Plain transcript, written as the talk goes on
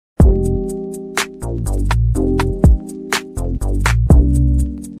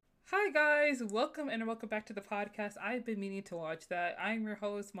guys, welcome back to the podcast. I've been meaning to watch that. I'm your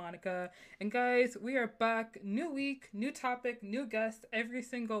host, Monica. And guys, we are back. New week, new topic, new guest every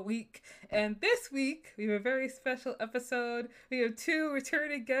single week. And this week, we have a very special episode. We have two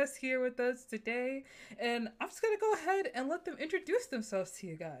returning guests here with us today. And I'm just going to go ahead and let them introduce themselves to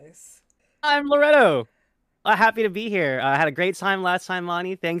you guys. I'm Loretto. Happy to be here. I had a great time last time,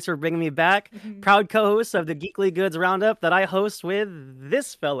 Lonnie. Thanks for bringing me back. Proud co-host of the Geekly Goods Roundup that I host with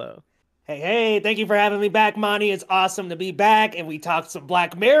this fellow. Hey, thank you for having me back, Monty. It's awesome to be back. And we talked some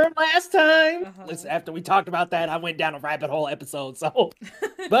Black Mirror last time. Listen, after we talked about that, I went down a rabbit hole episode. So,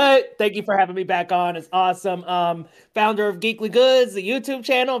 but thank you for having me back on. It's awesome. Founder of Geekly Goods, the YouTube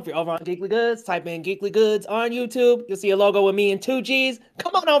channel. If you're over on Geekly Goods, type in Geekly Goods on YouTube. You'll see a logo with me and two G's.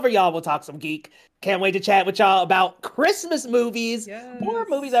 Come on over, y'all. We'll talk some geek. Can't wait to chat with y'all about Christmas movies. Yes. More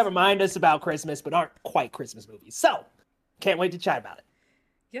movies that remind us about Christmas, but aren't quite Christmas movies. So, can't wait to chat about it.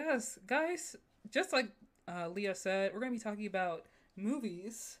 Yes, guys, just like Leah said, we're going to be talking about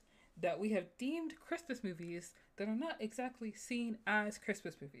movies that we have deemed Christmas movies that are not exactly seen as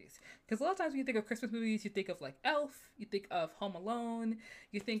Christmas movies. Because a lot of times when you think of Christmas movies, you think of like Elf, you think of Home Alone,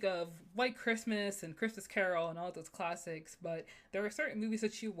 you think of White Christmas and Christmas Carol and all those classics. But there are certain movies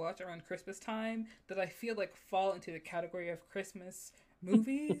that you watch around Christmas time that I feel like fall into the category of Christmas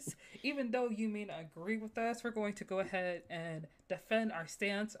movies. Even though you may not agree with us, we're going to go ahead and defend our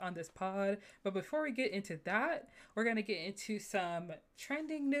stance on this pod. But before we get into that, we're going to get into some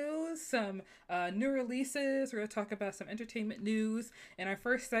trending news, some new releases. We're going to talk about some entertainment news in our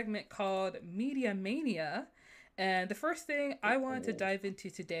first segment called Media Mania. And the first thing I wanted to dive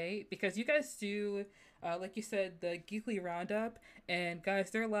into today, because you guys do like you said, the Geekly Roundup. And guys,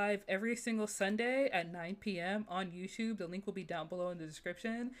 they're live every single Sunday at 9 p.m. on YouTube. The link will be down below in the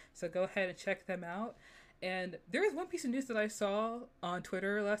description. So go ahead and check them out. And there is one piece of news that I saw on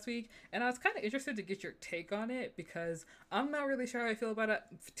Twitter last week, and I was kind of interested to get your take on it because I'm not really sure how I feel about it.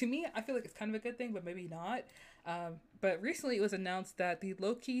 To me, I feel like it's kind of a good thing, but maybe not. But recently it was announced that the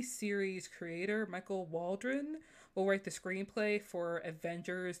Loki series creator, Michael Waldron, will write the screenplay for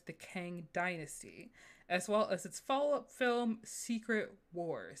Avengers: The Kang Dynasty, as well as its follow-up film, Secret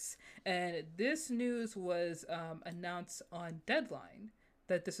Wars. And this news was announced on Deadline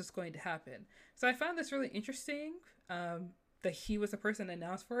that this was going to happen. So I found this really interesting that he was the person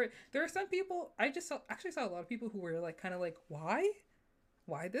announced for it. There are some people, actually saw a lot of people who were like, kind of like, why?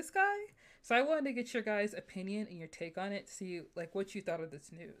 Why this guy? So I wanted to get your guys' opinion and your take on it, see like what you thought of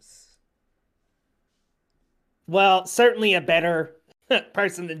this news. Well, certainly a better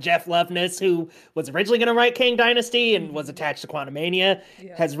person than Jeff Loveness, who was originally going to write Kang Dynasty and was attached to Quantumania,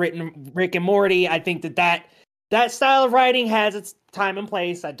 has written Rick and Morty. I think that style of writing has its time and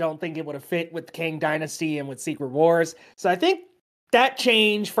place. I don't think it would have fit with Kang Dynasty and with Secret Wars. So I think that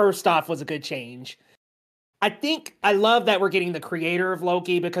change, first off, was a good change. I love that we're getting the creator of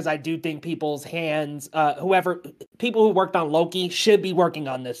Loki, because I do think people's hands, people who worked on Loki should be working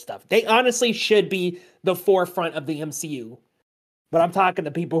on this stuff. They honestly should be the forefront of the MCU. But I'm talking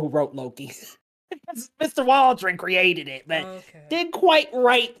to people who wrote Loki. Mr. Waldron created it, but didn't quite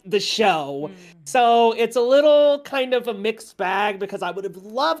write the show. So it's a little kind of a mixed bag, because I would have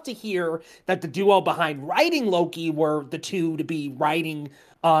loved to hear that the duo behind writing Loki were the two to be writing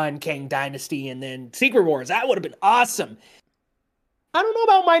on Kang Dynasty and then Secret Wars. That would have been awesome. I don't know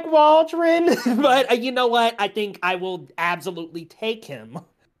about Mike Waldron, but you know what? I think I will absolutely take him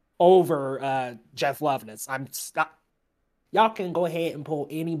over Jeff Loveness. Y'all can go ahead and pull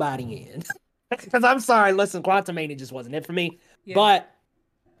anybody in. Because I'm sorry, listen, Quantumania just wasn't it for me. Yeah. But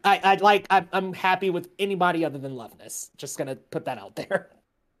I'm happy with anybody other than Loveness. Just gonna put that out there.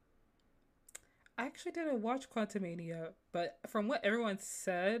 I actually didn't watch Quantumania, but from what everyone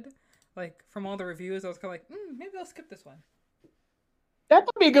said, like from all the reviews, I was kind of like, maybe I'll skip this one. That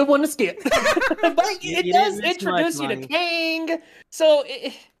would be a good one to skip. But it does introduce you to Kang, so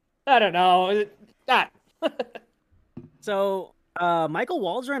I don't know. So Michael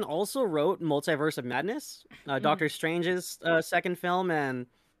Waldron also wrote Multiverse of Madness, Doctor Strange's second film, and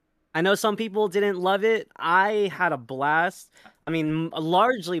I know some people didn't love it. I had a blast. I mean,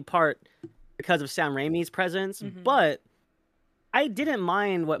 largely part because of Sam Raimi's presence, but I didn't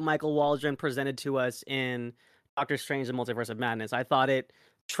mind what Michael Waldron presented to us in Doctor Strange and Multiverse of Madness. I thought it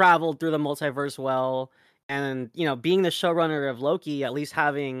traveled through the multiverse well, and, you know, being the showrunner of Loki, at least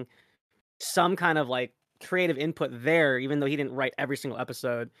having some kind of, like, creative input there, even though he didn't write every single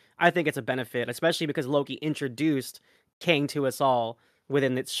episode, I think it's a benefit, especially because Loki introduced Kang to us all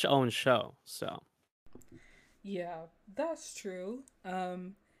within its own show. So yeah, that's true.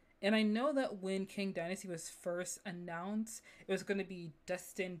 And I know that when King Dynasty was first announced, it was going to be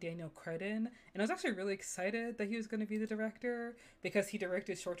Dustin Daniel Cretton. And I was actually really excited that he was going to be the director because he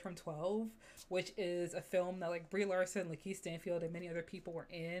directed Short Term 12, which is a film that like Brie Larson, Lakeith Stanfield, and many other people were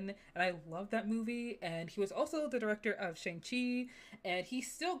in. And I love that movie. And he was also the director of Shang-Chi. And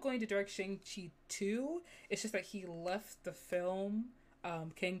he's still going to direct Shang-Chi 2. It's just that he left the film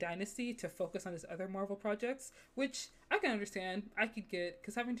King Dynasty to focus on his other Marvel projects, which I can understand. I could get,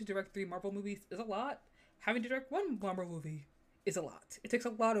 because having to direct 3 Marvel movies is a lot. Having to direct 1 Marvel movie is a lot. It takes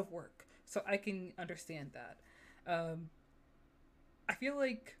a lot of work, so I can understand that. I feel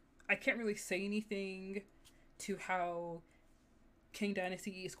like I can't really say anything to how King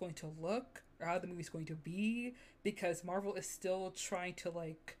Dynasty is going to look or how the movie's going to be because Marvel is still trying to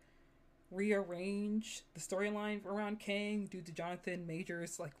like rearrange the storyline around Kang due to Jonathan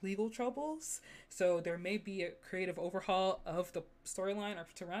Majors like legal troubles. So there may be a creative overhaul of the storyline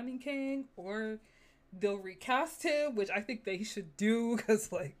surrounding Kang, or they'll recast him, which I think they should do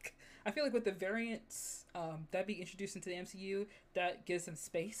because like I feel like with the variants that be introduced into the MCU, that gives them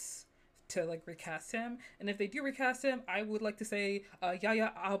space to like recast him. And if they do recast him, I would like to say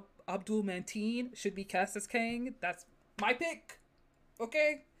Yahya Abdul Mateen should be cast as Kang. That's my pick.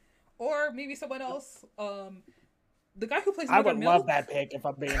 Okay. Or maybe someone else. The guy who plays I Mother would Milk. love that pick if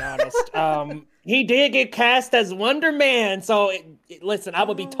I'm being honest. He did get cast as Wonder Man, so listen, I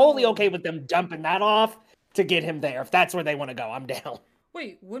would be totally okay with them dumping that off to get him there. If that's where they want to go, I'm down.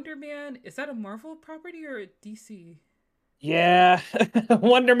 Wait, Wonder Man, is that a Marvel property or a DC? Yeah,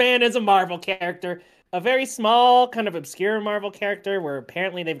 Wonder Man is a Marvel character, a very small, kind of obscure Marvel character. Where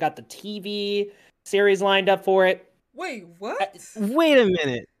apparently they've got the TV series lined up for it. Wait, what? Wait a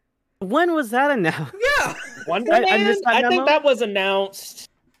minute. When was that announced? Yeah. Wonder Man? I missed that I think memo? that was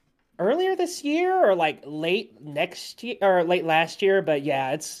announced earlier this year or like late next year or late last year. But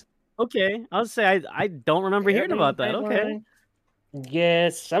yeah, it's Okay. I'll say I don't remember hearing about that. Okay.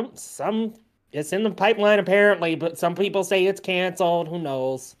 Yes, some it's in the pipeline apparently, but some people say it's canceled. Who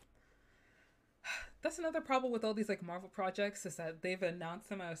knows? That's another problem with all these like Marvel projects is that they've announced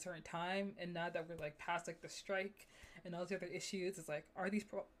them at a certain time, and now that we're like past like the strike and all the other issues, it's like, are these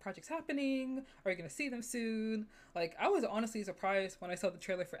projects happening? Are you gonna see them soon? Like, I was honestly surprised when I saw the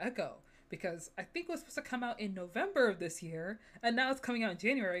trailer for Echo because I think it was supposed to come out in November of this year, and now it's coming out in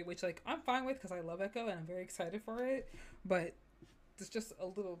January, which like I'm fine with because I love Echo and I'm very excited for it. But there's just a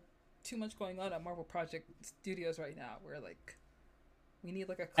little too much going on at Marvel Project Studios right now, where like we need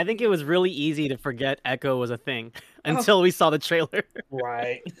like a. I think it was really easy to forget Echo was a thing until we saw the trailer.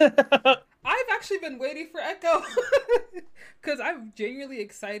 Right. I've actually been waiting for Echo because I'm genuinely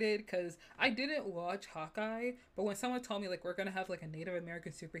excited because I didn't watch Hawkeye, but when someone told me like we're gonna have like a Native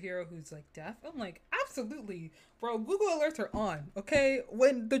American superhero who's like deaf, I'm like, absolutely, bro. Google alerts are on. Okay,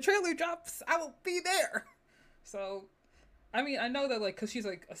 when the trailer drops, I will be there. So, I mean, I know that like because she's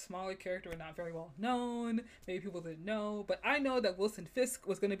like a smaller character and not very well known, maybe people didn't know, but I know that Wilson Fisk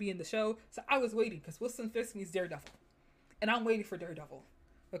was gonna be in the show, so I was waiting because Wilson Fisk means Daredevil, and I'm waiting for Daredevil.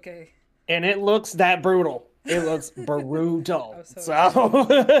 Okay. And it looks that brutal. It looks brutal. So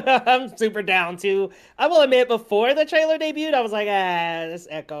I'm super down too. I will admit, before the trailer debuted, I was like, this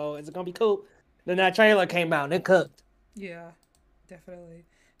Echo, is it gonna be cool? Then that trailer came out and it cooked. Yeah, definitely.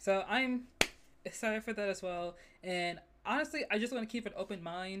 So I'm excited for that as well. And honestly, I just want to keep an open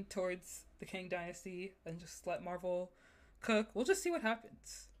mind towards the Kang Dynasty and just let Marvel cook. We'll just see what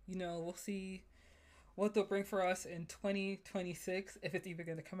happens. You know, we'll see what they'll bring for us in 2026, if it's even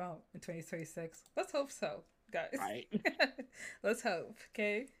going to come out in 2026. Let's hope so, guys. Right. Let's hope,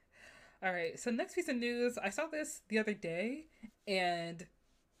 okay? All right, so next piece of news. I saw this the other day, and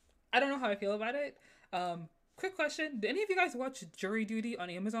I don't know how I feel about it. Quick question. Did any of you guys watch Jury Duty on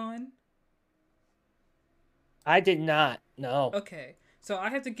Amazon? I did not, no. Okay, so I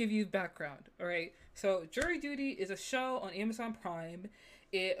have to give you background, all right? So Jury Duty is a show on Amazon Prime.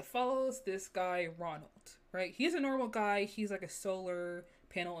 It follows this guy, Ronald, right? He's a normal guy. He's like a solar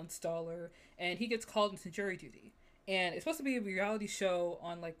panel installer, and he gets called into jury duty. And it's supposed to be a reality show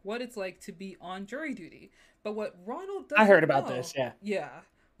on like what it's like to be on jury duty. But what Ronald doesn't I heard about know, this, yeah. Yeah.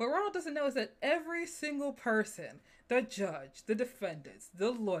 What Ronald doesn't know is that every single person, the judge, the defendants,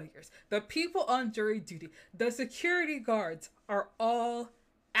 the lawyers, the people on jury duty, the security guards are all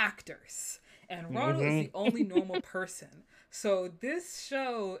actors. And Ronald is the only normal person. So this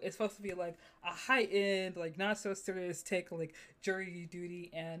show is supposed to be like a high-end, like not so serious take, like jury duty.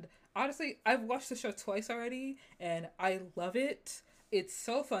 And honestly, I've watched the show twice already, and I love it. It's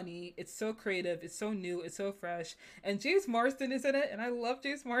so funny, it's so creative, it's so new, it's so fresh, and James Marsden is in it, and I love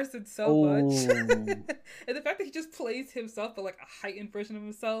James Marsden so much. And the fact that he just plays himself, but like a heightened version of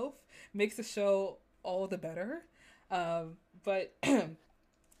himself, makes the show all the better. But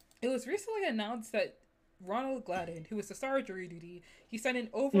it was recently announced that Ronald Gladden, who was the star of Jury Duty, he signed an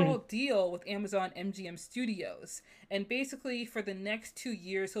overall deal with Amazon MGM Studios. And basically, for the next 2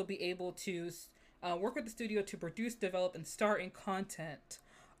 years, he'll be able to work with the studio to produce, develop, and star in content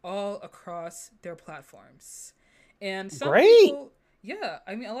all across their platforms. And some people, yeah,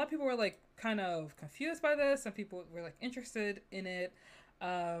 I mean, a lot of people were like kind of confused by this. Some people were like interested in it.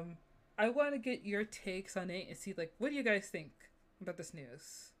 I want to get your takes on it and see, like, what do you guys think about this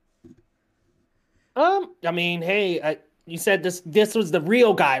news? I mean, hey, you said this was the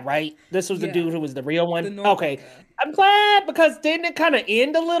real guy, right? This was the dude who was the real one. Okay, guy. I'm glad, because didn't it kind of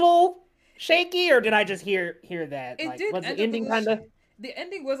end a little shaky, or did I just hear that? It like, did. Was the ending kind of? The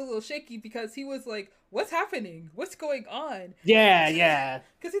ending was a little shaky because he was like, "What's happening? What's going on?" Yeah.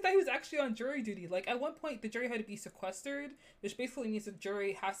 Because he thought he was actually on jury duty. Like at one point, the jury had to be sequestered, which basically means the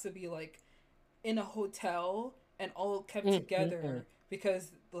jury has to be like in a hotel and all kept together.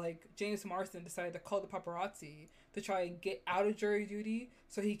 Because like James Marsden decided to call the paparazzi to try and get out of jury duty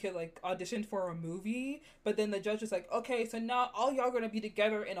so he could like audition for a movie. But then the judge was like, okay, so now all y'all gonna be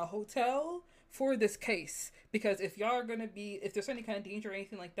together in a hotel for this case, because if y'all are gonna be, if there's any kind of danger or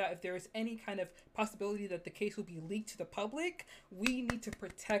anything like that, if there's any kind of possibility that the case will be leaked to the public, we need to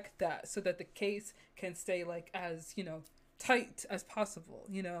protect that so that the case can stay like as, you know, tight as possible,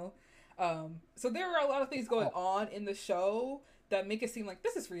 you know. So there are a lot of things going on in the show that make it seem like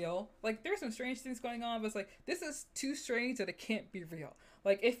this is real. Like there's some strange things going on, but it's like this is too strange that it can't be real.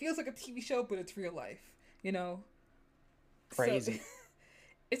 Like it feels like a TV show, but it's real life, you know. Crazy. So,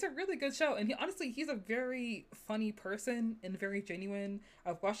 it's a really good show, and he's a very funny person and very genuine.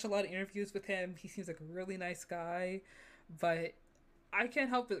 I've watched a lot of interviews with him. He seems like a really nice guy, but I can't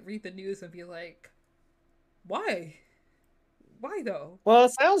help but read the news and be like, why? Why though? Well,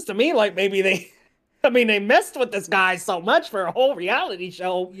 it sounds to me like maybe they messed with this guy so much for a whole reality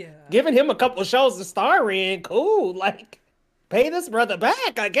show. Yeah. Giving him a couple of shows to star in, cool. Like, pay this brother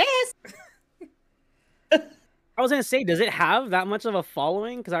back, I guess. I was gonna say, does it have that much of a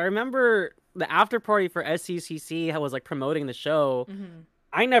following? Because I remember the after party for SCCC was like promoting the show. Mm-hmm.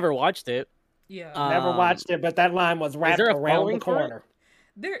 I never watched it. Yeah, never watched it, but that line was wrapped around the corner.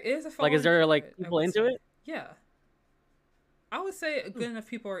 There is a following. Like, is there like people into it? Yeah, I would say a good enough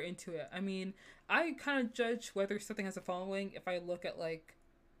people are into it. I mean, I kind of judge whether something has a following if I look at like,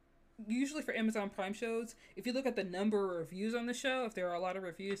 usually for Amazon Prime shows, if you look at the number of reviews on the show, if there are a lot of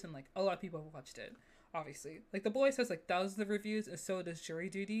reviews and like a lot of people have watched it. Obviously, like The Boys has like thousands of reviews, and so does Jury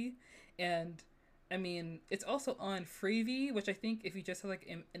Duty. And I mean, it's also on Freevee, which I think if you just have like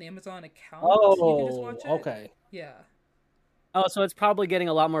an Amazon account, you can just watch it. Okay. Yeah. Oh, so it's probably getting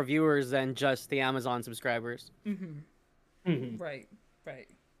a lot more viewers than just the Amazon subscribers. Right.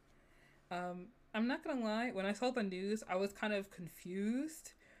 I'm not gonna lie, when I saw the news, I was kind of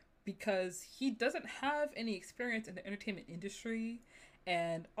confused because he doesn't have any experience in the entertainment industry.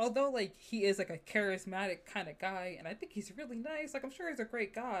 And although like he is like a charismatic kind of guy, and I think he's really nice, like I'm sure he's a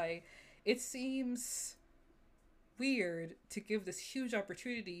great guy, it seems weird to give this huge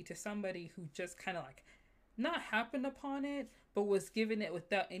opportunity to somebody who just kind of like not happened upon it, but was given it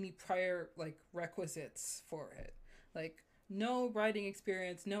without any prior like requisites for it. Like no writing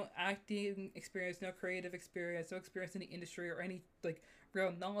experience, no acting experience, no creative experience, no experience in the industry or any like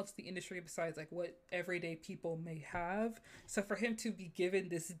real knowledge of the industry besides like what everyday people may have. So for him to be given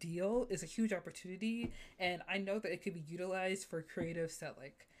this deal is a huge opportunity, and I know that it could be utilized for creatives that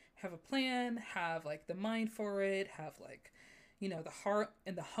like have a plan, have like the mind for it, have like, you know, the heart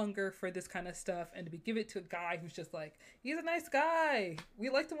and the hunger for this kind of stuff, and to be give it to a guy who's just like, he's a nice guy, we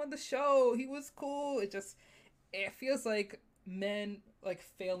liked him on the show, he was cool. It feels like men like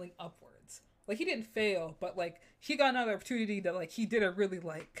failing upwards. Like he didn't fail, but like he got another opportunity that like he didn't really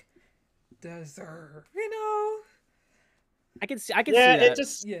like deserve, you know? I can see that. It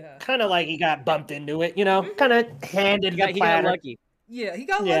just kind of like he got bumped into it, you know, kind of handed the platter. He got lucky. Yeah, he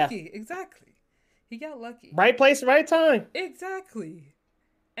got lucky. Exactly. He got lucky. Right place, right time. Exactly.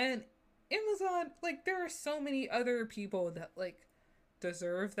 And Amazon, like there are so many other people that like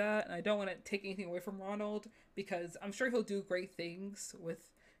deserve that, and I don't want to take anything away from Ronald because I'm sure he'll do great things with,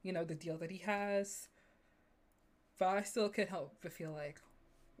 you know, the deal that he has. But I still can't help but feel like,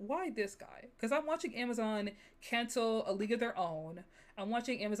 why this guy? Because I'm watching Amazon cancel A League of Their Own. I'm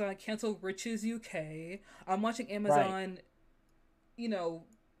watching Amazon cancel Riches UK. I'm watching Amazon, you know,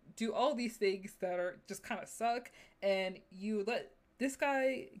 do all these things that are just kind of suck. And you let this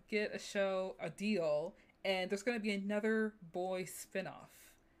guy get a deal, and there's going to be another boy spinoff.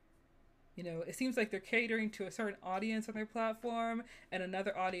 You know, it seems like they're catering to a certain audience on their platform, and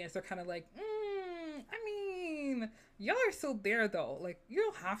another audience they're kind of like, I mean, y'all are still there though. Like, you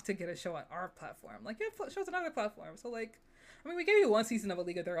don't have to get a show on our platform. Like, you have shows on other platforms. So, like, I mean, we gave you one season of A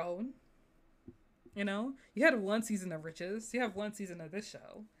League of Their Own. You know, you had one season of Riches. You have one season of this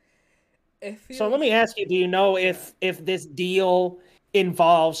show. So let me ask you: do you know if this deal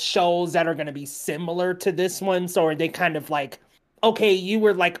involves shows that are going to be similar to this one? So are they kind of like, okay, you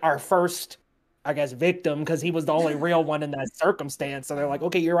were like our first, I guess, victim because he was the only real one in that circumstance. So they're like,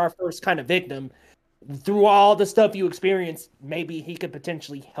 okay, you're our first kind of victim. Through all the stuff you experienced, maybe he could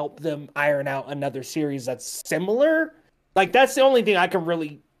potentially help them iron out another series that's similar. Like, that's the only thing I can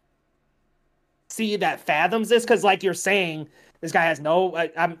really see that fathoms this, because like you're saying, this guy has no.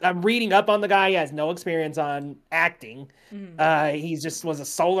 I'm reading up on the guy. He has no experience on acting. He just was a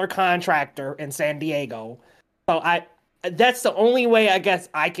solar contractor in San Diego. So that's the only way I guess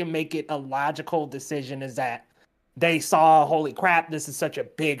I can make it a logical decision, is that they saw, holy crap, this is such a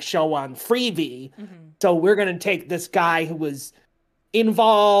big show on Freevee. So we're gonna take this guy who was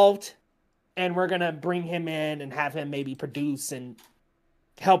involved, and we're gonna bring him in and have him maybe produce and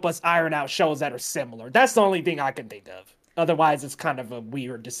help us iron out shows that are similar. That's the only thing I can think of. Otherwise, it's kind of a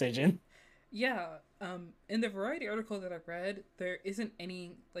weird decision. Yeah. In the Variety article that I've read, there isn't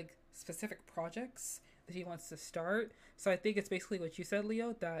any like specific projects that he wants to start. So I think it's basically what you said,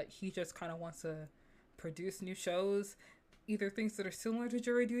 Leo, that he just kind of wants to produce new shows, either things that are similar to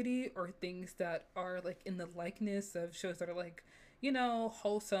Jury Duty or things that are like in the likeness of shows that are like, you know,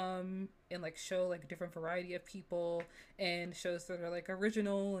 wholesome and like show like a different variety of people, and shows that are like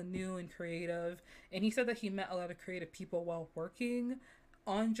original and new and creative. And he said that he met a lot of creative people while working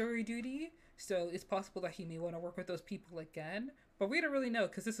on Jury Duty, so it's possible that he may want to work with those people again, but we don't really know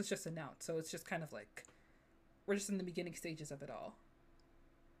because this is just announced, so it's just kind of like we're just in the beginning stages of it all.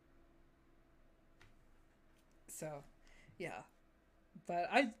 So yeah, but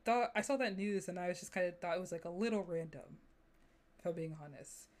I saw that news and I was just kind of thought it was like a little random, if I'm being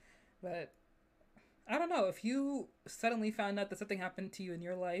honest. But I don't know, if you suddenly found out that something happened to you in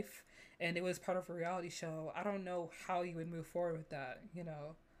your life and it was part of a reality show, I don't know how you would move forward with that, you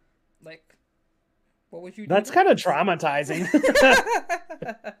know? Like, what would you do? That's kind of traumatizing.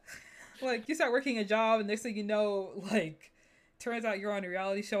 Like, you start working a job and next thing you know, like, turns out you're on a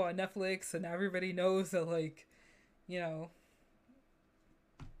reality show on Netflix and everybody knows that, like, you know.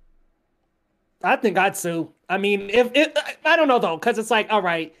 I think I'd sue. I mean, I don't know though, because it's like, all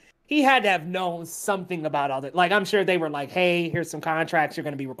right, he had to have known something about all that. Like, I'm sure they were like, hey, here's some contracts, you're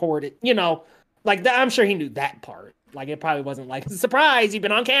going to be recorded. You know, like, I'm sure he knew that part. Like, it probably wasn't like, surprise, you've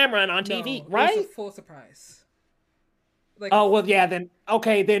been on camera and on TV, right? It was a full surprise. Like, oh, well, yeah, then,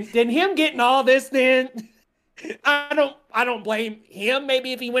 okay, then him getting all this, then, I don't blame him,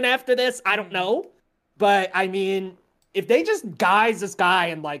 maybe, if he went after this. I don't know. But, I mean, if they just guise this guy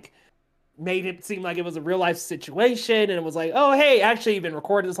and, like, made it seem like it was a real life situation, and it was like, oh, hey, actually you've been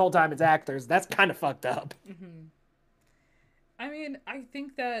recorded this whole time as actors, that's kind of fucked up. I mean, I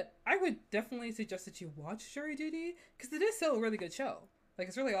think that I would definitely suggest that you watch Jury Duty, because it is still a really good show. Like,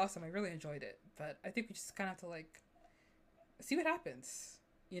 it's really awesome. I really enjoyed it. But I think we just kind of have to, like, see what happens,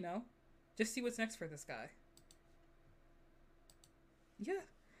 you know? Just see what's next for this guy. Yeah.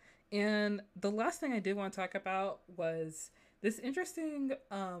 And the last thing I did want to talk about was this interesting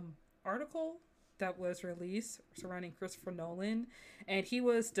article that was released surrounding Christopher Nolan, and he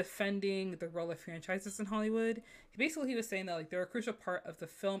was defending the role of franchises in Hollywood. He was saying that, like, they're a crucial part of the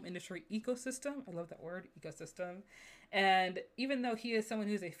film industry ecosystem. I love that word, ecosystem. And even though he is someone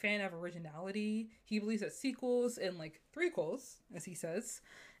who's a fan of originality, he believes that sequels and, like, threequels, as he says,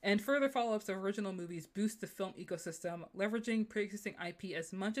 and further follow-ups of original movies boost the film ecosystem, leveraging pre-existing IP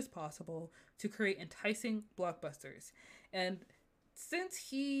as much as possible to create enticing blockbusters. And since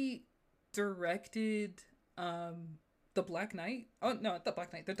he directed The Black Knight,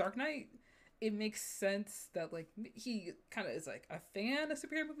 The Dark Knight, it makes sense that, like, he kind of is like a fan of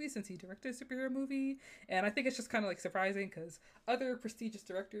superhero movies since he directed a superhero movie. And I think it's just kind of like surprising because other prestigious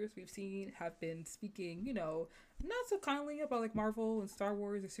directors we've seen have been speaking, you know, not so kindly about like Marvel and Star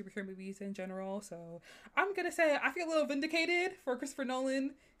Wars or superhero movies in general. So I'm gonna say I feel a little vindicated for Christopher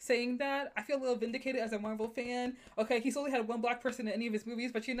Nolan saying that. I feel a little vindicated as a Marvel fan. Okay, he's only had one black person in any of his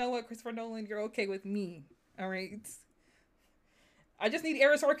movies, but you know what, Christopher Nolan, you're okay with me. All right. I just need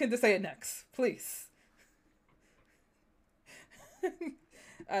Aaron Sorkin to say it next, please.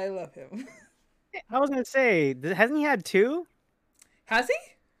 I love him. I was gonna say, hasn't he had two? Has he?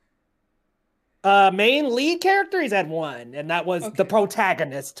 Main lead character, he's had one, and that was the Okay.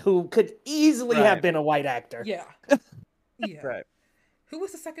 protagonist, who could easily have Right. been a white actor. Yeah. Yeah. Right. Who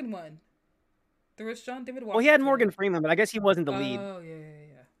was the second one? There was John David Well, he had Washington. Morgan Freeman, but I guess he wasn't the lead. Oh, yeah.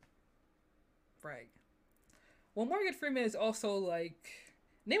 Right. Well, Morgan Freeman is also like,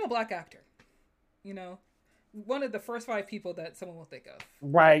 name a black actor. You know, one of the first 5 people that someone will think of.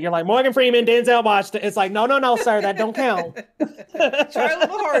 Right. You're like, Morgan Freeman, Denzel Washington. It's like, no, sir, that don't count. Try a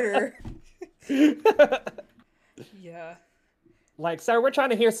little harder. Yeah. Like, sir, we're trying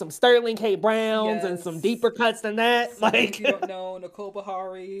to hear some Sterling K. Browns and Yes. some deeper cuts than that. Some Like, you don't know, Nicole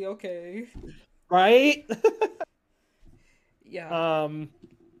Bahari. Okay. right? Yeah.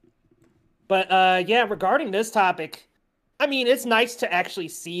 But yeah, regarding this topic, I mean, it's nice to actually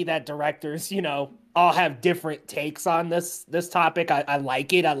see that directors, all have different takes on this topic. I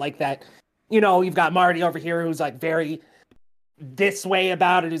like it. I like that, you've got Marty over here who's like very this way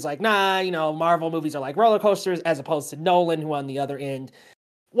about it. Who's like, nah, Marvel movies are like roller coasters, as opposed to Nolan, who on the other end.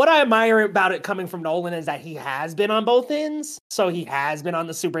 What I admire about it coming from Nolan is that he has been on both ends. So he has been on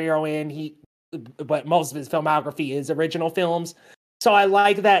the superhero end. But most of his filmography is original films. So I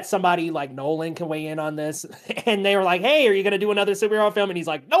like that somebody like Nolan can weigh in on this. And they were like, hey, are you going to do another superhero film? And he's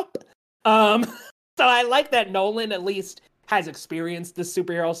like, nope. So I like that Nolan at least has experienced the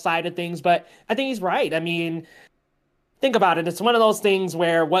superhero side of things. But I think he's right. I mean, think about it. It's one of those things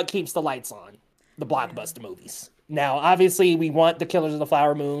where what keeps the lights on? The blockbuster movies. Now, obviously, we want the Killers of the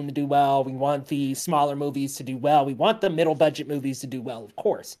Flower Moon to do well. We want the smaller movies to do well. We want the middle budget movies to do well, of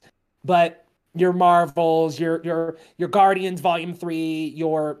course. But your Marvels, your Guardians Volume 3,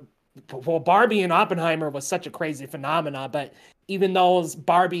 Barbie and Oppenheimer was such a crazy phenomena, but even those,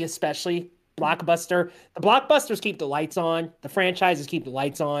 Barbie especially, the blockbusters keep the lights on, the franchises keep the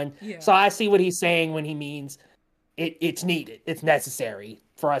lights on. Yeah. So I see what he's saying when he means it's needed, it's necessary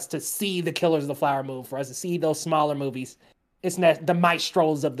for us to see the Killers of the Flower Moon, for us to see those smaller movies. It's the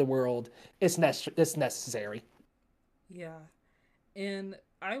Maestros of the world. It's necessary. Yeah. And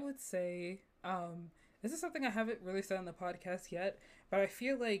I would say, this is something I haven't really said on the podcast yet, but I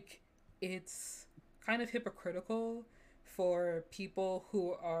feel like it's kind of hypocritical for people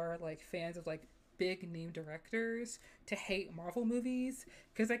who are like fans of like big name directors to hate Marvel movies,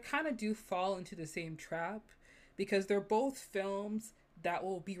 because they kind of do fall into the same trap, because they're both films that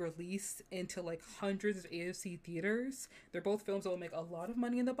will be released into like hundreds of AFC theaters. They're both films that will make a lot of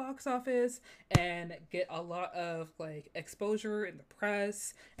money in the box office and get a lot of like exposure in the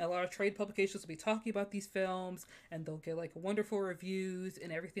press, and a lot of trade publications will be talking about these films, and they'll get like wonderful reviews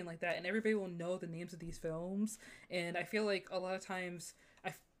and everything like that, and everybody will know the names of these films. And I feel like a lot of times,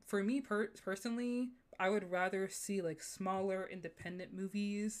 for me personally, I would rather see like smaller independent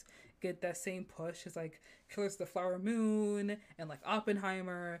movies get that same push as like Killers of the Flower Moon and like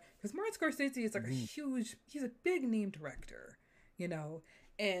Oppenheimer, because Martin Scorsese is like he's a big name director,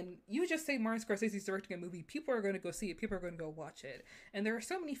 and you just say Martin Scorsese's directing a movie, people are going to go see it, people are going to go watch it. And there are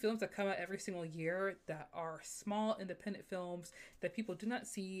so many films that come out every single year that are small independent films that people do not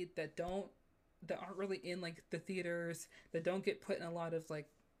see, that aren't really in like the theaters, that don't get put in a lot of like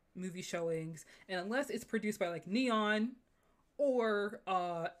movie showings, and unless it's produced by like Neon or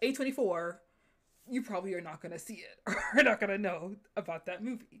A24, you probably are not going to see it or not going to know about that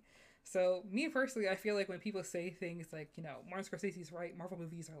movie. So me personally, I feel like when people say things like, Martin Scorsese's right, Marvel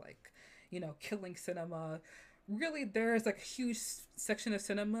movies are like, killing cinema, really there's like a huge section of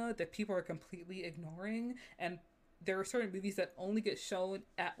cinema that people are completely ignoring, and there are certain movies that only get shown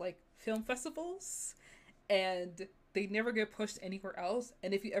at like film festivals, and they never get pushed anywhere else.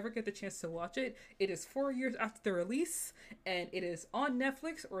 And if you ever get the chance to watch it, it is 4 years after the release, and it is on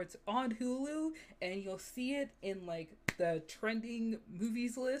Netflix or it's on Hulu, and you'll see it in like the trending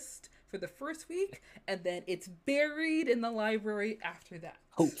movies list for the first week, and then it's buried in the library after that.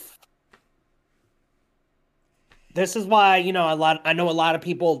 Oof. This is why, I know a lot of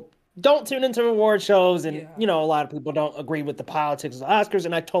people don't tune into award shows, and a lot of people don't agree with the politics of the Oscars,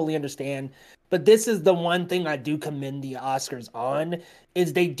 and I totally understand. But this is the one thing I do commend the Oscars on,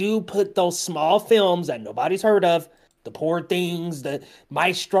 is they do put those small films that nobody's heard of, The Poor Things, The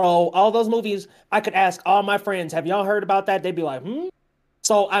Maestro, all those movies. I could ask all my friends, have y'all heard about that? They'd be like,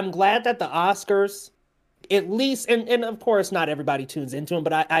 So I'm glad that the Oscars, at least, and of course not everybody tunes into them,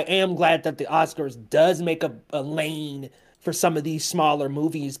 but I am glad that the Oscars does make a lane for some of these smaller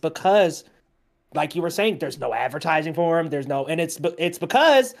movies, because like you were saying, there's no advertising for them. And it's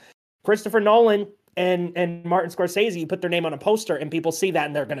because Christopher Nolan and Martin Scorsese put their name on a poster, and people see that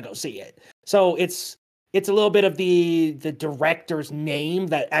and they're going to go see it. So it's a little bit of the director's name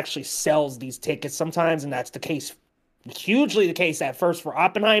that actually sells these tickets sometimes. And that's the case hugely the case at first for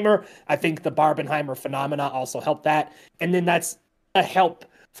Oppenheimer. I think the Barbenheimer phenomena also helped that. And then that's a help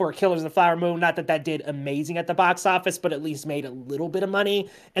for Killers of the Flower Moon. Not that that did amazing at the box office, but at least made a little bit of money.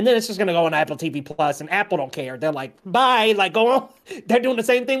 And then it's just going to go on Apple TV Plus, and Apple don't care. They're like, bye, like go on. They're doing the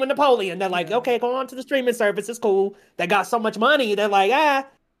same thing with Napoleon. They're like, okay, go on to the streaming service. It's cool. They got so much money. They're like,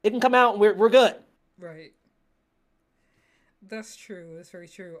 it can come out. We're good. Right. That's true. That's very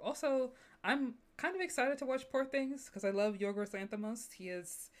true. Also, I'm kind of excited to watch Poor Things because I love Yorgos Lanthimos. He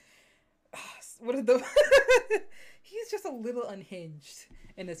is what are the he's just a little unhinged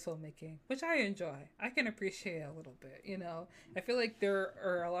in his filmmaking, which I enjoy. I can appreciate a little bit, you know. I feel like there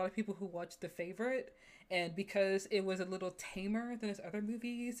are a lot of people who watch The Favorite, and because it was a little tamer than his other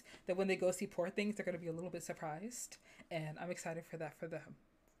movies, that when they go see Poor Things, they're going to be a little bit surprised, and I'm excited for that for them.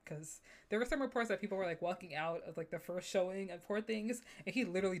 Because there were some reports that people were like walking out of like the first showing of Poor Things, and he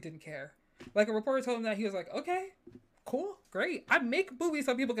literally didn't care. Like a reporter told him that he was like, okay, cool, great. I make movies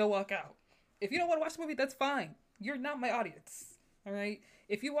so people can walk out. If you don't want to watch the movie, that's fine. You're not my audience. All right.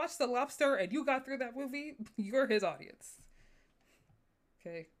 If you watched The Lobster and you got through that movie, you're his audience.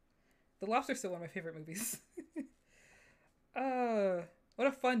 Okay. The Lobster's still one of my favorite movies. What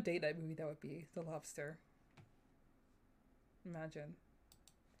a fun date night movie that would be. The Lobster. Imagine.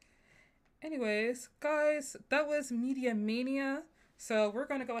 Anyways, guys, that was Media Mania. So we're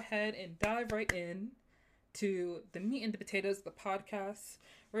going to go ahead and dive right in to the meat and the potatoes of the podcast.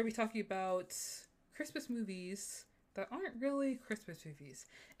 We're going to be talking about Christmas movies that aren't really Christmas movies.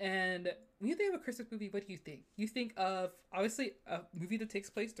 And when you think of a Christmas movie, what do you think? You think of, obviously, a movie that takes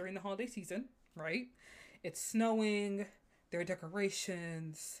place during the holiday season, right? It's snowing, there are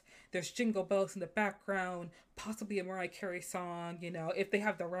decorations, there's jingle bells in the background, possibly a Mariah Carey song, you know, if they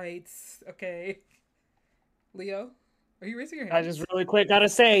have the rights, okay? Leo, are you raising your hand? I just really quick gotta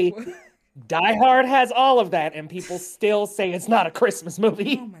say, Die Hard has all of that, and people still say it's not a Christmas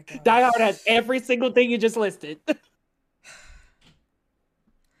movie. Oh my god. Die Hard has every single thing you just listed.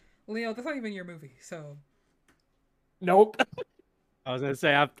 Leo, that's not even your movie, so. Nope. I was gonna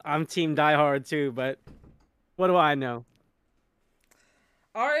say I'm Team Die Hard too, but what do I know?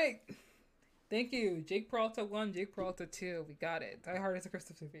 All right. Thank you. Jake Peralta 1, Jake Peralta 2. We got it. Die Hard is a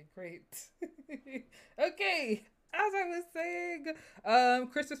Christmas movie. Great. Okay. As I was saying,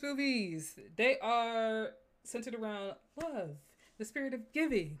 Christmas movies, they are centered around love, the spirit of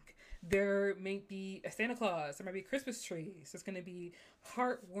giving. There may be a Santa Claus. There might be Christmas trees. There's going to be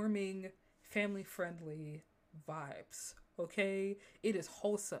heartwarming, family-friendly vibes. Okay? It is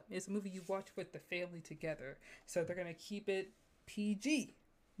wholesome. It's a movie you watch with the family together. So they're going to keep it PG,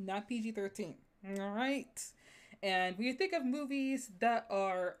 not PG-13. All right? And when you think of movies that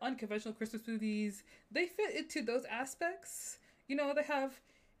are unconventional Christmas movies, they fit into those aspects. You know,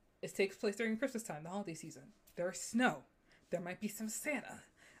 it takes place during Christmas time, the holiday season. There's snow. There might be some Santa.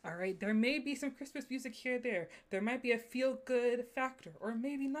 All right? There may be some Christmas music here or there. There might be a feel-good factor, or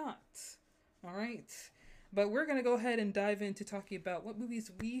maybe not. All right? But we're going to go ahead and dive into talking about what movies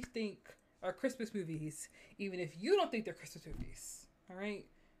we think are Christmas movies, even if you don't think they're Christmas movies. All right?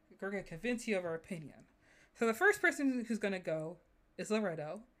 We're going to convince you of our opinion. So the first person who's going to go is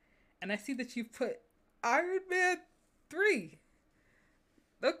Loretto. And I see that you put Iron Man 3.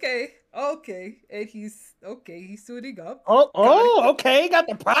 Okay. And he's suiting up. Okay. Got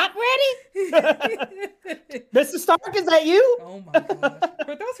the prop ready? Mr. Stark, is that you? Oh my gosh.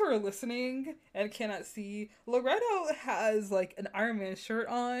 For those who are listening and cannot see, Loretto has like an Iron Man shirt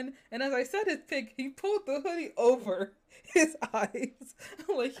on. And as I said his pick, he pulled the hoodie over his eyes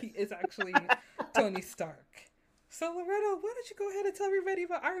like he is actually Tony Stark. So Loretto, why don't you go ahead and tell everybody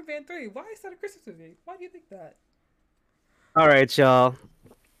about Iron Man 3? Why is that a Christmas movie? Why do you think that? All right, y'all.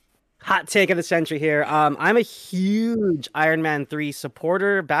 Hot take of the century here. I'm a huge Iron Man 3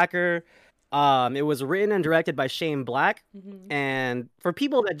 supporter, backer. It was written and directed by Shane Black. Mm-hmm. And for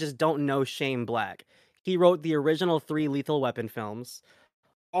people that just don't know Shane Black, he wrote the original 3 Lethal Weapon films.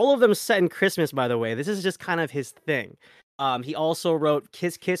 All of them set in Christmas, by the way. This is just kind of his thing. He also wrote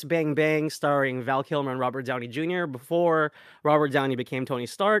Kiss Kiss Bang Bang, starring Val Kilmer and Robert Downey Jr. before Robert Downey became Tony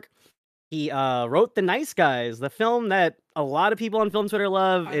Stark. He wrote The Nice Guys, the film that a lot of people on film Twitter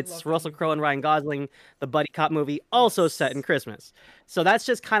love. It's Russell Crowe and Ryan Gosling, the buddy cop movie, also set in Christmas. So that's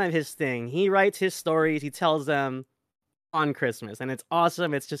just kind of his thing. He writes his stories, he tells them on Christmas, and it's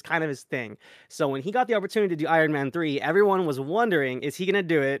awesome. It's just kind of his thing. So when he got the opportunity to do Iron Man 3, everyone was wondering, is he going to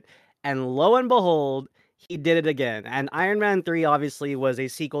do it? And lo and behold, he did it again. And Iron Man 3 obviously was a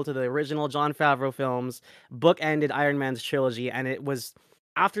sequel to the original Jon Favreau films, book-ended Iron Man's trilogy, and it was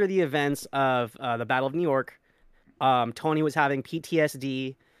after the events of the Battle of New York. Tony was having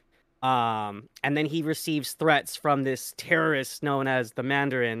PTSD. And then he receives threats from this terrorist known as the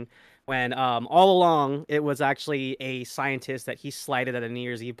Mandarin, when all along it was actually a scientist that he slighted at a New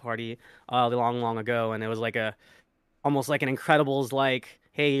Year's Eve party long ago, and it was like almost like an Incredibles like,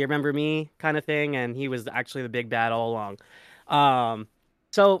 hey, you remember me kind of thing, and he was actually the big bad all along.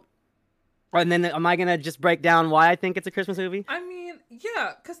 So, and then am I gonna just break down why I think it's a Christmas movie? I mean,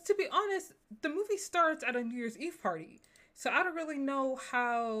 yeah, because to be honest, the movie starts at a New Year's Eve party. So I don't really know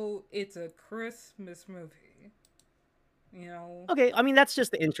how it's a Christmas movie. You know? Okay, I mean that's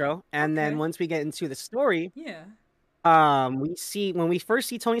just the intro, and then once we get into the story, we see when we first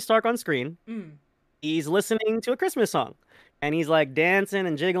see Tony Stark on screen, he's listening to a Christmas song, and he's like dancing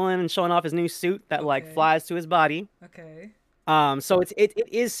and jiggling and showing off his new suit that like flies to his body. Okay. So it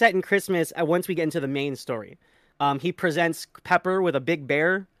is set in Christmas. Once we get into the main story, he presents Pepper with a big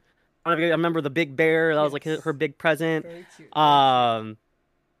bear. I don't know if you remember the big bear. That was like her big present. Very cute.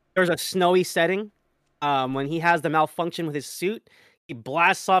 There's a snowy setting. When he has the malfunction with his suit, he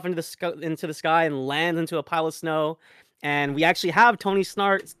blasts off into the sky and lands into a pile of snow. And we actually have Tony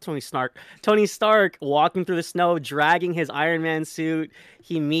Stark walking through the snow, dragging his Iron Man suit.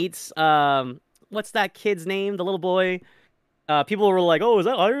 He meets what's that kid's name? The little boy. People were like, "Oh, is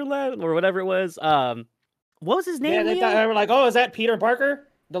that Iron Man?" or whatever it was. What was his name? Yeah, they were like, "Oh, is that Peter Parker,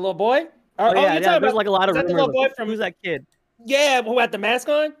 the little boy?" There's like a lot of rumors. The little boy from who's that kid? Yeah, who had the mask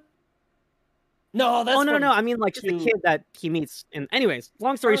on? No, that's no. I mean, like just the kid that he meets. And anyways,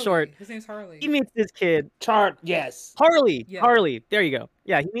 long story short, his name's Harley. He meets this kid. Yes, Harley. Yeah. Harley. There you go.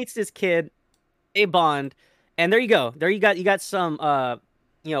 Yeah, he meets this kid. They bond, and there you go. There you got some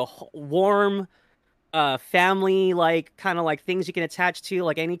warm family like kind of like things you can attach to,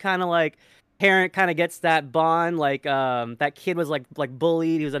 like any kind of like parent kind of gets that bond. Like that kid was like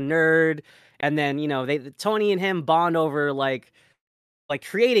bullied. He was a nerd, and then Tony and him bond over like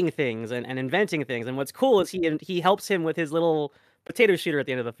creating things and inventing things. And what's cool is he helps him with his little potato shooter at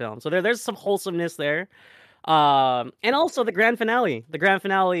the end of the film. So there's some wholesomeness there. And also the grand finale. The grand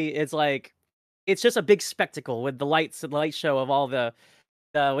finale is like, it's just a big spectacle with the light show of all the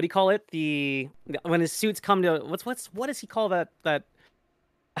what do you call it? When his suits come to what does he call that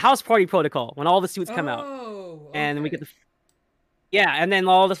house party protocol when all the suits come out. And we get and then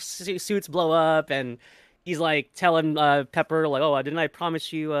all the suits blow up, and he's like telling Pepper like, "Oh, didn't I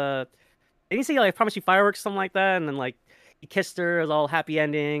promise you? Didn't he say like I promised you fireworks, something like that?" And then like he kissed her, it was all happy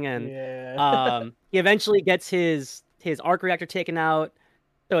ending, and he eventually gets his arc reactor taken out.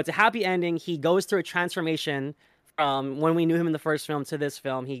 So it's a happy ending. He goes through a transformation from when we knew him in the first film to this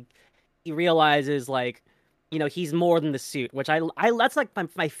film. He realizes like, he's more than the suit, which I that's like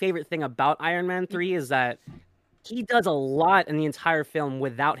my favorite thing about Iron Man 3 is that he does a lot in the entire film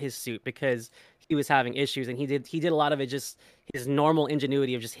without his suit because he was having issues, and he did a lot of it just his normal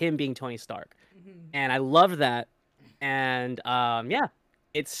ingenuity of just him being Tony Stark. And I love that. And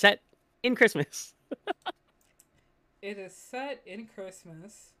it's set in Christmas. It is set in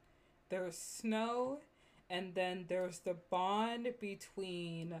Christmas. There's snow, and then there's the bond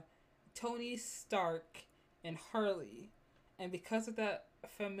between Tony Stark and Harley. And because of that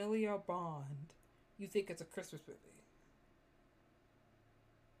familiar bond, you think it's a Christmas movie.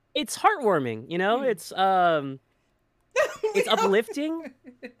 It's heartwarming, it's it's uplifting.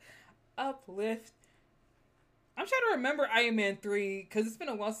 Uplift. I'm trying to remember Iron Man 3 because it's been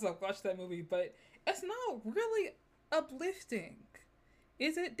a while since I've watched that movie, but it's not really uplifting.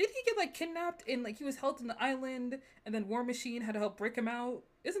 Is it? Did he get like kidnapped and like he was held on the island and then War Machine had to help break him out?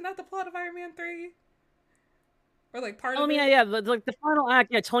 Isn't that the plot of Iron Man 3? Or like part of it? Yeah. Like the final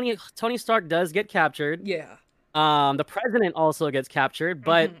act, Tony Stark does get captured. Yeah. The president also gets captured,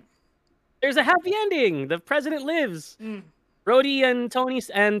 but there's a happy ending. The president lives. Rhodey and Tony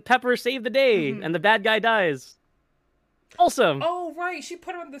and Pepper save the day, and the bad guy dies. Awesome. Oh, right. She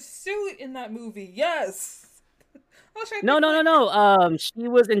put on the suit in that movie. Yes. No. She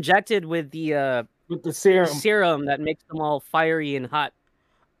was injected with the serum that makes them all fiery and hot.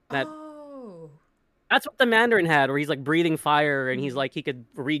 That's what the Mandarin had, where he's like breathing fire, and he's like he could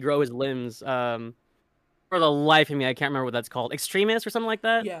regrow his limbs. For the life of me, I can't remember what that's called. Extremist or something like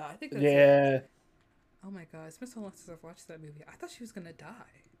that? Yeah, I think that's it. Oh my god, it's been so long since I've watched that movie. I thought she was gonna die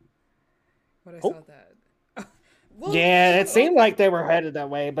when I saw that. Well, it seemed like they were headed that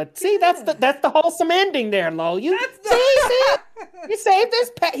way, but see, that's the wholesome ending there, Lo. You saved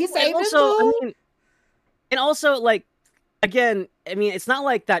this pet. He saved this fool. And also, like, again, it's not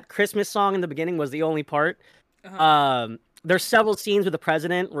like that Christmas song in the beginning was the only part. There's several scenes with the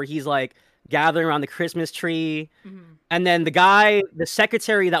president where he's like gathering around the Christmas tree, and then the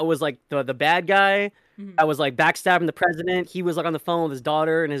secretary that was like the bad guy, that was like backstabbing the president. He was like on the phone with his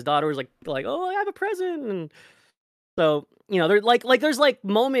daughter, and his daughter was like, oh, I have a present, and so there's there's like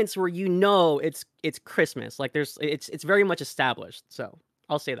moments where it's Christmas. Like it's very much established. So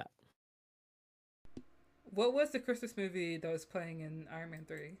I'll say that. What was the Christmas movie that was playing in Iron Man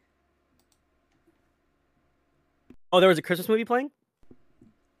 3? Oh, there was a Christmas movie playing?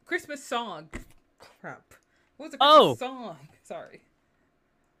 Christmas song. Crap. What was the Christmas song? Sorry.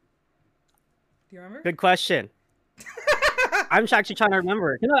 Do you remember? Good question. I'm actually trying to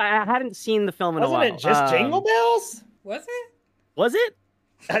remember. I hadn't seen the film in a while. Wasn't it just Jingle Bells? Was it? Was it?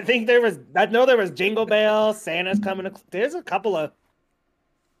 I think there was. I know there was Jingle Bells. Santa's coming. There's a couple of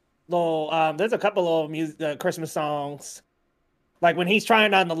little. There's a couple of music, Christmas songs. Like when he's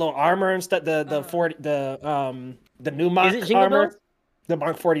trying on the little armor and stuff. The new Mark armor. Bells? The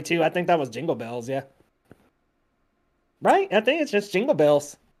Mark 42. I think that was Jingle Bells. Yeah. Right. I think it's just Jingle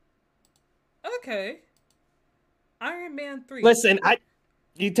Bells. Okay. Iron Man 3. Listen,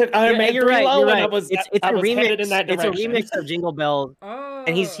 you took Iron Man 3 right, low, you're right. and I was it's I a was remix. headed in that direction. It's a remix of Jingle Bells, Oh.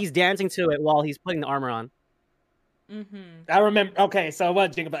 and he's dancing to it while he's putting the armor on. Mm-hmm. I remember. Okay, so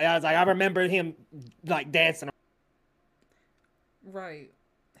what Jingle Bells? I was like, I remember him like dancing. Right.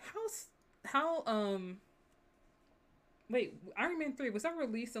 Wait, Iron Man 3, was that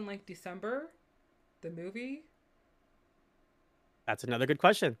released in like December? The movie? That's another good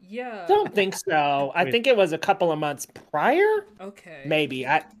question. Yeah. I don't think so. I think it was a couple of months prior. Okay. Maybe.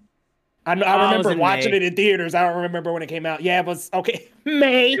 I remember watching it in theaters. I don't remember when it came out. Yeah, it was okay.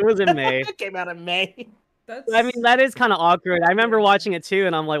 May. It was in May. It came out in May. I mean, that is kind of awkward. I remember watching it too,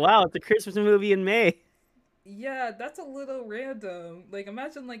 and I'm like, wow, it's a Christmas movie in May. Yeah, that's a little random. Like,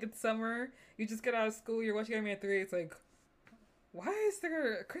 imagine like it's summer, you just get out of school, you're watching Iron Man 3, it's like, why is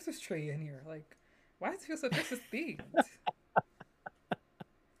there a Christmas tree in here? Like, why does it feel so Christmas themed?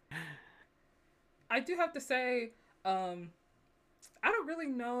 I do have to say, I don't really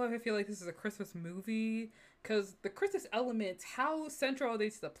know if I feel like this is a Christmas movie, because the Christmas elements, how central are they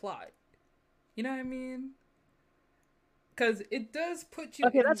to the plot? You know what I mean? Because it does put you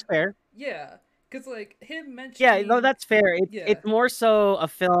Okay, that's fair. Yeah, because like him mentioning... Yeah, no, that's fair. It's more so a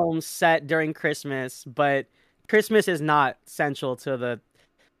film set during Christmas, but Christmas is not central to the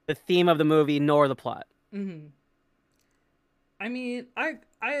theme of the movie nor the plot. Mm-hmm. I mean, I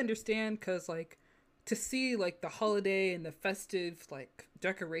understand, because like to see like the holiday and the festive like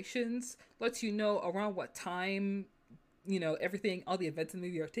decorations lets you know around what time everything, all the events in the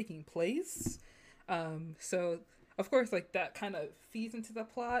movie are taking place. So of course like that kind of feeds into the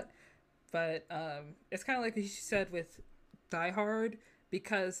plot, but it's kind of like what you said with Die Hard,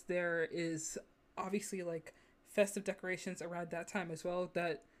 because there is obviously like festive decorations around that time as well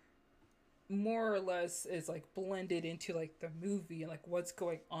that more or less is like blended into like the movie and like what's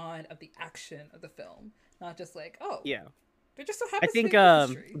going on of the action of the film, not just like, oh yeah, they're just so happy. I think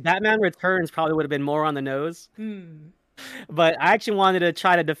Batman Returns probably would have been more on the nose. But I actually wanted to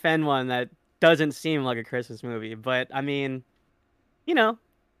try to defend one that doesn't seem like a Christmas movie. But I mean,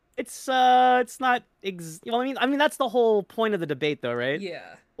 it's not. I mean that's the whole point of the debate, though, right?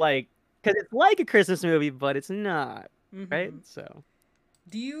 Yeah. Like, because it's like a Christmas movie, but it's not, right? So,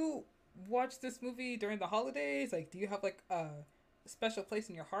 do you watch this movie during the holidays? Like, do you have like a special place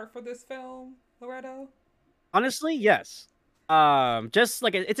in your heart for this film, Loretto? Honestly, yes. Just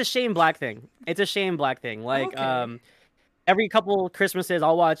like it's a Shane Black thing. It's a Shane Black thing. Like, every couple Christmases,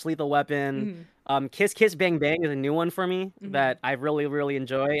 I'll watch Lethal Weapon. Kiss Kiss Bang Bang is a new one for me that I really, really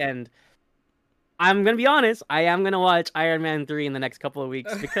enjoy. And I'm going to be honest, I am going to watch Iron Man 3 in the next couple of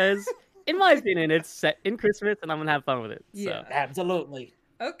weeks because, in my opinion, it's set in Christmas and I'm going to have fun with it. Yeah, so. Absolutely.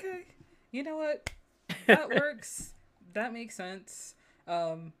 Okay. You know what? That works. That makes sense.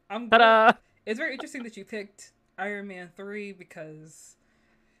 It's very interesting that you picked Iron Man 3 because...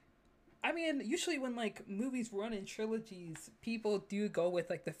 I mean, usually when, like, movies run in trilogies, people do go with,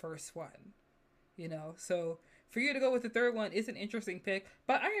 like, the first one, So, for you to go with the third one is an interesting pick.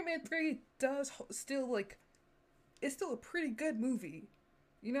 But Iron Man 3 does still, like, it's still a pretty good movie.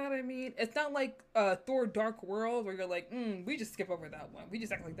 You know what I mean? It's not like Thor Dark World where you're like, we just skip over that one. We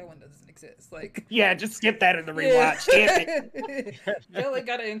just act like that one doesn't exist. Like, yeah, just skip that in the rewatch. You like,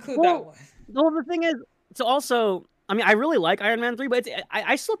 gotta include that one. Well, the thing is, so also... I mean, I really like Iron Man 3, but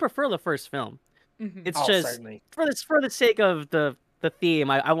I still prefer the first film. It's just certainly. for the sake of the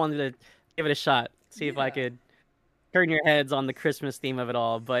theme, I wanted to give it a shot, see if I could turn your heads on the Christmas theme of it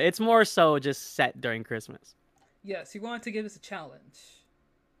all. But it's more so just set during Christmas. Yes, you wanted to give us a challenge.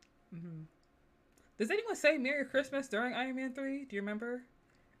 Does anyone say Merry Christmas during Iron Man 3? Do you remember?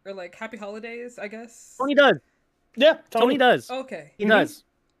 Or like Happy Holidays, I guess? Tony does. Yeah, Tony does. Okay. He does.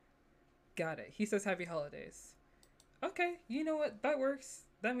 Got it. He says happy holidays. Okay, you know what? That works.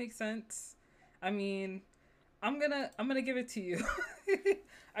 That makes sense. I mean, I'm gonna give it to you.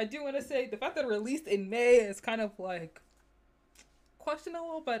 I do want to say the fact that it released in May is kind of like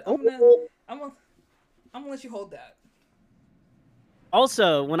questionable, but I'm gonna let you hold that.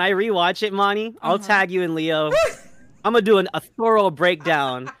 Also, when I rewatch it, Monty, I'll tag you and Leo. I'm gonna do a thorough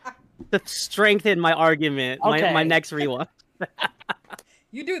breakdown to strengthen my argument. Okay. My next rewatch.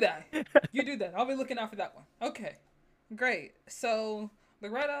 You do that. You do that. I'll be looking out for that one. Okay, great. So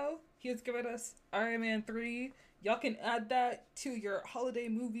Loretto, he has given us Iron Man 3. Y'all can add that to your holiday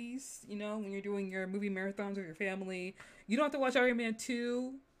movies, you know, when you're doing your movie marathons with your family. You don't have to watch Iron Man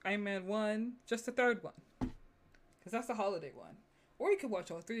 2, Iron Man 1, just the third one. Because that's the holiday one. Or you could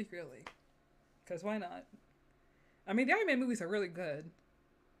watch all three, really. Because why not? I mean, the Iron Man movies are really good.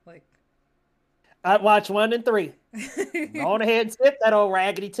 Like, I'd watch 1 and 3. Go on ahead and skip that old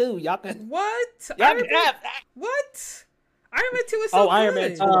Raggedy 2. Y'all can. What? Y'all can have that. What? Iron Man 2 is so good. Iron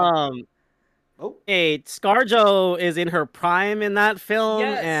Man 2. Hey, ScarJo is in her prime in that film,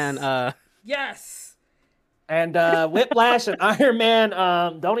 Yes. and Yes. And Whiplash and Iron Man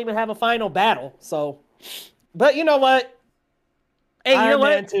don't even have a final battle. So, but you know what? hey, you Iron know what?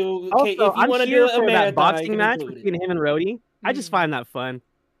 Man 2. Also, If you I'm want to here do a for that marathon, boxing you match can include it. between him and Rhodey. I just find that fun.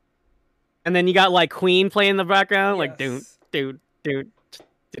 And then you got like Queen playing in the background, like dude.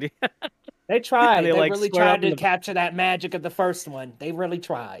 They tried. And They like, really square up tried in to the- capture that magic of the first one. They really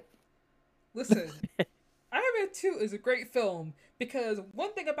tried. Listen, Iron Man 2 is a great film because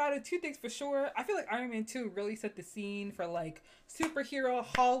one thing about it, two things for sure. I feel like Iron Man 2 really set the scene for like superhero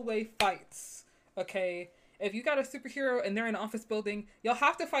hallway fights. Okay? If you got a superhero and they're in an office building, you'll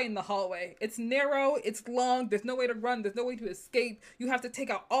have to fight in the hallway. It's narrow, it's long, there's no way to run, there's no way to escape. You have to take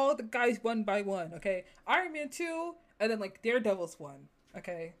out all the guys one by one, okay? Iron Man 2, and then like Daredevil's one,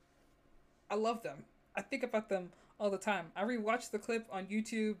 okay? I love them. I think about them all the time. I rewatch the clip on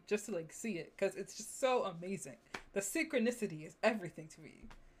YouTube just to like see it because it's just so amazing. The synchronicity is everything to me.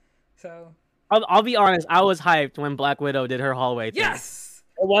 So I'll be honest. I was hyped when Black Widow did her hallway thing. yes,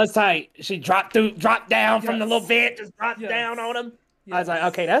 It was tight. She dropped down from the little vent, just dropped Yes. down on him. yes. I was like,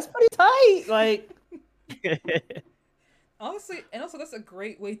 okay, that's pretty tight. Like, Honestly, and also that's a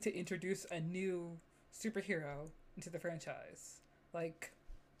great way to introduce a new superhero into the franchise. Like,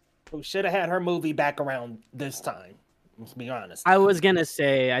 we should have had her movie back around this time. Let's be honest. I was gonna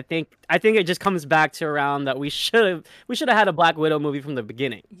say, I think it just comes back to around that we should have had a Black Widow movie from the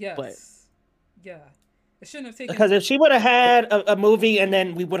beginning. yes, But yeah, it shouldn't have taken Because if she would have had a movie and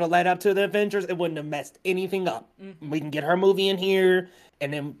then we would have led up to the Avengers, it wouldn't have messed anything up. Mm-hmm. We can get her movie in here,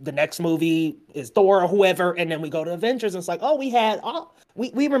 and then the next movie is Thor or whoever, and then we go to Avengers, and it's like,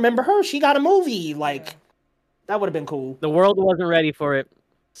 we remember her. She got a movie. Like, Yeah. that would have been cool. the world wasn't ready for it,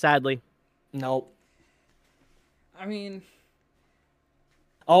 sadly. Nope. I mean,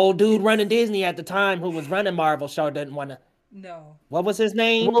 Old dude running Disney at the time who was running Marvel show didn't want to. no, What was his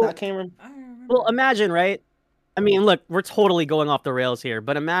name? Well- I can't remember. I don't remember. Well, imagine, right? I mean, look, we're totally going off the rails here,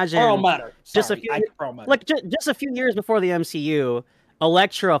 but imagine Pearl Mutter. just a Sorry, few- Pearl Mutter. like just a few years before the MCU,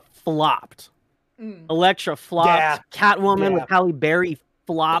 Elektra flopped. Elektra flopped. Yeah. Catwoman Yeah. with Halle Berry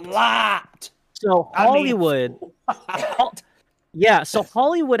flopped. Flopped. So I mean, Hollywood, so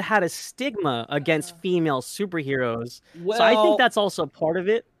Hollywood had a stigma against female superheroes. So I think that's also part of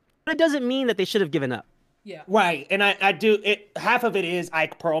it. But it doesn't mean that they should have given up. Yeah, right. And I do it. Half of it is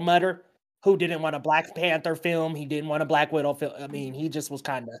Ike Perlmutter, who didn't want a Black Panther film. He didn't want a Black Widow film. I mean, he just was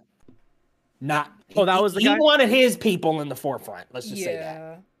kind of not. Oh, that was the he guy? wanted his people in the forefront. Let's just say that.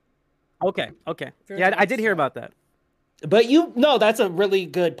 yeah. Okay. Very Yeah, I much did hear so. about that. But that's a really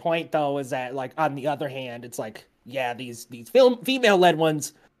good point, though, is that, like, on the other hand, it's like, yeah, these female-led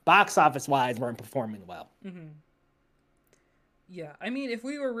ones, box office-wise, weren't performing well. Mm-hmm. Yeah, I mean, if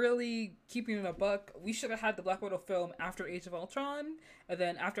we were really keeping it a buck, we should have had the Black Widow film after Age of Ultron, and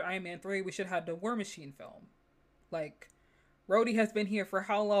then after Iron Man 3, we should have had the War Machine film. Like, Rhodey has been here for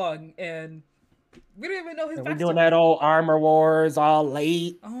how long, and we don't even know his And backstory. we're doing that old Armor Wars all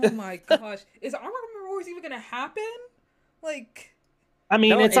late. Oh my gosh. Is Armor Wars even gonna happen? Like, I mean,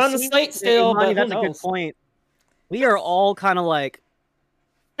 No, it's it on the seems- slate still, Monty, but who that's a good knows? point. We are all kind of like,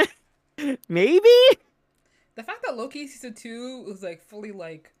 maybe? the fact that Loki season 2 was like fully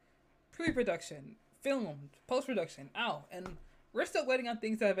like pre-production, filmed, post-production, out, and we're still waiting on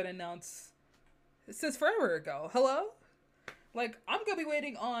things that have been announced since forever ago. Hello? Like, I'm gonna be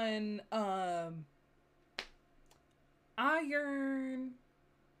waiting on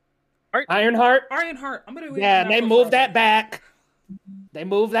Ironheart. Ironheart. I'm gonna be waiting Yeah, on they for moved forever. that back. They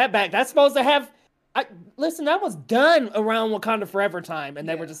moved that back. That's supposed to have Listen, that was done around Wakanda Forever time, and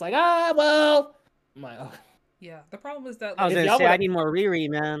they were just like, well. I'm like, oh. Yeah, the problem is that I was like, gonna say I need more Riri,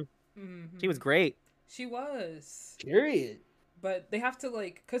 man. She was great. She was. Period. But they have to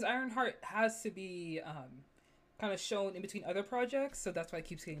like, because Ironheart has to be kind of shown in between other projects, so that's why it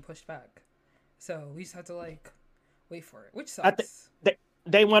keeps getting pushed back. So we just have to like wait for it, which sucks.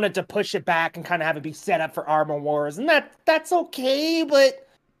 They wanted to push it back and kind of have it be set up for Armor Wars, and that's okay, but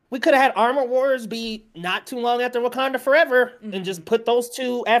we could have had Armor Wars be not too long after Wakanda Forever and just put those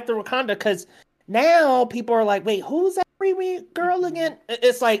two after Wakanda, because now people are like, wait, who's that Riri girl again?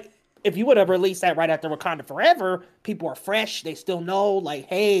 It's like, if you would have released that right after Wakanda Forever, people are fresh. They still know, like,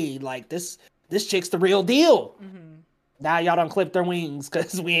 hey, like this chick's the real deal. Now y'all done clip their wings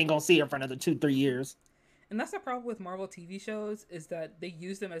because we ain't gonna see her for another 2-3 years. And that's the problem with Marvel TV shows, is that they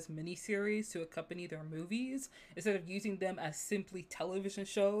use them as miniseries to accompany their movies instead of using them as simply television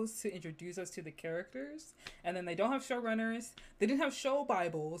shows to introduce us to the characters. And then they don't have showrunners. They didn't have show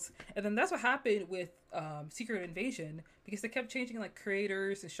Bibles. And then that's what happened with Secret Invasion, because they kept changing like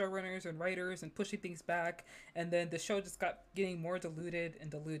creators and showrunners and writers and pushing things back. And then the show just got getting more diluted, and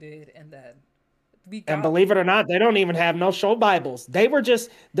then and believe it or not, they don't even have no show Bibles. They were just,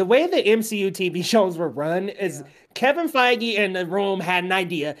 the way the MCU TV shows were run is Kevin Feige and the room had an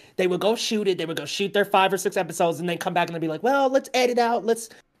idea. They would go shoot it. They would go shoot their 5 or 6 episodes and then come back and they'd be like, well, let's edit out.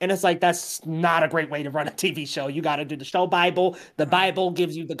 And it's like, that's not a great way to run a TV show. You got to do the show Bible. The Bible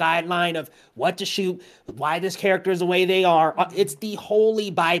gives you the guideline of what to shoot, why this character is the way they are. It's the holy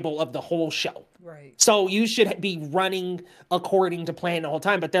Bible of the whole show. Right. So you should be running according to plan the whole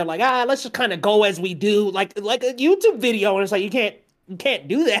time. But they're like, let's just kind of go as we do, like a YouTube video. And it's like, you can't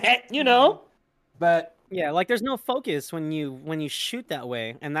do that, you know? But yeah, like there's no focus when you shoot that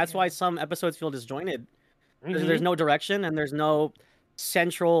way. And that's why some episodes feel disjointed. There's no direction and there's no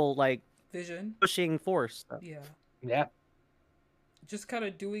central like vision pushing force. Yeah. Just kind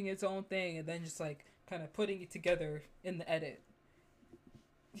of doing its own thing and then just like kind of putting it together in the edit.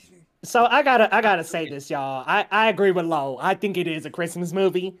 So I gotta say this, y'all. I agree with Lo. I think it is a Christmas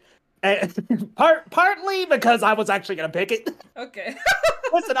movie. Partly because I was actually gonna pick it. Okay.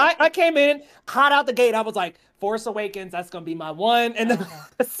 Listen, I came in hot out the gate. I was like, Force Awakens, that's gonna be my one. And then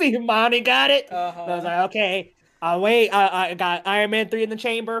see Monty got it. I was like, okay, I'll wait. I got Iron Man 3 in the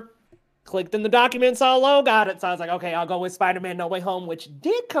chamber. Clicked in the documents, saw Lo got it. So I was like, okay, I'll go with Spider-Man No Way Home, which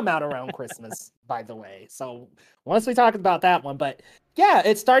did come out around Christmas, by the way. So once we talked about that one, but yeah,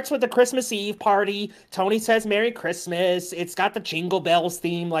 it starts with the Christmas Eve party. Tony says Merry Christmas. It's got the Jingle Bells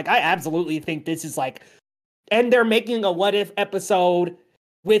theme. Like, I absolutely think this is like, and they're making a What If episode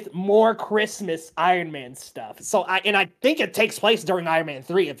with more Christmas Iron Man stuff. So I think it takes place during Iron Man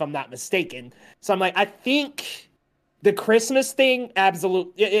 3, if I'm not mistaken. So I'm like, I think the Christmas thing,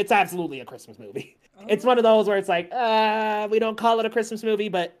 it's absolutely a Christmas movie. Oh. It's one of those where it's like, we don't call it a Christmas movie,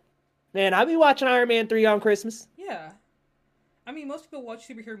 but man, I'll be watching Iron Man 3 on Christmas. Yeah. I mean, most people watch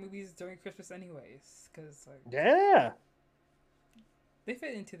superhero movies during Christmas anyways, because like, yeah, they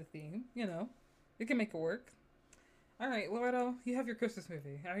fit into the theme, you know. We can make it work. All right, Loretto, you have your Christmas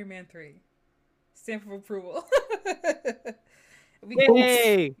movie, Iron Man 3. Stamp of approval.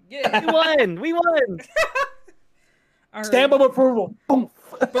 Yay! Yeah, we won! All right. Stamp of approval. Boom.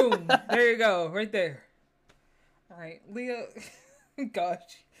 Boom. There you go, right there. All right, Leah.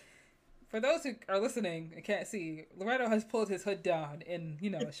 Gosh. For those who are listening and can't see, Loretto has pulled his hood down in,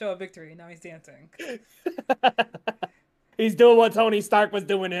 a show of victory. Now he's dancing. He's doing what Tony Stark was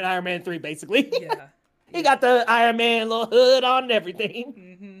doing in Iron Man 3, basically. Yeah. He got the Iron Man little hood on and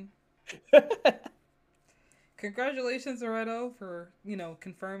everything. Congratulations, Loretto, for,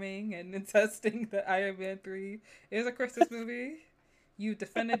 confirming and attesting that Iron Man 3 is a Christmas movie. You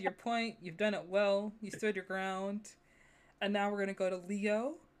defended your point. You've done it well. You stood your ground. And now we're going to go to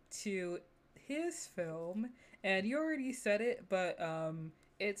Leo, to his film, and you already said it, but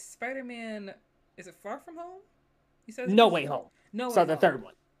it's Spider-Man. Is it Far From Home? He says No Way Home. No Way So Home. the third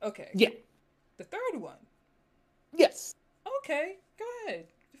one. Okay. Yeah. The third one. Yes. Okay, go ahead.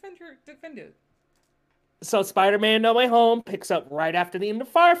 Defend it. So Spider-Man No Way Home picks up right after the end of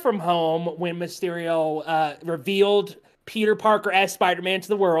Far From Home, when Mysterio revealed Peter Parker as Spider-Man to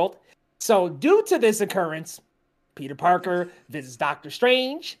the world. So due to this occurrence, Peter Parker visits Doctor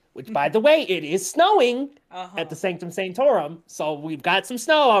Strange, which, by the way, it is snowing at the Sanctum Sanctorum. So we've got some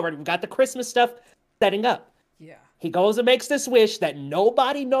snow already. We've got the Christmas stuff setting up. Yeah. He goes and makes this wish that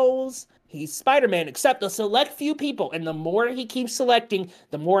nobody knows he's Spider-Man except a select few people. And the more he keeps selecting,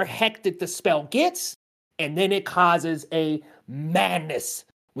 the more hectic the spell gets. And then it causes a madness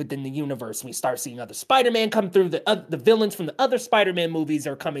within the universe. We start seeing other Spider-Man come through. The villains from the other Spider-Man movies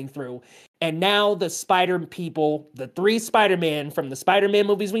are coming through. And now the Spider people, the 3 Spider-Man from the Spider-Man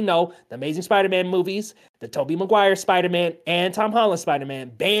movies we know, the Amazing Spider-Man movies, the Tobey Maguire Spider-Man, and Tom Holland Spider-Man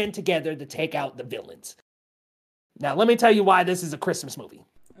band together to take out the villains. Now, let me tell you why this is a Christmas movie.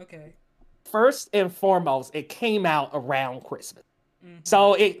 Okay. First and foremost, it came out around Christmas.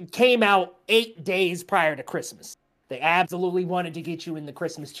 So it came out 8 days prior to Christmas. They absolutely wanted to get you in the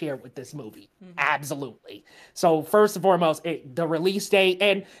Christmas cheer with this movie. Absolutely. So first and foremost, the release date.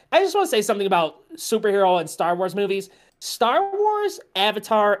 And I just want to say something about superhero and Star Wars movies. Star Wars,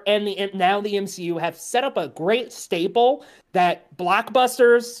 Avatar, and now the MCU have set up a great staple that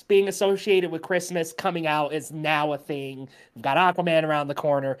blockbusters being associated with Christmas coming out is now a thing. We've got Aquaman around the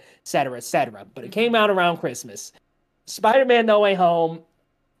corner, et cetera, et cetera. But it came out around Christmas. Spider-Man No Way Home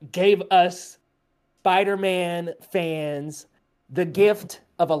gave us Spider-Man fans the gift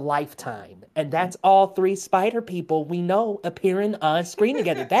of a lifetime. And that's all 3 Spider people we know appearing on screen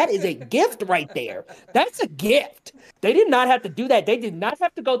together. That is a gift right there. That's a gift. They did not have to do that. They did not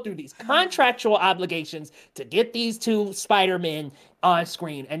have to go through these contractual obligations to get these 2 Spider-Men on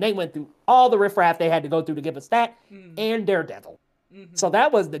screen. And they went through all the riffraff they had to go through to give us that and Daredevil. So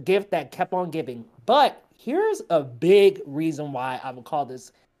that was the gift that kept on giving. But here's a big reason why I would call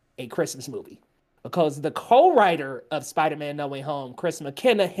this a Christmas movie. Because the co-writer of Spider-Man No Way Home, Chris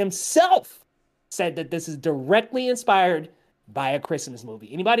McKenna himself, said that this is directly inspired by a Christmas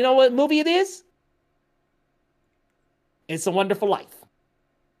movie. Anybody know what movie it is? It's a Wonderful Life.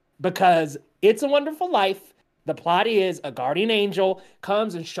 Because It's a Wonderful Life, the plot is a guardian angel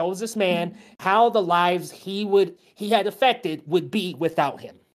comes and shows this man how the lives he had affected would be without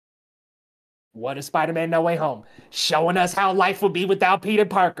him. What is Spider-Man No Way Home? Showing us how life would be without Peter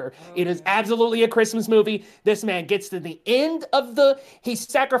Parker. It is absolutely a Christmas movie. This man gets to the end of he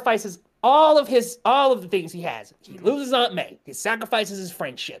sacrifices all of the things he has. He loses Aunt May. He sacrifices his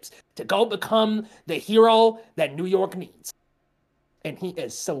friendships to go become the hero that New York needs. And he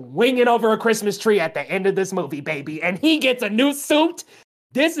is swinging over a Christmas tree at the end of this movie, baby. And he gets a new suit.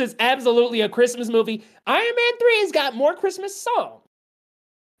 This is absolutely a Christmas movie. Iron Man 3 has got more Christmas songs.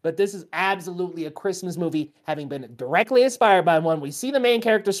 But this is absolutely a Christmas movie, having been directly inspired by one. We see the main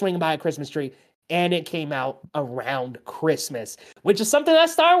character swinging by a Christmas tree, and it came out around Christmas, which is something that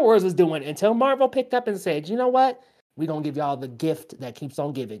Star Wars was doing until Marvel picked up and said, you know what? We're going to give y'all the gift that keeps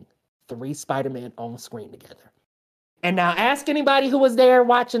on giving. 3 Spider-Man on screen together. And now ask anybody who was there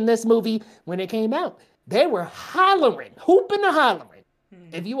watching this movie when it came out. They were hollering, hooping and hollering.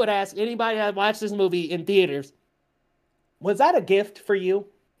 If you would ask anybody that watched this movie in theaters, was that a gift for you?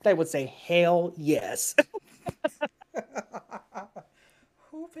 They would say, hell yes.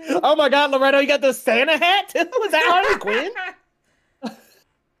 Oh my God, Loretto, you got the Santa hat? Was that Harley Quinn?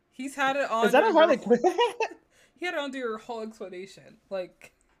 He's had it on. Is that a Harley Quinn? He had it under your whole explanation.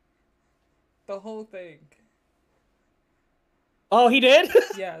 Like, the whole thing. Oh, he did?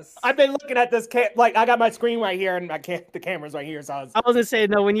 Yes. I've been looking at this, I got my screen right here, and the camera's right here, so I was going to say,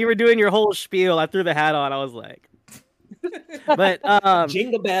 no, when you were doing your whole spiel, I threw the hat on, I was like... But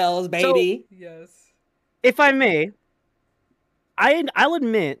jingle bells, baby. So, yes. If I may, I'll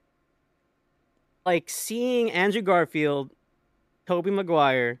admit, like seeing Andrew Garfield, Tobey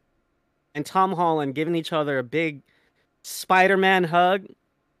Maguire, and Tom Holland giving each other a big Spider-Man hug.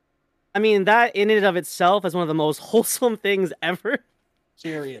 I mean, that in and of itself is one of the most wholesome things ever.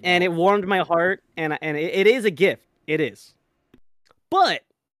 Serious. And it warmed my heart, and it is a gift. It is. But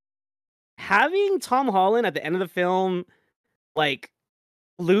having Tom Holland at the end of the film, like,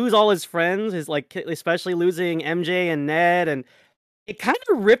 lose all his friends, especially losing MJ and Ned, and it kind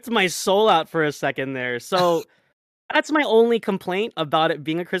of ripped my soul out for a second there. So that's my only complaint about it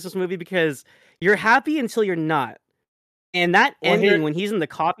being a Christmas movie, because you're happy until you're not. And that ending when he's in the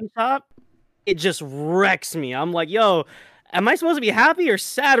coffee shop, it just wrecks me. I'm like, yo, am I supposed to be happy or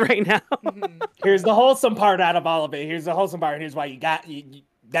sad right now? Here's the wholesome part out of all of it. Here's the wholesome part. Here's why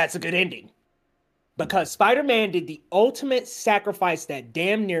that's a good ending. Because Spider-Man did the ultimate sacrifice that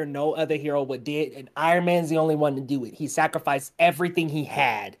damn near no other hero would did, and Iron Man's the only one to do it. He sacrificed everything he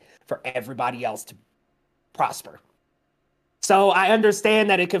had for everybody else to prosper. So I understand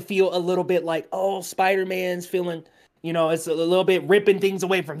that it could feel a little bit like, oh, Spider-Man's feeling, it's a little bit ripping things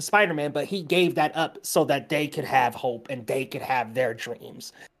away from Spider-Man, but he gave that up so that they could have hope and they could have their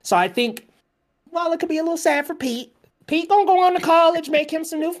dreams. So I think, well, it could be a little sad for Pete. Pete gonna go on to college, make him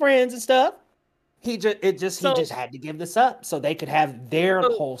some new friends and stuff. He just had to give this up so they could have their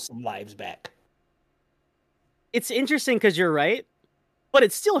wholesome lives back. It's interesting because you're right, but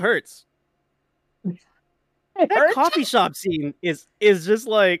it still hurts. That coffee shop scene is just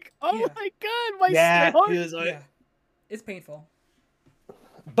like, oh my god, my heart. He was like, it's painful.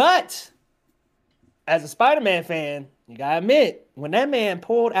 But as a Spider-Man fan, you gotta admit, when that man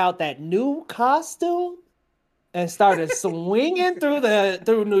pulled out that new costume and started swinging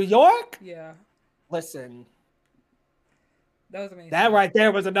through New York, listen, that was amazing. That right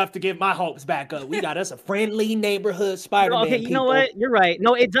there was enough to get my hopes back up. We got us a friendly neighborhood Spider-Man. Okay, you know what? You're right.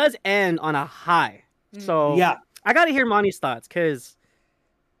 No, it does end on a high. So yeah, I gotta hear Monty's thoughts because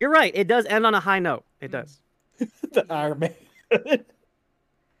you're right. It does end on a high note. It does. The Iron Man.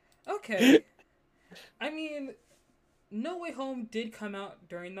 Okay. I mean, No Way Home did come out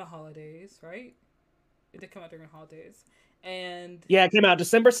during the holidays, right? It did come out during the holidays. And yeah, it came out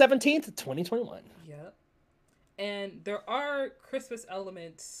December 17th, 2021. Yeah. And there are Christmas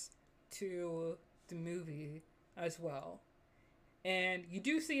elements to the movie as well. And you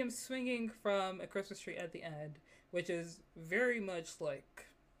do see him swinging from a Christmas tree at the end, which is very much like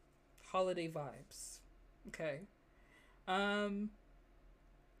holiday vibes. Okay.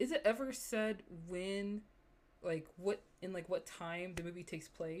 Is it ever said when, like, what time the movie takes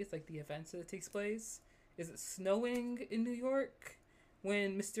place, like the events that it takes place? Is it snowing in New York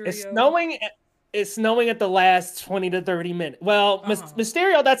when Mysterio? It's snowing at the last 20 to 30 minutes. Well,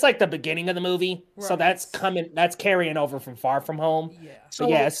 Mysterio, that's like the beginning of the movie. Right. So that's carrying over from Far From Home. Yeah. So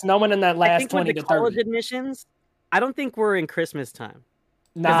yeah, it's snowing in that last 20 to 30. College admissions, I don't think we're in Christmas time.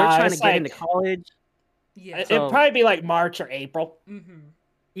 Nah, they're trying to get into college. Yeah. It'd probably be like March or April. Mm-hmm.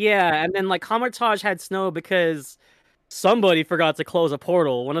 Yeah, and then like Hamartage had snow because somebody forgot to close a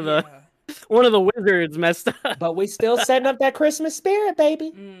portal. One of the wizards messed up. But we still setting up that Christmas spirit,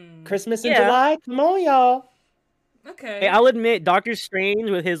 baby. Christmas in July. Come on, y'all. Okay. Hey, I'll admit, Doctor Strange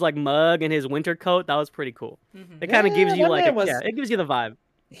with his like mug and his winter coat, that was pretty cool. It kind of gives you it gives you the vibe.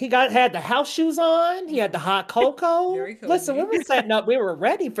 He had the house shoes on. He had the hot cocoa. Very cozy. Listen, we were setting up. We were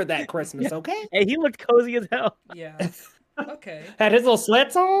ready for that Christmas, okay? Hey, he looked cozy as hell. Yeah. Okay. Had his little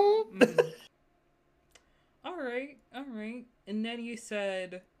sweats on. All right. And then you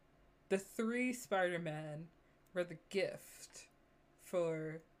said the 3 Spider-Man were the gift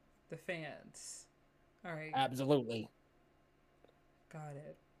for the fans. All right. Absolutely. Got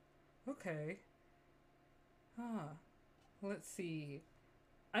it. Okay. Let's see.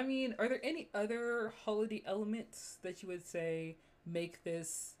 I mean, are there any other holiday elements that you would say make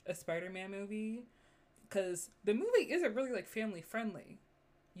this a Spider-Man movie? Because the movie isn't really like family friendly,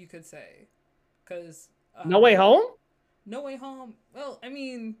 you could say. Because No Way Home? No Way Home. Well, I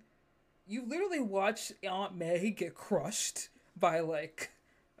mean, you literally watch Aunt May get crushed by like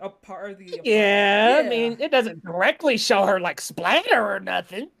a part of the. Yeah, I mean, it doesn't directly show her like splatter or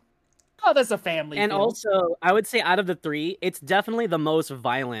nothing. Oh, that's a family. And film. Also, I would say out of the 3, it's definitely the most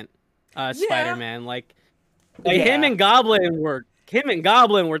violent Spider-Man. Like him and Goblin were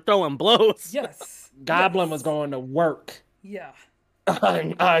throwing blows. Yes. Goblin was going to work. Yeah.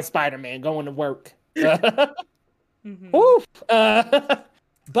 Spider-Man going to work. Mm-hmm. Oof.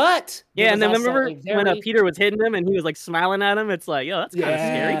 But yeah, and then remember when Peter was hitting him and he was like smiling at him? It's like, yo, that's kind of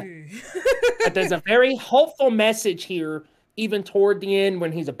scary. But there's a very hopeful message here, even toward the end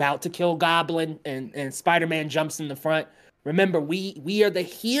when he's about to kill Goblin and Spider-Man jumps in the front. Remember, we are the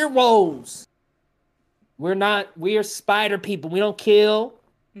heroes. We are spider people. We don't kill.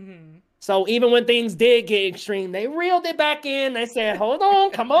 Mm-hmm. So even when things did get extreme, they reeled it back in. They said, hold on,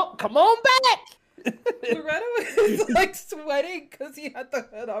 come on back. Loretto is like sweating because he had the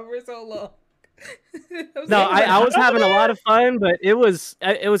hood on for so long. I was having a lot of fun, but it was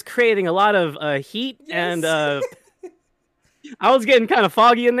creating a lot of heat, and I was getting kind of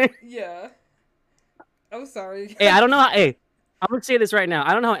foggy in there. Yeah. I'm sorry. Hey, I don't know how, I'm gonna say this right now.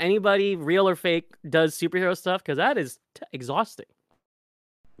 I don't know how anybody, real or fake, does superhero stuff, because that is exhausting.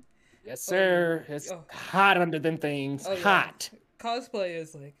 Yes, sir. It's hot under them things. Hot. Cosplay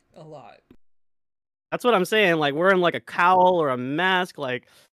is like a lot. That's what I'm saying. Like wearing like a cowl or a mask. Like,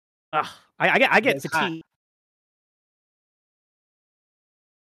 I get fatigue.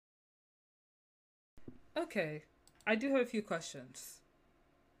 Okay, I do have a few questions.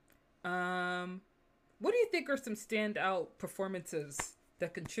 What do you think are some standout performances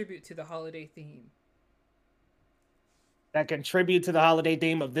that contribute to the holiday theme? That contribute to the holiday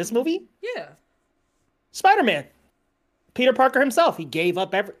theme of this movie? Yeah. Spider-Man. Peter Parker himself. He gave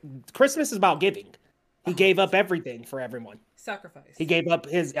up Christmas is about giving. He gave up everything for everyone. Sacrifice. He gave up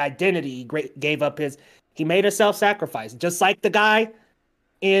his identity. He made a self-sacrifice. Just like the guy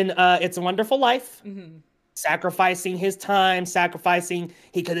in It's a Wonderful Life. Mm-hmm. Sacrificing his time,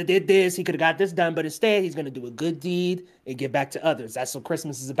 he could have did this, he could have got this done, but instead he's going to do a good deed and give back to others. That's what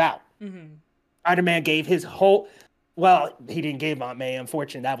Christmas is about. Mm-hmm. Spider-Man gave his whole. Well, he didn't give Aunt May.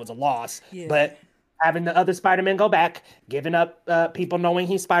 Unfortunately, that was a loss. Yeah. But having the other Spider-Man go back, giving up people knowing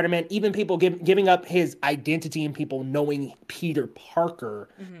he's Spider-Man, even people giving up his identity and people knowing Peter Parker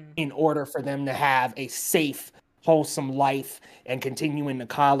in order for them to have a safe, wholesome life and continue into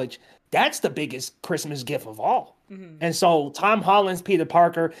college. That's the biggest Christmas gift of all. And so Tom Holland's Peter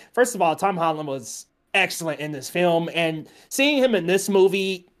Parker, first of all, Tom Holland was excellent in this film. And seeing him in this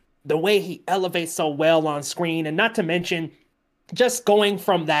movie, the way he elevates so well on screen, and not to mention just going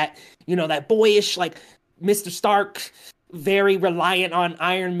from that, that boyish, like Mr. Stark, very reliant on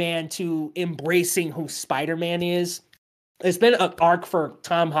Iron Man to embracing who Spider-Man is. It's been an arc for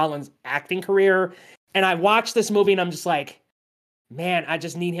Tom Holland's acting career. And I watched this movie and I'm just like, man, I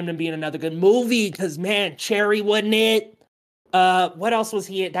just need him to be in another good movie because, man, Cherry, wasn't it? What else was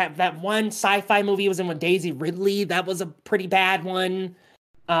he in? That one sci-fi movie he was in with Daisy Ridley. That was a pretty bad one.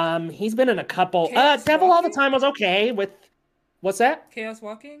 He's been in a couple. Devil All the Time was okay with. What's that? Chaos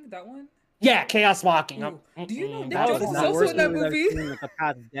Walking, that one? Yeah, Chaos Walking. Do you know Nick Jonas is also in that movie? The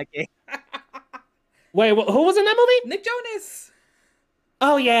past decade. Wait, who was in that movie? Nick Jonas.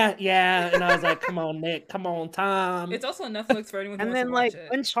 Oh yeah. And I was like, come on, Nick, come on, Tom. It's also on Netflix for anyone who and wants then to watch it.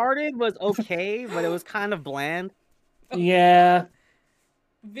 Uncharted was okay, but it was kind of bland. Yeah.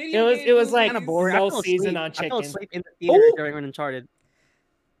 It was like kind of boring. no season on chicken. I fell asleep in the theater during Uncharted.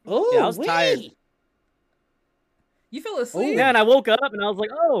 Oh, yeah, I was tired. You fell asleep? Yeah, and I woke up and I was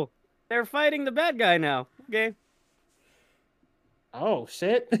like, oh, they're fighting the bad guy now. Okay. Oh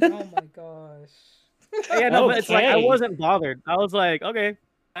shit. Oh my gosh. Yeah, no, but it's like I wasn't bothered. I was like, okay,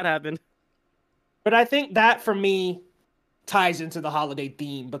 that happened. But I think that for me ties into the holiday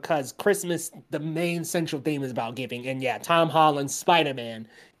theme because Christmas, the main central theme is about giving. And yeah, Tom Holland's Spider-Man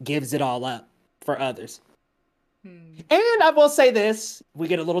gives it all up for others. And I will say this, we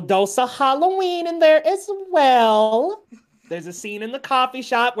get a little dose of Halloween in there as well. There's a scene in the coffee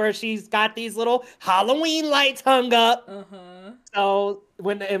shop where she's got these little Halloween lights hung up. So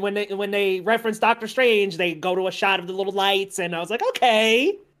when they reference Doctor Strange, they go to a shot of the little lights, and I was like,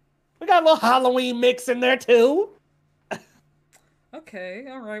 okay, we got a little Halloween mix in there too. Okay,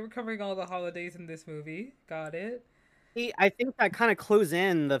 all right, we're covering all the holidays in this movie. Got it. I think that kind of clues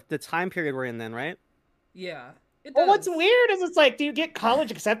in the time period we're in then, right? Yeah. It does. Well, what's weird is it's like, do you get college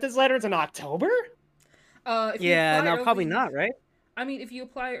acceptance letters in October? Yeah, no, probably not, right? I mean, if you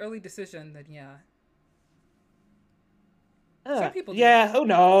apply early decision, then yeah. Some people do. Yeah, who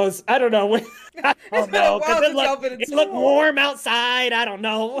knows? I don't know. I don't know, because it looked warm outside. I don't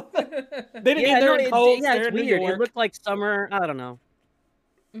know. They didn't get their coats. Yeah, it's weird. It looked like summer. I don't know.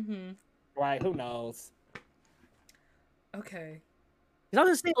 Right, who knows? Okay. I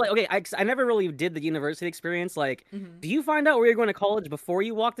was just thinking, like, okay, I never really did the university experience. Like, do you find out where you're going to college before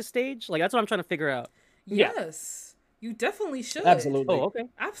you walk the stage? Like, that's what I'm trying to figure out. Yes, you definitely should. Absolutely. Oh, okay.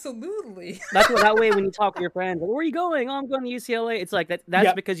 Absolutely. That way when you talk to your friends, like, where are you going? Oh, I'm going to UCLA. It's like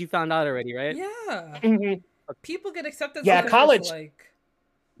that's because you found out already, right? Yeah. People get accepted. Yeah, college. Like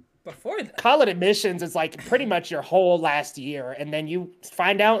before that. College admissions is like pretty much your whole last year, and then you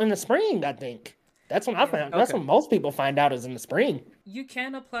find out in the spring. I think that's when I found. That's when most people find out is in the spring. You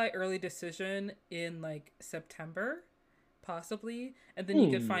can apply early decision in like September, possibly, and then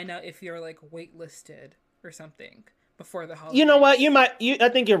you could find out if you're like waitlisted or something before the holidays. You know what? I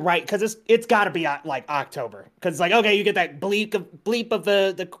think you're right because it's got to be like October because like okay, you get that bleep of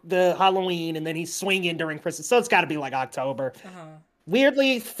the Halloween, and then he's swinging during Christmas, so it's got to be like October.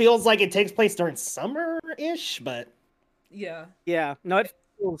 Weirdly, feels like it takes place during summer-ish, but yeah. No, it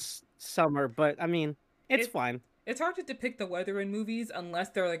feels summer, but I mean, it's fine. It's hard to depict the weather in movies unless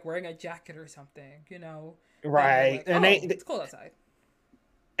they're like wearing a jacket or something, you know? Right. Like, and it's cold outside.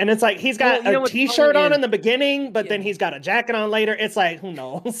 And it's like he's got a t-shirt on in the beginning, but then he's got a jacket on later. It's like, who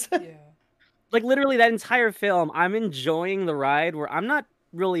knows? Yeah. Like literally that entire film, I'm enjoying the ride where I'm not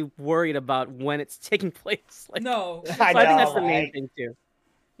really worried about when it's taking place. Like, no. I think that's the main thing too.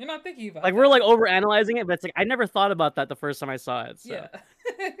 You're not thinking about like that. We're like overanalyzing it, but it's like I never thought about that the first time I saw it. So. Yeah.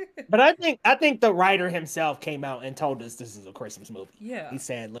 But I think the writer himself came out and told us this is a Christmas movie. Yeah. He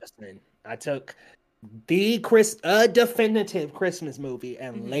said, "Listen, I took a definitive Christmas movie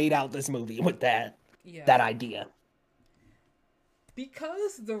and laid out this movie with that idea."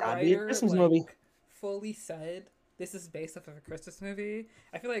 Because the writer fully said this is based off of a Christmas movie,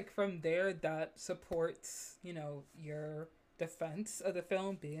 I feel like from there that supports, you know, your defense of the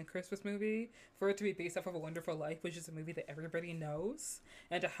film being a Christmas movie, for it to be based off of A Wonderful Life, which is a movie that everybody knows,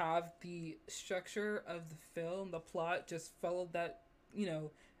 and to have the structure of the film, the plot just followed that, you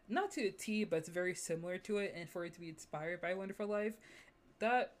know, not to a T, but it's very similar to it, and for it to be inspired by A Wonderful Life,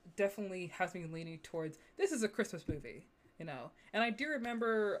 that definitely has me leaning towards this is a Christmas movie, you know. And I do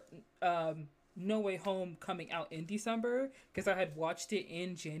remember No Way Home coming out in December because I had watched it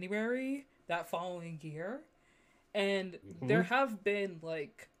in January that following year. And there have been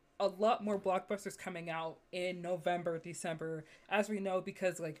like a lot more blockbusters coming out in November, December, as we know,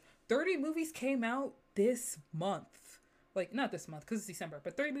 because like 30 movies came out this month. Like, not this month because it's December,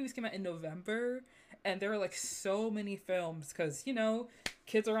 but 30 movies came out in November. And there are like so many films because, you know,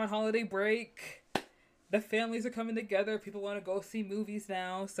 kids are on holiday break. The families are coming together. People want to go see movies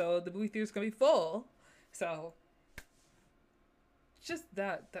now. So the movie theater's going to be full. So just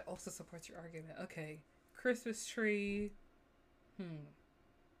that also supports your argument. Okay. Christmas tree.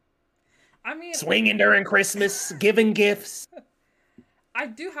 I mean, swinging during Christmas, giving gifts. I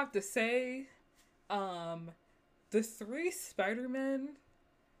do have to say, the 3 Spider-Men,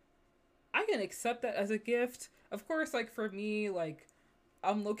 I can accept that as a gift. Of course, like for me, like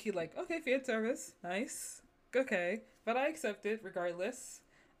I'm low-key like, okay, fan service, nice, okay, but I accept it regardless.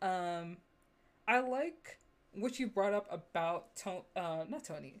 I like what you brought up about Tom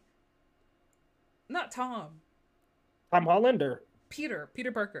Hollander. Peter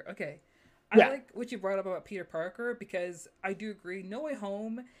Parker. Okay, Yeah. I like what you brought up about Peter Parker because I do agree. No Way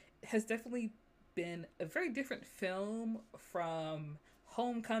Home has definitely been a very different film from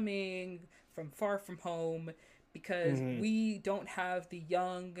Homecoming, from Far From Home, because we don't have the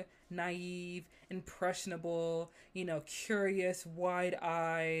young, naive, impressionable, you know, curious,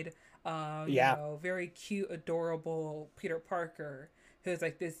 wide-eyed, you know, very cute, adorable Peter Parker, who's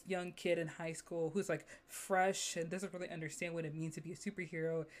like this young kid in high school who's like fresh and doesn't really understand what it means to be a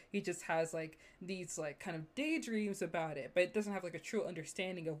superhero. He just has like these like kind of daydreams about it, but it doesn't have like a true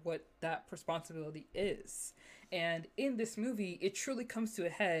understanding of what that responsibility is. And in this movie, it truly comes to a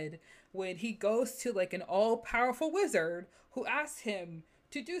head when he goes to like an all-powerful wizard who asks him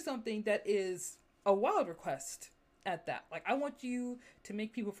to do something that is a wild request at that. Like, I want you to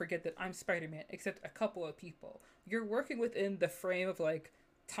make people forget that I'm Spider-Man, except a couple of people. You're working within the frame of like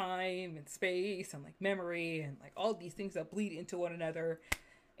time and space and like memory and like all these things that bleed into one another.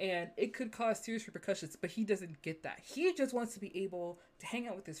 And it could cause serious repercussions, but he doesn't get that. He just wants to be able to hang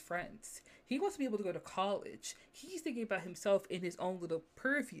out with his friends. He wants to be able to go to college. He's thinking about himself in his own little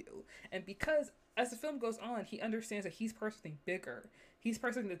purview. And because as the film goes on, he understands that he's part of something bigger. He's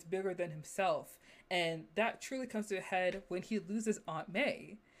part of something that's bigger than himself. And that truly comes to a head when he loses Aunt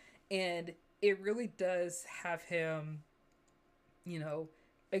May. And it really does have him, you know,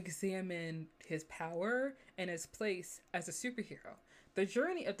 examine his power and his place as a superhero. The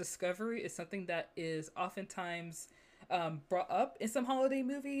journey of discovery is something that is oftentimes brought up in some holiday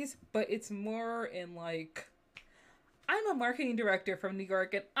movies, but it's more in like, I'm a marketing director from New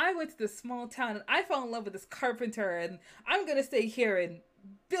York and I went to this small town and I fell in love with this carpenter and I'm going to stay here and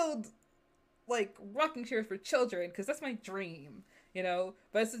build like rocking chairs for children because that's my dream, you know?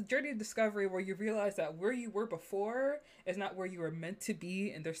 But it's a journey of discovery where you realize that where you were before is not where you were meant to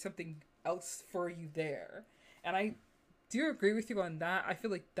be and there's something else for you there. And I do agree with you on that. I feel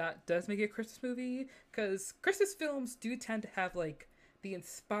like that does make it a Christmas movie because Christmas films do tend to have like the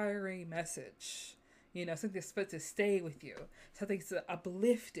inspiring message, you know, something that's supposed to stay with you, something that's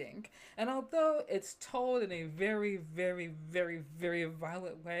uplifting. And although it's told in a very, very, very, very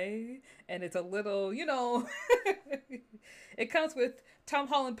violent way, and it's a little, you know, it comes with Tom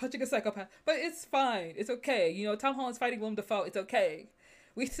Holland punching a psychopath, but it's fine. It's okay. You know, Tom Holland's fighting Willem Dafoe. It's okay.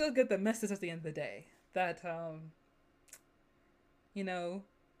 We still get the message at the end of the day that, you know,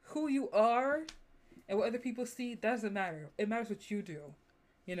 who you are and what other people see, doesn't matter. It matters what you do,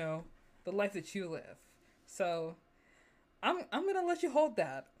 you know, the life that you live. So I'm gonna let you hold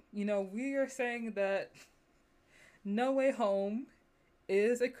that. You know, we are saying that No Way Home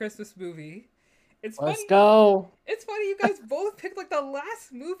is a Christmas movie. It's Let's funny, go. It's funny you guys both picked like the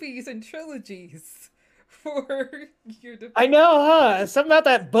last movies and trilogies for your debate. I know, huh? Something about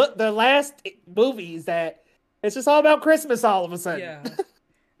that book, the last movies that it's just all about Christmas all of a sudden. Yeah.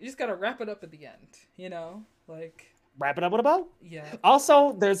 You just gotta wrap it up at the end, you know? Like, wrap it up with a bow. Yeah.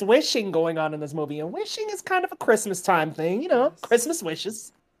 Also, there's wishing going on in this movie, and wishing is kind of a Christmas time thing, you know, Yes. Christmas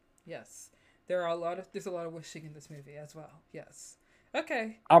wishes. Yes. There's a lot of wishing in this movie as well. Yes.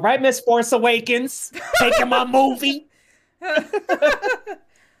 Okay. All right, Miss Force Awakens, taking my movie.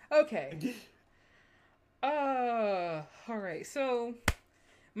 Okay. All right. So,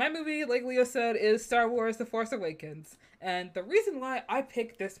 my movie, like Leo said, is Star Wars: The Force Awakens, and the reason why I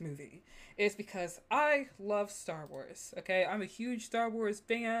picked this movie is because I love Star Wars. Okay, I'm a huge Star Wars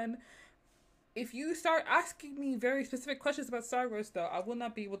fan. If you start asking me very specific questions about Star Wars, though, I will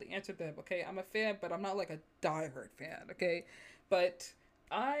not be able to answer them. Okay, I'm a fan, but I'm not like a diehard fan. Okay, but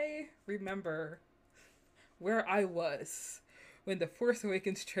I remember where I was when the Force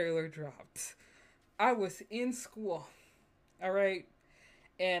Awakens trailer dropped. I was in school, all right?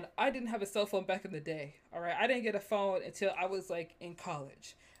 And I didn't have a cell phone back in the day, all right? I didn't get a phone until I was like in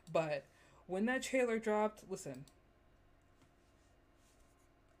college. But when that trailer dropped, listen,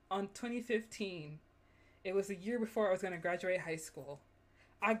 on 2015, it was a year before I was going to graduate high school.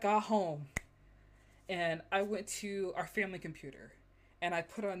 I got home and I went to our family computer and I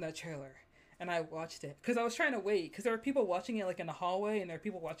put on that trailer and I watched it because I was trying to wait because there were people watching it like in the hallway and there were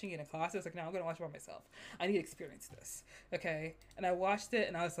people watching it in class. I was like, no, I'm gonna watch it by myself. I need to experience this, okay? And I watched it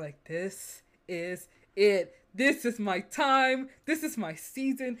and I was like, this is it. This is my time. This is my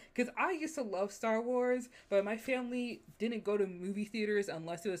season. Because I used to love Star Wars, but my family didn't go to movie theaters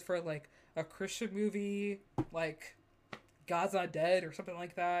unless it was for like a Christian movie, like God's Not Dead or something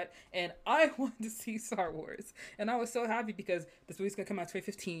like that. And I wanted to see Star Wars. And I was so happy because this movie's going to come out in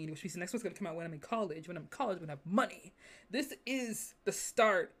 2015, which means the next one's going to come out when I'm in college. When I'm in college, when I have money. This is the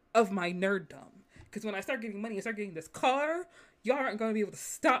start of my nerddom. Because when I start getting money, I start getting this car, y'all aren't going to be able to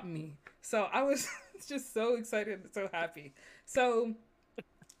stop me. So I was just so excited and so happy. So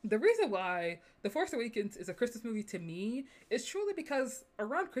the reason why The Force Awakens is a Christmas movie to me is truly because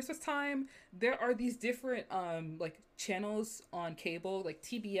around Christmas time, there are these different like channels on cable, like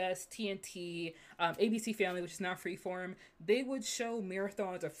TBS, TNT, ABC Family, which is now Freeform. They would show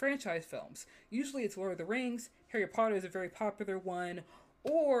marathons of franchise films. Usually it's Lord of the Rings, Harry Potter is a very popular one,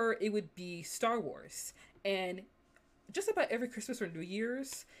 or it would be Star Wars. And just about every Christmas or New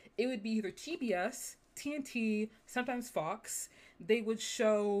Year's, it would be either TBS, TNT, sometimes Fox. They would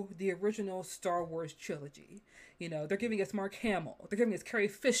show the original Star Wars trilogy. You know, they're giving us Mark Hamill. They're giving us Carrie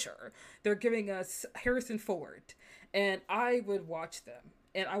Fisher. They're giving us Harrison Ford. And I would watch them.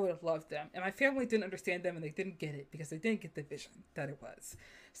 And I would have loved them. And my family didn't understand them and they didn't get it because they didn't get the vision that it was.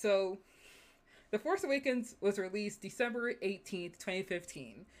 So, The Force Awakens was released December 18th,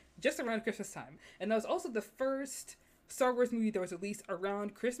 2015. Just around Christmas time. And that was also the first Star Wars movie that was released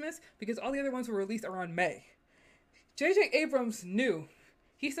around Christmas because all the other ones were released around May. J.J. Abrams knew.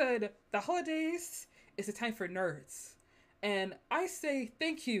 He said, the holidays is a time for nerds. And I say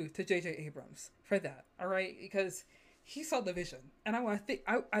thank you to J.J. Abrams for that, all right? Because he saw the vision. And I want to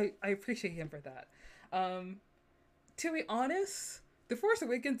I appreciate him for that. To be honest, The Force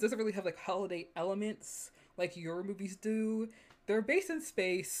Awakens doesn't really have like holiday elements like your movies do. They're based in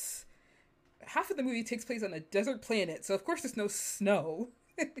space. Half of the movie takes place on a desert planet, so of course there's no snow.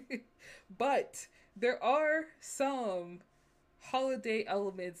 But there are some holiday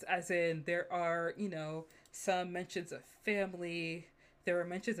elements, as in there are, you know, some mentions of family, there are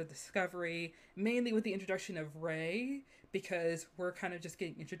mentions of discovery, mainly with the introduction of Rey, because we're kind of just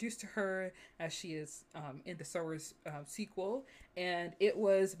getting introduced to her as she is in the Star Wars sequel. And it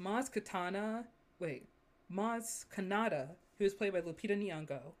was Maz Kanata, who was played by Lupita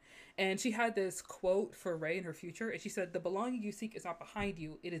Nyong'o. And she had this quote for Rey in her future, and she said, "The belonging you seek is not behind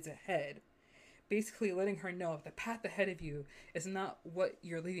you, it is ahead." Basically letting her know the path ahead of you is not what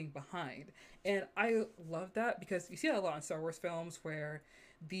you're leaving behind. And I love that because you see that a lot in Star Wars films where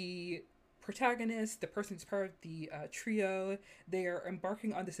the protagonist, the person who's part of the trio, they are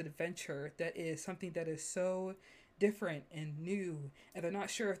embarking on this adventure that is something that is so different and new, and they're not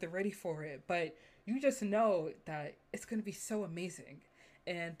sure if they're ready for it, but you just know that it's going to be so amazing.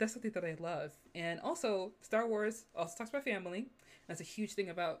 And that's something that I love. And also, Star Wars also talks about family. That's a huge thing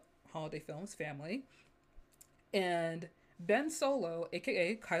about holiday films, family. And Ben Solo,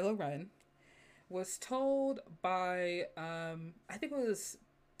 aka Kylo Ren, was told by I think it was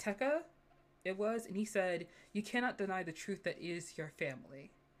Tekka, and he said, "You cannot deny the truth that is your family."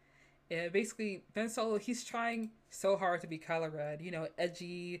 And basically, Ben Solo, he's trying so hard to be Kylo Ren, you know,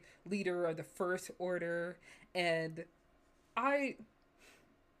 edgy leader of the First Order, and I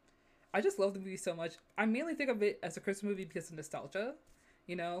just love the movie so much. I mainly think of it as a Christmas movie because of nostalgia,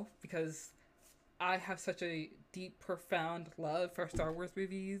 you know, because I have such a deep, profound love for Star Wars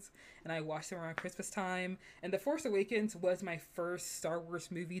movies, and I watched them around Christmas time. And The Force Awakens was my first Star Wars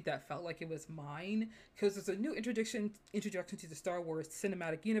movie that felt like it was mine, because it was a new introduction to the Star Wars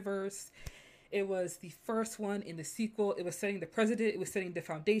cinematic universe. It was the first one in the sequel. It was setting the precedent. It was setting the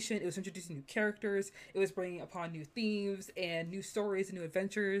foundation. It was introducing new characters. It was bringing upon new themes and new stories and new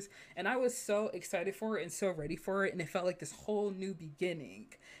adventures. And I was so excited for it and so ready for it. And it felt like this whole new beginning.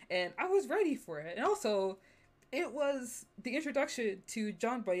 And I was ready for it. And also, it was the introduction to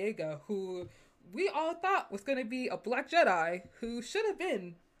John Boyega, who we all thought was going to be a Black Jedi, who should have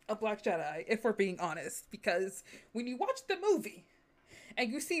been a Black Jedi, if we're being honest. Because when you watch the movie, and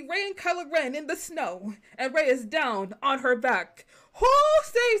you see Rey and Kylo Ren in the snow, and Rey is down on her back, Who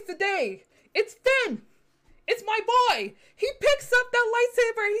saves the day? It's Finn. It's my boy. He picks up that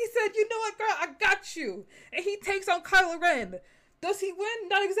lightsaber and he said, you know what, girl, I got you. And he takes on Kylo Ren. Does he win?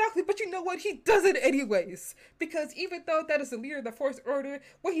 Not exactly, but you know what? He does it anyways. Because even though that is the leader of the Force Order,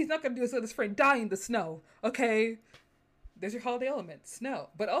 what he's not going to do is let his friend die in the snow. Okay? There's your holiday element, snow.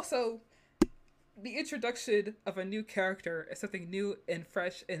 But also, the introduction of a new character is something new and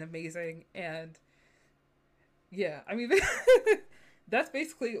fresh and amazing. And yeah, I mean, that's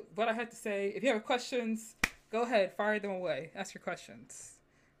basically what I had to say. If you have questions, go ahead, fire them away. Ask your questions.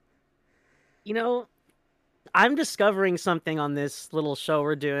 You know, I'm discovering something on this little show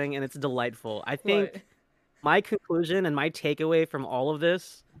we're doing, and it's delightful. I think my conclusion and my takeaway from all of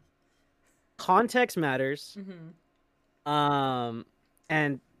this, context matters. And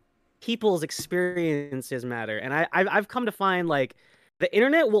people's experiences matter. And I've come to find, like, the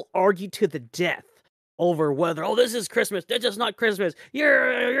internet will argue to the death over whether, oh, this is Christmas, that's just not Christmas,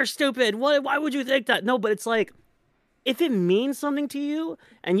 you're stupid, why would you think that? No, but it's like, if it means something to you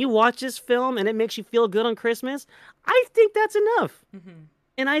and you watch this film and it makes you feel good on Christmas, I think that's enough.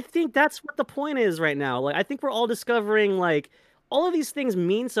 And I think that's what the point is right now. Like, I think we're all discovering, like, all of these things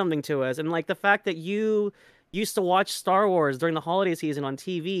mean something to us. And, like, the fact that you used to watch Star Wars during the holiday season on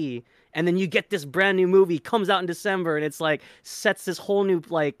TV, and then you get this brand new movie, comes out in December, and it's like, sets this whole new,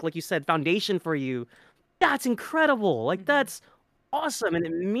 like you said, foundation for you. That's incredible. Like, that's awesome. And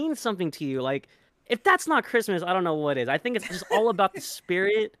it means something to you. Like, if that's not Christmas, I don't know what is. I think it's just all about the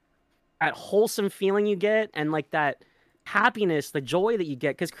spirit, that wholesome feeling you get, and, like, that happiness, the joy that you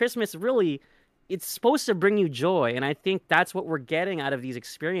get. Because Christmas really, it's supposed to bring you joy. And I think that's what we're getting out of these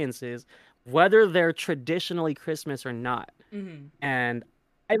experiences, whether they're traditionally Christmas or not. And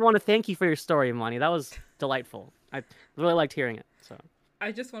I want to thank you for your story, Imani. That was delightful. I really liked hearing it. So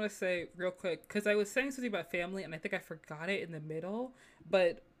I just want to say real quick, because I was saying something about family, and I think I forgot it in the middle.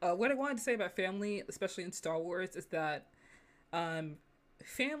 But what I wanted to say about family, especially in Star Wars, is that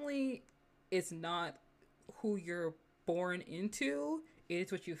family is not who you're born into. It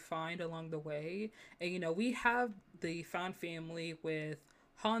is what you find along the way. And, you know, we have the found family with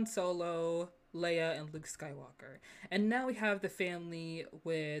Han Solo, Leia, and Luke Skywalker. And now we have the family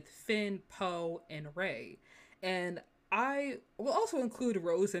with Finn, Poe, and Rey. And I will also include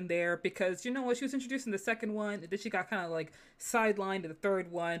Rose in there because, you know what, she was introduced in the second one, and then she got kind of like sidelined in the third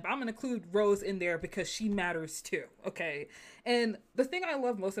one. But I'm going to include Rose in there because she matters too, okay? And the thing I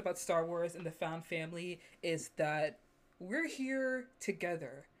love most about Star Wars and the found family is that we're here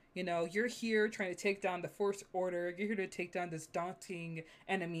together. You know, you're here trying to take down the Force Order. You're here to take down this daunting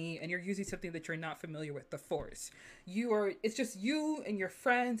enemy, and you're using something that you're not familiar with, the Force. It's just you and your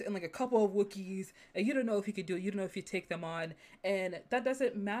friends and like a couple of Wookiees, and you don't know if you could do it. You don't know if you take them on. And that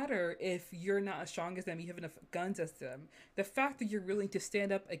doesn't matter if you're not as strong as them, you have enough guns as them. The fact that you're willing to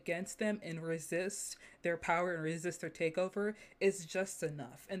stand up against them and resist their power and resist their takeover is just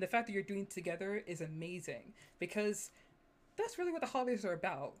enough. And the fact that you're doing it together is amazing, because that's really what the holidays are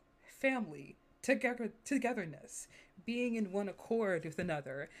about. Family, togetherness, being in one accord with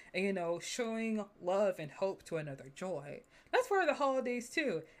another, and, you know, showing love and hope to another, joy. That's part of the holidays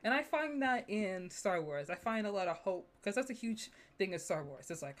too. And I find that in Star Wars. I find a lot of hope, because that's a huge thing in Star Wars.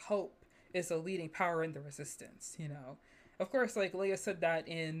 It's like hope is a leading power in the resistance, you know. Of course, like Leia said that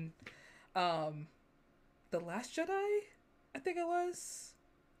in The Last Jedi, I think it was.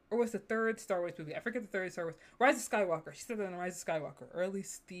 Or was the third Star Wars movie? I forget the third Star Wars. Rise of Skywalker. She said that in Rise of Skywalker. Or at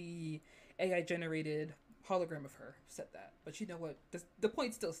least the AI-generated hologram of her said that. But you know what? The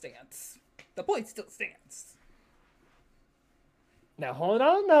point still stands. The point still stands. Now, hold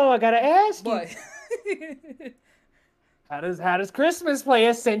on, though. I gotta ask you. What? How does Christmas play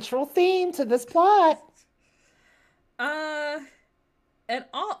a central theme to this plot? In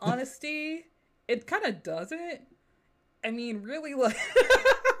all honesty, it kind of doesn't. I mean, really, like,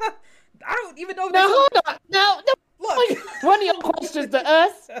 I don't even know. Now, hold on. Now, look. One of your questions to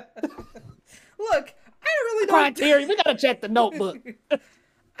us. Look, I don't really know. Criteria. We gotta check the notebook. I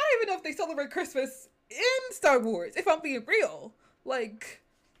don't even know if they celebrate Christmas in Star Wars, if I'm being real. Like,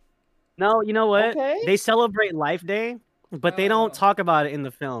 no, you know what? Okay. They celebrate Life Day, but they don't talk about it in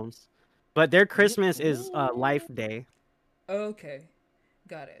the films. But their Christmas is Life Day. Okay,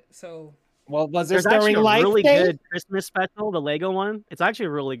 got it. So, well, was there's actually a really good Christmas special, the Lego one. It's actually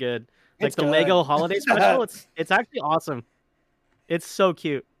really good. Like it's the good. Lego holiday special. It's actually awesome. It's so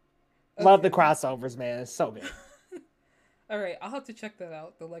cute. Okay. Love the crossovers, man. It's so good. All right, I'll have to check that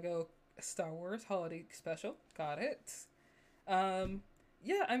out. The Lego Star Wars holiday special. Got it.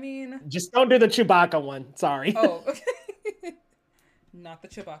 Yeah, I mean, just don't do the Chewbacca one. Sorry. Oh, okay. Not the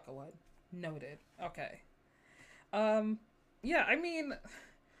Chewbacca one. Noted. Okay. yeah, I mean,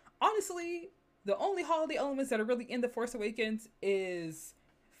 honestly, the only holiday elements that are really in The Force Awakens is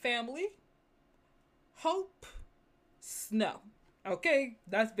family, hope, snow. Okay,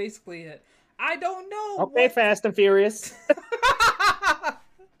 that's basically it. I don't know Okay, what. Fast and Furious.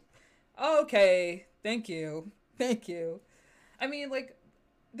 Okay, thank you, thank you. I mean, like,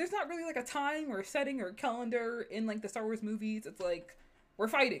 there's not really like a time or a setting or a calendar in like the Star Wars movies. It's like we're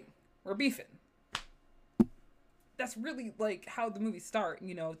fighting, we're beefing. That's really like how the movies start.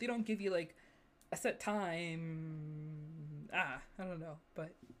 You know, they don't give you like a set time. I don't know,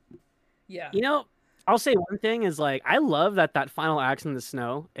 but yeah. You know, I'll say one thing is like I love that final act's in the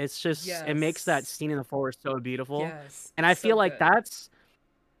snow. It's just it makes that Yes. scene in the forest so beautiful, Yes. and I So feel like good.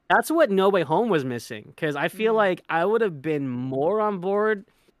 that's what No Way Home was missing. Because I feel Mm. like I would have been more on board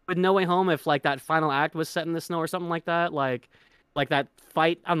with No Way Home if like that final act was set in the snow or something like that. Like that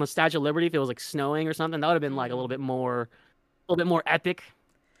fight on the Statue of Liberty, if it was like snowing or something, that would have been like Mm. a little bit more epic.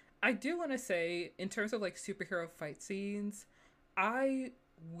 I do want to say, in terms of like superhero fight scenes, I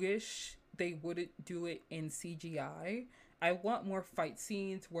wish they wouldn't do it in CGI. I want more fight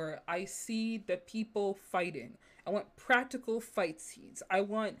scenes where I see the people fighting. I want practical fight scenes. I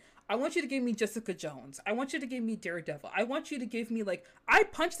want you to give me Jessica Jones. I want you to give me Daredevil. I want you to give me like I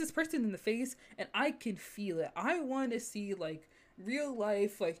punch this person in the face and I can feel it. I want to see like real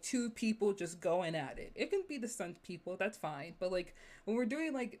life like two people just going at it. It can be the stunt people, that's fine. But like when we're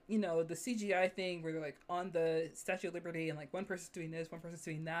doing like, the CGI thing where they're like on the Statue of Liberty and like one person's doing this, one person's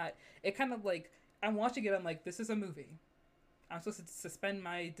doing that, it kind of like I'm watching it, I'm like, this is a movie. I'm supposed to suspend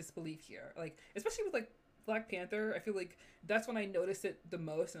my disbelief here. Like, especially with like Black Panther, I feel like that's when I noticed it the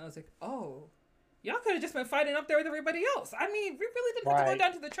most, and I was like, oh, y'all could have just been fighting up there with everybody else. I mean, we really didn't have to go Right.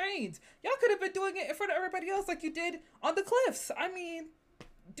 down to the trains. Y'all could have been doing it in front of everybody else like you did on the cliffs. I mean,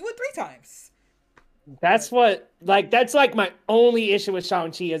 do it 3 times. That's But what that's like my only issue with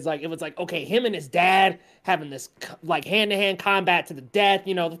Shang-Chi is like it was like okay, him and his dad having this like hand-to-hand combat to the death,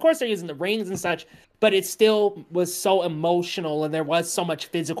 of course they're using the rings and such, but it still was so emotional and there was so much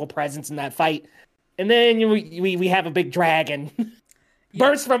physical presence in that fight. And then we have a big dragon yeah,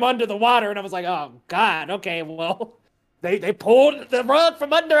 burst from under the water and I was like, "Oh god, okay, well, they pulled the rug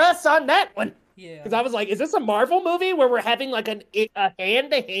from under us on that one." yeah, Because I was like, is this a Marvel movie where we're having like a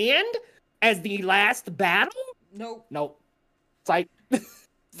hand-to-hand as the last battle? nope, Nope. Psych. nah,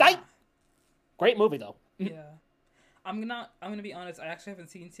 Psych. Great movie though. yeah. I'm gonna be honest. I actually haven't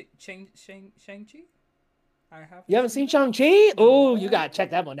seen Shang-Chi. I You haven't haven't seen seen that. Shang-Chi? Oh, you No, gotta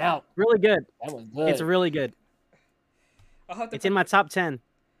check that one out. Really good. That was It's good. really good. I'll have to It's in put my top 10.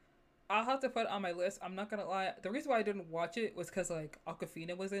 I'll have to put it on my list. I'm not gonna lie. The reason why I didn't watch it was because like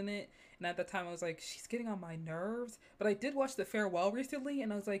Aquafina was in it, and at the time I was like, she's getting on my nerves. But I did watch The Farewell recently,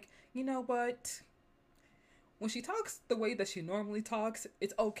 and I was like, you know what? When she talks the way that she normally talks,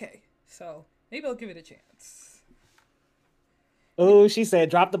 it's okay. So maybe I'll give it a chance. Oh, she said,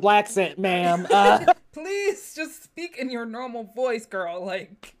 drop the black scent, ma'am. Please just speak in your normal voice, girl.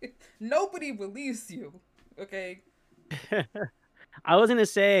 Like nobody believes you. Okay. I was gonna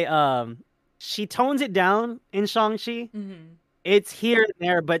say, she tones it down in Shang-Chi. Mm-hmm. It's here and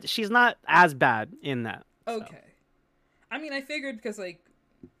there, but she's not as bad in that. So. Okay. I mean, I figured because like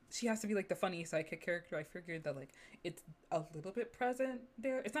she has to be like the funny sidekick character. I figured that like it's a little bit present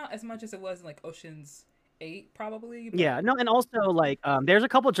there. It's not as much as it was in like Ocean's 8, probably. But Yeah, no, and also like there's a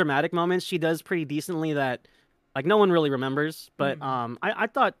couple dramatic moments she does pretty decently that like no one really remembers. But mm, I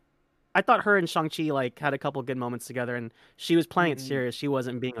thought her and Shang-Chi like had a couple good moments together and she was playing it Mhm. serious. She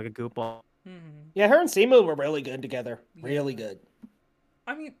wasn't being like a goofball. mm, Yeah, her and Simu were really good together. yeah. Really good.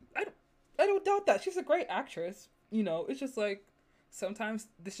 I mean, I don't doubt that she's a great actress. It's just like sometimes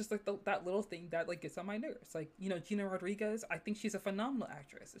it's just like that little thing that like gets on my nerves. Like Gina Rodriguez, I think she's a phenomenal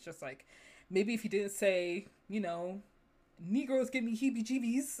actress. It's just like maybe if you didn't say Negroes give me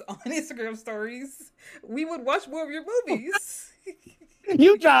heebie-jeebies on Instagram stories, we would watch more of your movies.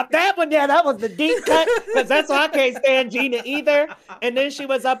 You dropped that one. Yeah, that was the deep cut because that's why I can't stand Gina either. And then she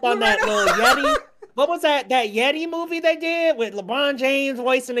was up on that little Yeti. What was that Yeti movie they did with LeBron James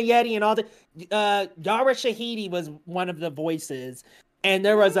voicing the Yeti and all the Yara Shahidi was one of the voices. And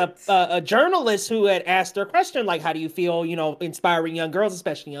there was a journalist who had asked her a question like, how do you feel, inspiring young girls,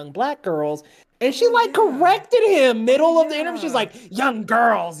 especially young black girls? And she Oh, like yeah. corrected him middle of the interview. She's Yeah. like, young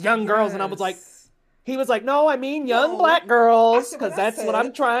girls. And I was like, Yes. he was like, no, I mean young No, black I girls, said what because I that's what I'm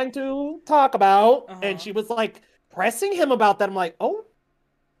said. trying to talk about. And Uh-huh. she was like pressing him about that. I'm like, oh,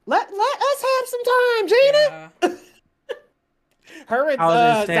 let us have some time, Gina. Yeah. Her and I was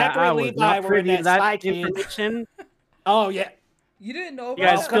gonna say I Zachary was Levi not were in privy to that that Spy Kids. information. Oh yeah, You didn't know You about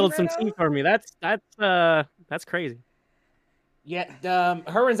guys oh, that, spilled some Loretto? tea for me. That's crazy. Yeah,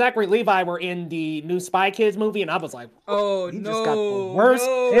 her and Zachary Levi were in the new Spy Kids movie, and I was like, oh you no, just got the worst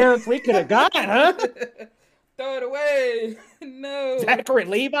no. parents we could have got, huh? Throw it away. No. Zachary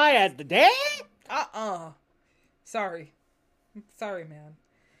Levi as the dad? Sorry, man.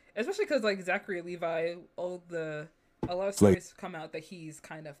 Especially because like Zachary Levi, a lot of stories come out that he's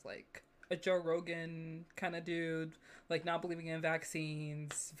kind of like a Joe Rogan kind of dude, like not believing in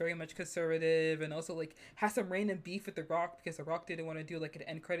vaccines, very much conservative, and also like has some random beef with The Rock because The Rock didn't want to do like an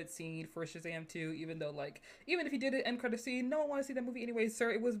end credit scene for Shazam 2, even though like even if he did an end credit scene, no one wanted to see that movie anyway,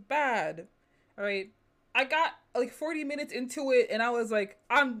 sir. It was bad. All right, I got like 40 minutes into it and I was like,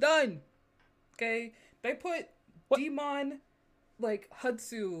 I'm done. Okay, they put Demon like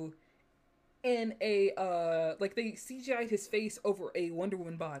Hudsu in a like they CGI'd his face over a Wonder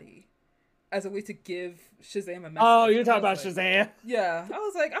Woman body as a way to give Shazam a message. Oh, you're talking about Shazam? Yeah, I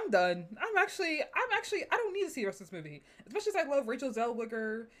was like, I'm done. I'm actually, I don't need to see the rest of this movie. As much as I love Rachel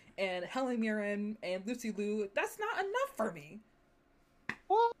Zellweger and Helen Mirren and Lucy Liu, that's not enough for me.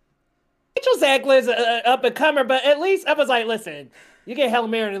 Well, Rachel Zegler's an up-and-comer, but at least I was like, listen, you get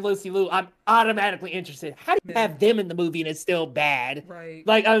Helen Mirren and Lucy Liu, I'm automatically interested. How do you have them in the movie and it's still bad? Right.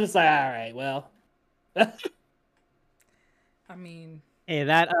 Like, I was just like, all right, well. I mean... Hey,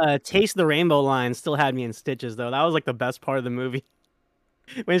 that Taste the Rainbow line still had me in stitches, though. That was like the best part of the movie.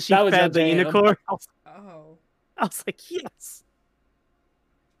 When she fed the unicorn. I was like, yes.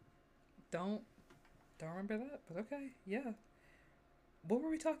 Don't remember that, but okay, yeah. What were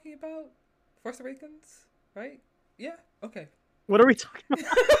we talking about? Force Awakens, right? Yeah, okay. What are we talking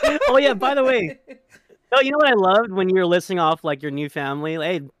about? Oh yeah, by the way. No, you know what I loved when you were listing off like your new family?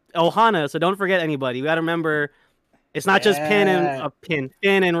 Hey, Ohana, so don't forget anybody. We gotta remember it's not just Finn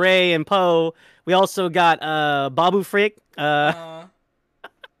and Rey and Poe. We also got Babu Frick. Hey,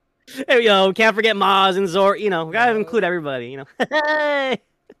 can't forget Maz and Zor. You know, we gotta include everybody. You know.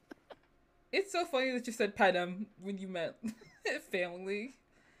 It's so funny that you said Padam when you met family.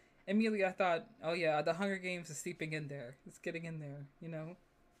 Immediately I thought, oh yeah, the Hunger Games is seeping in there. It's getting in there, you know?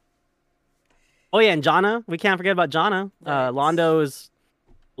 Oh yeah, and Jana. We can't forget about Jana. Right. Londo's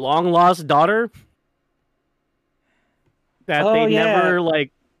long-lost daughter. That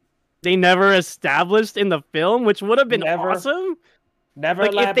they never established in the film, which would have been awesome. Never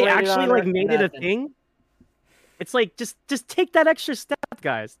like if they actually like made it a thing. It's like just take that extra step,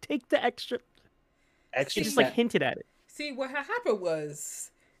 guys. Take the extra just like hinted at it. See, what happened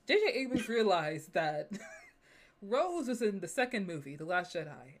was J.J. Abrams realized that Rose was in the second movie, The Last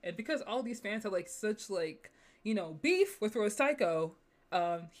Jedi, and because all these fans had like such like, you know, beef with Rose Tycho,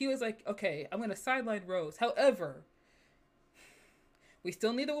 he was like, okay, I'm gonna sideline Rose. However, we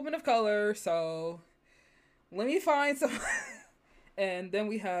still need a woman of color, so let me find some. And then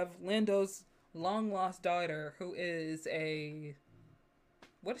we have Lando's long lost daughter, who is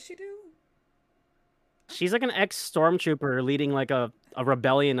what does she do? She's like an ex-stormtrooper leading like a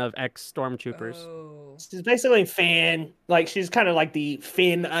rebellion of ex-stormtroopers. Oh. She's basically Finn. Like, she's kind of like the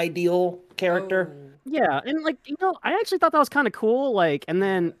Finn ideal character. Oh. Yeah, and like, you know, I actually thought that was kind of cool. Like, and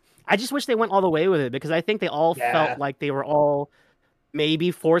then I just wish they went all the way with it because I think they all felt like they were all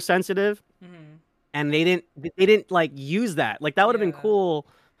maybe Force sensitive, and they didn't like use that. Like, that would have been cool.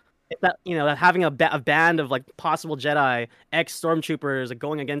 That, you know, having a band of like possible Jedi ex-stormtroopers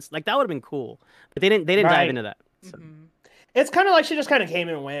going against, like, that would have been cool, but they didn't dive into that. So. It's kind of like she just kind of came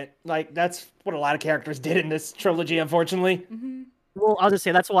and went. Like, that's what a lot of characters did in this trilogy, unfortunately. Well, I'll just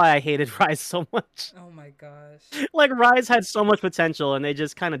say that's why I hated Rise so much. Oh my gosh! Like, Rise had so much potential, and they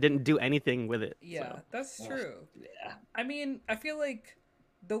just kind of didn't do anything with it. Yeah, that's true. Yeah, I mean, I feel like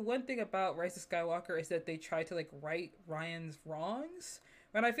the one thing about Rise of Skywalker is that they tried to like right Ryan's wrongs.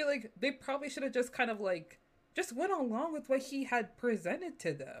 And I feel like they probably should have just kind of like just went along with what he had presented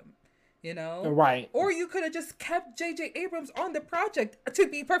to them, you know? Right. Or you could have just kept J.J. Abrams on the project, to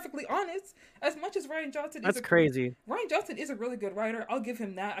be perfectly honest. As much as Rian Johnson That's crazy. Rian Johnson is a really good writer. I'll give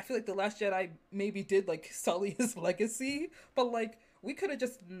him that. I feel like The Last Jedi maybe did like sully his legacy, but like we could have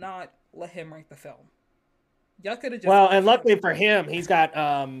just not let him write the film. Y'all could have just and luckily for him, he's got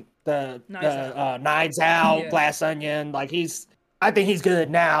the Knives Out, Glass Onion, like I think he's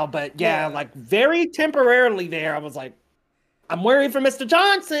good now, but like very temporarily there, I was like, I'm worried for Mr.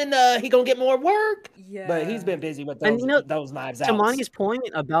 Johnson. He gonna get more work. Yeah, but he's been busy with those, and, you know, those Knives Out. To Monty's point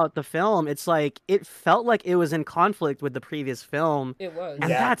about the film, it's like it felt like it was in conflict with the previous film. It was, and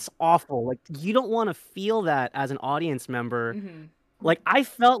that's awful. Like, you don't want to feel that as an audience member. Like, I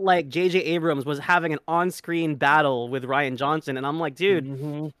felt like J.J. Abrams was having an on-screen battle with Rian Johnson, and I'm like,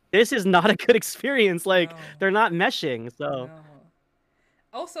 dude, this is not a good experience. Like, they're not meshing. So.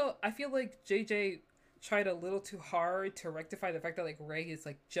 Also, I feel like JJ tried a little too hard to rectify the fact that like Rey is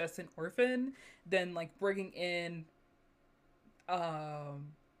like just an orphan than like bringing in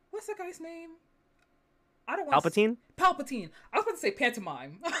what's that guy's name? I don't want Palpatine. Palpatine. I was about to say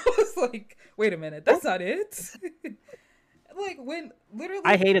pantomime. I was like, wait a minute, that's not it. Like when literally,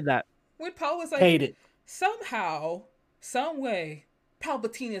 I hated that. When Paul was like, Hate it. Somehow, some way,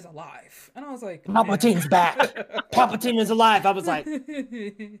 Palpatine is alive, and I was like, Palpatine's back. Palpatine is alive. I was like,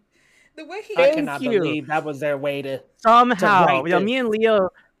 the way he. I cannot believe that was their way to somehow. To Yeah, me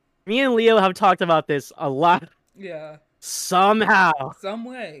and Leo have talked about this a lot. Yeah. Somehow. Some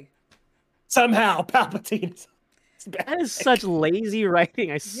way. Somehow, Palpatine is back. That is such lazy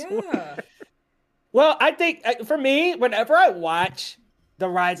writing. I swear. Yeah. Well, I think for me, whenever I watch The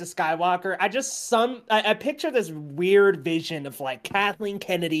Rise of Skywalker, I picture this weird vision of like Kathleen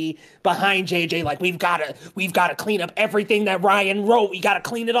Kennedy behind JJ, like we've got to clean up everything that Ryan wrote. We got to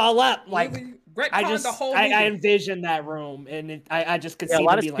clean it all up. Like I envision that room, and I just could see a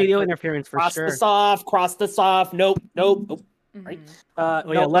lot of video like, interference for cross sure. Cross this off. Nope. Mm-hmm.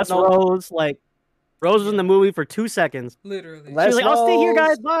 Right. Less Rose. Like Rose was in the movie for 2 seconds. Literally. She was like, "I'll stay here,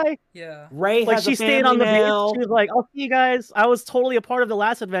 guys. Bye." Yeah. Ray like has she a stayed on the base. now. She was like, "I'll see you guys. I was totally a part of the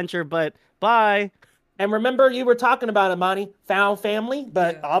last adventure, but bye." And remember, you were talking about Imani, found family,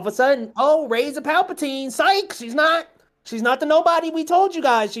 but all of a sudden, Ray's a Palpatine. Psych! She's not the nobody we told you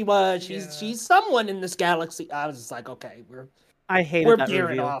guys she was. She's someone in this galaxy. I was just like, okay, we're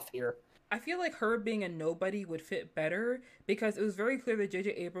gearing off here. I feel like her being a nobody would fit better because it was very clear that J.J.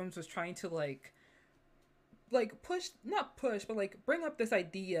 Abrams was trying to like not push, but like bring up this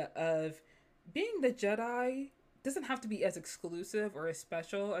idea of being the Jedi doesn't have to be as exclusive or as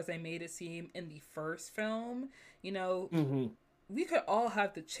special as they made it seem in the first film. You know, we could all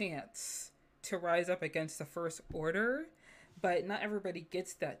have the chance to rise up against the First Order, but not everybody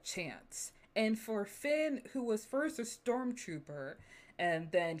gets that chance. And for Finn, who was first a stormtrooper,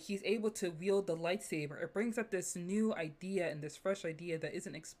 and then he's able to wield the lightsaber, it brings up this new idea and this fresh idea that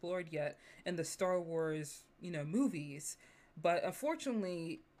isn't explored yet in the Star Wars, movies. But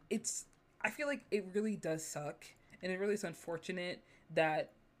unfortunately, I feel like it really does suck, and it really is unfortunate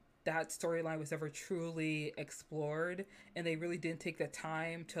that that storyline was ever truly explored, and they really didn't take the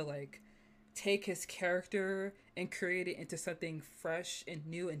time to like take his character and create it into something fresh and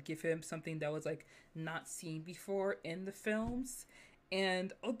new and give him something that was like not seen before in the films.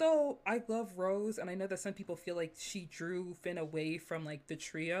 And although I love Rose, and I know that some people feel like she drew Finn away from like the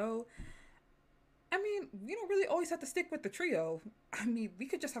trio, I mean, we don't really always have to stick with the trio. I mean, we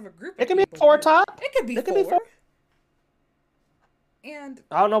could just have a group of people. It can be 4 top. It could be 4. And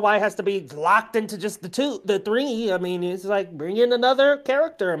I don't know why it has to be locked into just the 3. I mean, it's like bring in another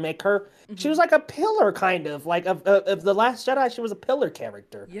character and make her. She was like a pillar, kind of like of the Last Jedi. She was a pillar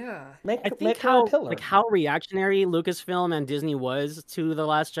character. Yeah, I think how reactionary Lucasfilm and Disney was to the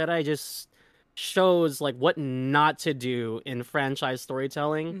Last Jedi just shows like what not to do in franchise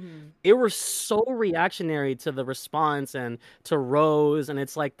storytelling. They were so reactionary to the response and to Rose, and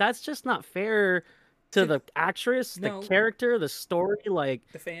it's like that's just not fair. To the actress, the character, the story, like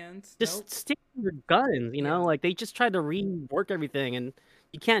the fans, just stick to your guns, you know. Like they just tried to rework everything, and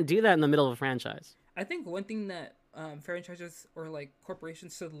you can't do that in the middle of a franchise. I think one thing that franchises or like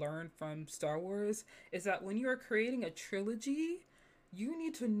corporations should learn from Star Wars is that when you are creating a trilogy, you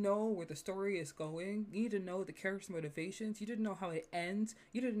need to know where the story is going. You need to know the characters' motivations. You need to know how it ends.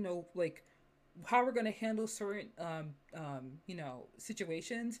 You need to know like how we're going to handle certain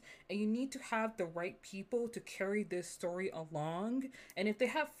situations, and you need to have the right people to carry this story along. And if they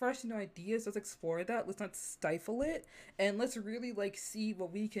have fresh new ideas, let's explore that. Let's not stifle it, and let's really like see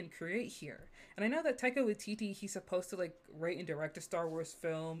what we can create here. And I know that Taika Waititi, he's supposed to like write and direct a Star Wars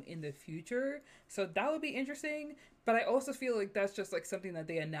film in the future, so that would be interesting. But I also feel like that's just like something that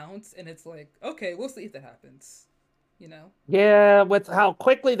they announce, and it's like, okay, we'll see if that happens. Yeah, with how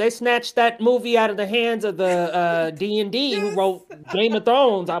quickly they snatched that movie out of the hands of the D&D who wrote Game of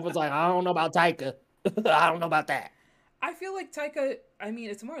Thrones. I was like, I don't know about Taika. I don't know about that. I feel like Taika, I mean,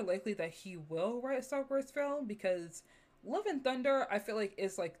 it's more likely that he will write a Star Wars film because Love and Thunder, I feel like,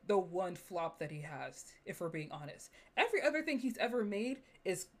 is like the one flop that he has, if we're being honest. Every other thing he's ever made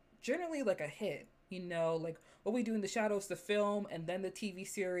is generally like a hit. Like What We Do in the Shadows, the film, and then the TV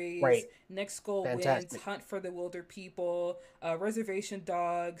series. Right. Next Skull Wins, Hunt for the Wilder People, Reservation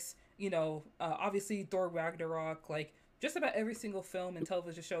Dogs, obviously Thor Ragnarok. Like, just about every single film and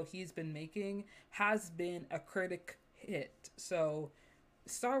television show he's been making has been a critic hit. So,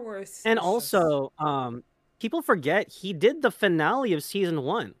 Star Wars... And also, people forget he did the finale of season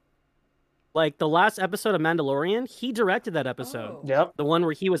 1. Like, the last episode of Mandalorian, he directed that episode. Yep. The one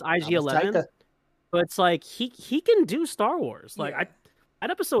where he was IG-11. but it's like he can do Star Wars. Like Yeah. that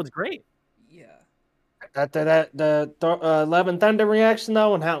episode's great. Yeah. After that, the Love and Thunder reaction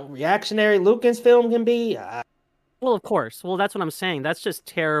though, and how reactionary Lucasfilm can be. Well, of course. Well, that's what I'm saying. That's just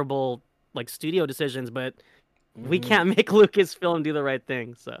terrible, like studio decisions. But we can't make Lucasfilm do the right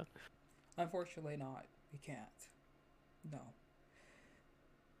thing. So, Unfortunately, not. We can't. No.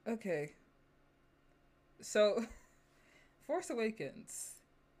 Okay. So, Force Awakens.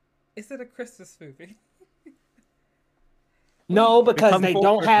 Is it a Christmas movie? No, because Become they full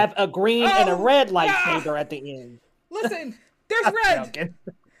don't circle. have a green and a Oh, red yeah! lightsaber at the end. Listen, there's I'm red. joking.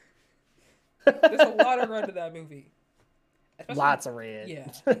 There's a lot of red in that movie. Especially, Lots of red. Yeah.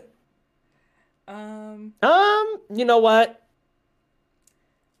 You know what?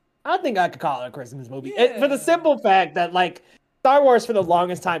 I think I could call it a Christmas movie. Yeah. For the simple fact that, like, Star Wars for the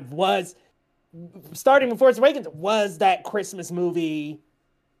longest time was, starting with Force Awakens, was that Christmas movie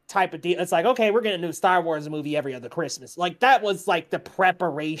type of deal. It's like, okay, we're getting a new Star Wars movie every other Christmas. Like, that was, like, the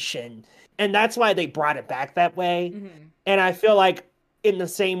preparation. And that's why they brought it back that way. Mm-hmm. And I feel like, in the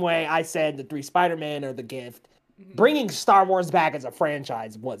same way I said the 3 Spider-Man are the gift, bringing Star Wars back as a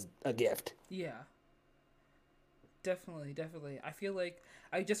franchise was a gift. Yeah. Definitely, definitely. I feel like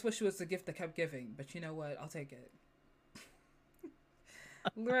I just wish it was the gift that kept giving, but you know what? I'll take it.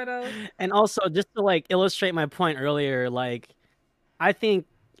 Loretto. And also, just to like illustrate my point earlier, like I think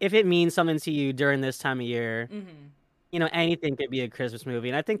if it means something to you during this time of year, you know, anything could be a Christmas movie,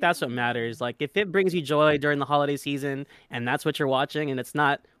 and I think that's what matters. Like if it brings you joy during the holiday season, and that's what you're watching, and it's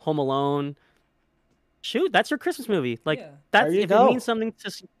not Home Alone, shoot, that's your Christmas movie. Like Yeah. that's There you if go. it means something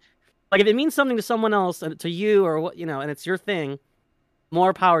to, like if it means something to someone else, to you or what, you know, and it's your thing,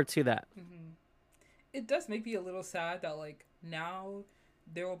 more power to that. It does make me a little sad that like now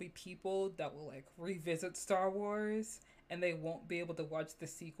there will be people that will like revisit Star Wars and they won't be able to watch the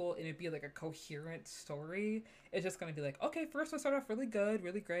sequel and it'd be like a coherent story. It's just gonna be like, okay, first one started off really good,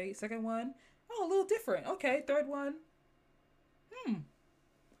 really great. Second one, oh, a little different. Okay, third one,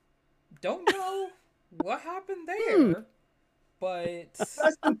 don't know what happened there, but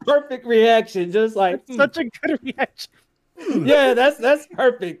That's the perfect reaction. Just like, Such a good reaction. yeah, that's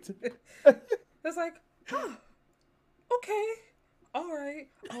perfect. it's like, huh, okay, all right.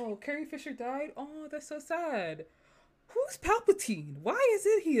 Oh, Carrie Fisher died. Oh, that's so sad. Who's Palpatine? Why is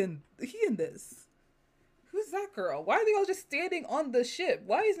it he in this? Who's that girl? Why are they all just standing on the ship?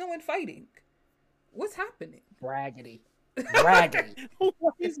 Why is no one fighting? What's happening? Raggedy. Why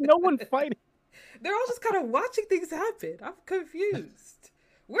is no one fighting? They're all just kind of watching things happen. I'm confused.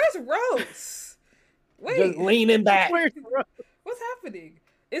 Where's Rose? Wait, Just leaning back. Where's what's happening?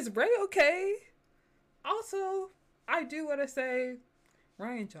 Is Rey okay? Also, I do want to say,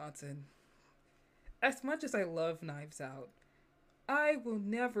 Rian Johnson, as much as I love Knives Out, I will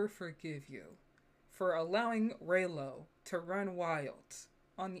never forgive you for allowing Reylo to run wild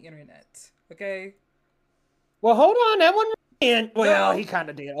on the internet. Okay? Well, hold on. That one. Well, No. he kind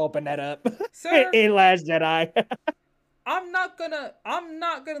of did open that up Sir, in Last Jedi. I'm not gonna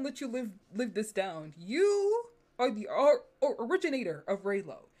let you live this down. You are the originator of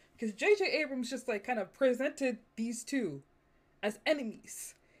Reylo. Because J.J. Abrams just like kind of presented these two as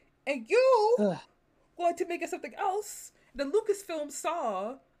enemies. And you wanted to make it something else. The Lucasfilm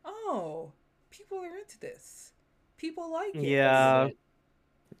saw, oh, people are into this. People like it. Yeah.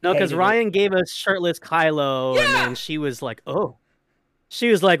 No, because Hated Ryan gave us shirtless Kylo, and then she was like, "Oh," she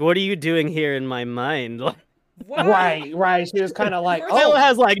was like, "What are you doing here in my mind?" Why? Right. She was kind of like, First- Kylo oh,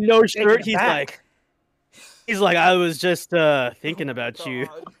 has like no taking shirt. it He's back. like, I was just thinking about you.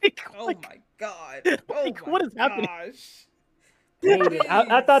 God. Like, Oh my god. Oh like, my what is happening? gosh. hated it.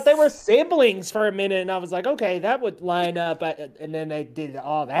 I thought they were siblings for a minute, and I was like, okay, that would line up. And then they did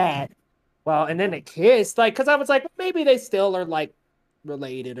all that. Well, and then they kissed, like, because I was like, maybe they still are like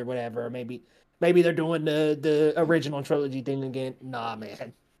related or whatever. Maybe they're doing the original trilogy thing again. Nah,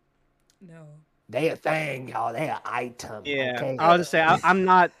 man, No. they a thing, y'all. They a item. Yeah, Okay? I was just say I'm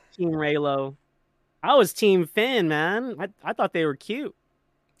not Team Raylo. I was Team Finn, man. I thought they were cute.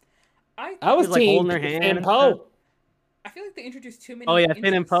 I He was was, like, team holding her hand and and Poe. I feel like they introduced too many. Oh yeah,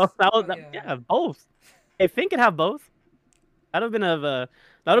 Finn and Poe. interests. That was Oh, yeah, both. If Finn could have both, that'd have been a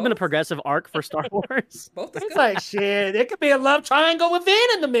Both? progressive arc for Star Wars. Both is It's good. like shit. It could be a love triangle with Vin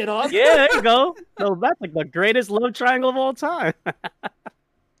in the middle. Yeah, there you go. So that's like the greatest love triangle of all time.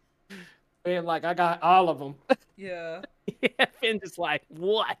 And like I got all of them. Yeah. Yeah, Finn just like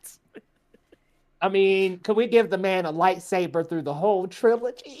what? I mean, could we give the man a lightsaber through the whole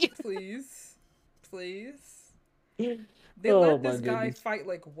trilogy? Please. Please. Oh, They let my this guy goodness. fight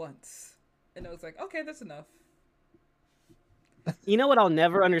like once. And I was like, okay, that's enough. You know what I'll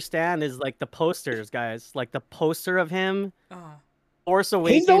never understand is like the posters, guys. Like the poster of him, Force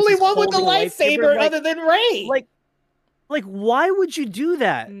Awakens. He's the only is one with the holding a lightsaber like, other than Rey. Like, why would you do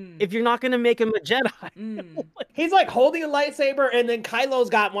that if you're not gonna make him a Jedi? He's like holding a lightsaber, and then Kylo's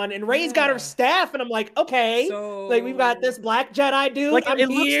got one, and Rey's got her staff, and I'm like, okay, So... like we've got this black Jedi dude. Like I'm it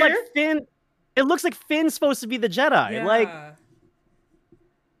here. looks like Finn. It looks like Finn's supposed to be the Jedi. Yeah. Like,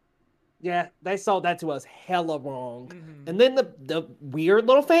 yeah, they sold that to us hella wrong. And then the weird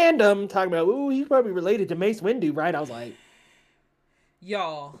little fandom talking about, ooh, he's probably related to Mace Windu, right? I was like,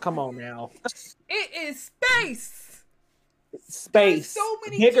 y'all, come on now. It is space. Space. So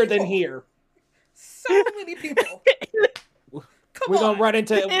many bigger people. than here. So many people. Come We're on. gonna run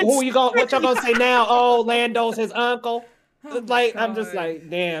into what y'all gonna say now? Oh, Lando's his uncle. Like, I'm just like,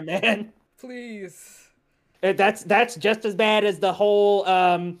 damn, man. Please. That's just as bad as the whole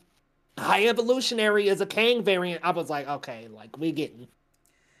high evolutionary as a Kang variant. I was like, okay, like we getting.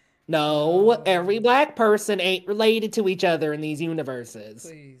 No, every black person ain't related to each other in these universes.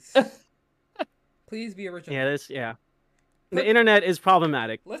 Please. Please be original. Yeah. The internet is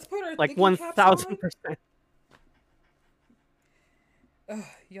problematic. Let's put our like 1000%.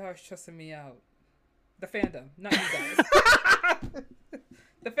 Y'all are stressing me out. The fandom, not you guys.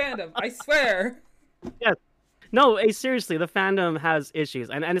 The fandom, I swear. Yes. No, seriously, the fandom has issues.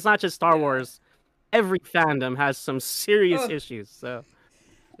 And it's not just Star Wars. Every fandom has some serious issues. So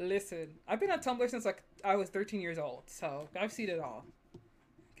listen, I've been on Tumblr since like I was 13 years old, so I've seen it all.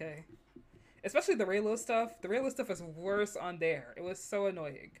 Okay. Especially the Reylo stuff. The Reylo stuff was worse on there. It was so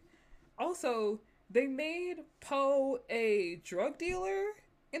annoying. Also, they made Poe a drug dealer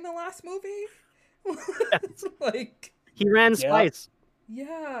in the last movie. Like, he ran spice.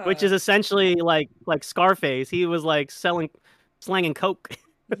 Yeah. Which is essentially like Scarface. He was like slanging coke.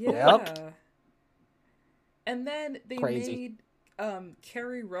 Yeah. Yep. And then they Crazy. made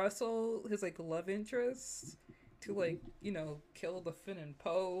Kerry Russell his like love interest to like, you know, kill the Finn and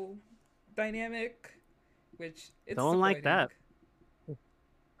Poe dynamic, which it's don't like that.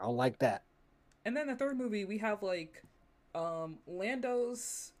 I don't like that. And then the third movie we have like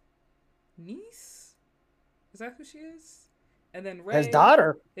Lando's niece, is that who she is? And then Rey, his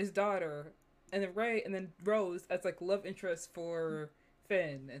daughter, and then Rey, and then Rose as like love interest for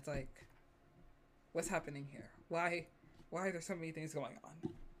Finn. It's like, what's happening here? Why are there so many things going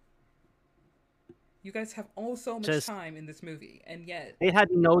on? You guys have all so much time in this movie, and yet they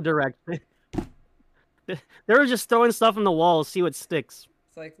had no direction. They were just throwing stuff on the wall, see what sticks.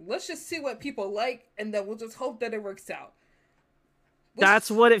 It's like, let's just see what people like, and then we'll just hope that it works out.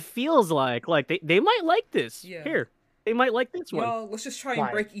 That's what it feels like. Like they might like this. Yeah. Here, they might like this one. Y'all, let's just try and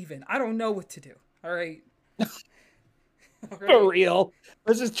break even. I don't know what to do. All right. All right. For real.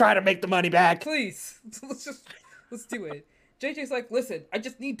 Let's just try to make the money back. Please. Let's do it. JJ's like, listen, I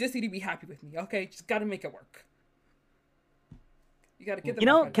just need Disney to be happy with me. Okay, just gotta make it work. You gotta get them. You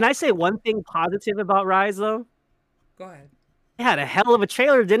know, can I say one thing positive about Rise though? Go ahead. It had a hell of a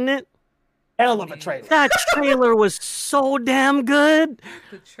trailer, didn't it? Hell of a trailer. That trailer was so damn good.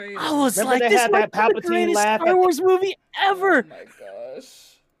 The trailer. I was Remember like, they this had might that be the Palpatine greatest laugh Star Wars movie ever. Oh my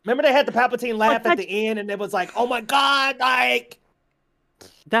gosh. Remember they had the Palpatine laugh at the end, and it was like, oh my god, like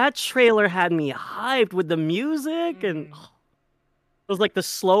that trailer had me hyped with the music, and it was like the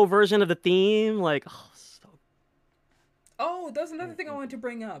slow version of the theme. Like, oh, that's another thing I wanted to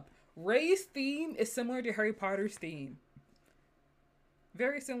bring up. Rey's theme is similar to Harry Potter's theme.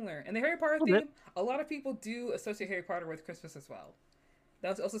 Very similar. And the Harry Potter theme, a lot of people do associate Harry Potter with Christmas as well. That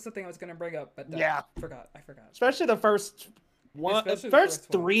was also something I was going to bring up, but I forgot. Especially the first one, first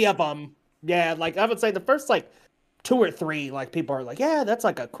three of them. Yeah, like I would say the first like 2 or 3, like people are like, yeah, that's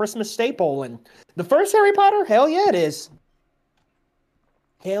like a Christmas staple. And the first Harry Potter, hell yeah, it is.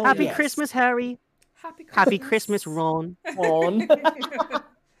 Happy Christmas, Harry. Happy Christmas, Ron.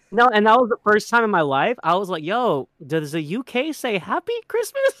 No, and that was the first time in my life I was like, yo, does the UK say Happy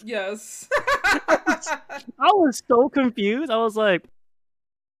Christmas? Yes. I was so confused. I was like,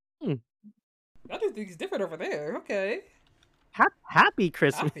 I do things different over there. Okay. Happy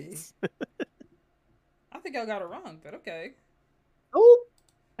Christmas. Happy. I think I got it wrong, but okay. Oh,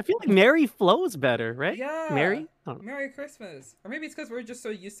 I feel like Merry flows better, right? Yeah. Merry Christmas. Or maybe it's because we're just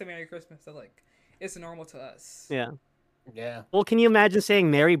so used to Merry Christmas that like it's normal to us. Yeah. Yeah. Well, can you imagine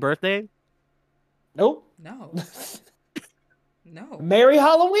saying Merry Birthday? Nope. No. No. Merry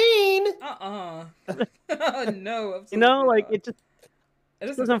Halloween. No. Absolutely you know, like not.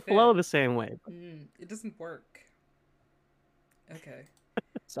 it doesn't flow the same way. It doesn't work. Okay.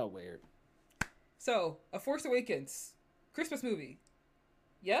 So weird. So, A Force Awakens, Christmas movie.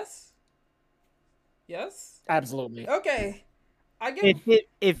 Yes? Yes? Absolutely. Okay. I get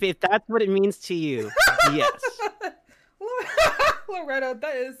If that's what it means to you, yes. Loretto,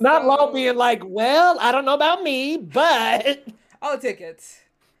 that is Not so... Lo being like, well, I don't know about me, but I'll take it.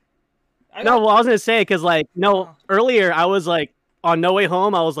 No, well, I was gonna say because Oh. earlier I was like on No Way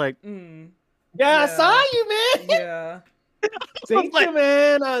Home. I was like, yeah, I saw you, man. Yeah. See you,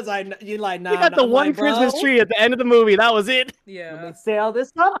 man. I was like, you like, nah. we got the I'm one like, Christmas bro, tree at the end of the movie. That was it. Yeah. let me sell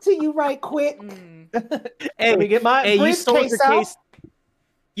this up to you right quick. Hey, Let me get my you sold briefcase your out. case.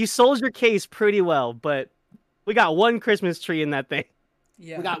 You sold your case pretty well, but we got one Christmas tree in that thing.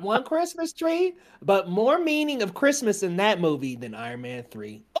 Yeah. We got one Christmas tree, but more meaning of Christmas in that movie than Iron Man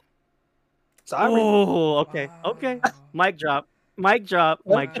 3. Sorry. Oh, okay, okay. Wow. Mic drop. Mic drop.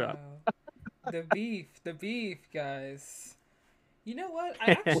 Mic Wow. drop. The beef, guys. You know what?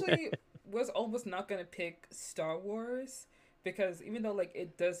 I actually was almost not gonna pick Star Wars because even though like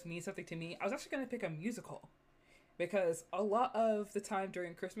it does mean something to me, I was actually gonna pick a musical because a lot of the time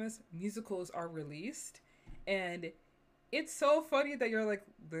during Christmas, musicals are released, and it's so funny that you're like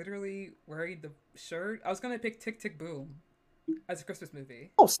literally wearing the shirt. I was gonna pick Tick Tick Boom as a Christmas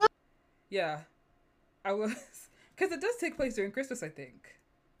movie. Oh, snap. Yeah, I was because it does take place during Christmas, I think.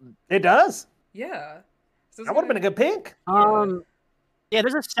 It does. Yeah, so That would have been a good pick. Yeah,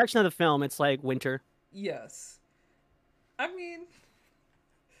 there's a section of the film. It's like winter. Yes. I mean,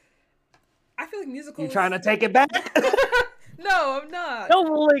 I feel like musicals. You trying to take it back? No, I'm not. No,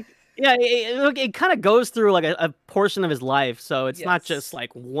 well, like, yeah, it kind of goes through like a portion of his life, so it's not just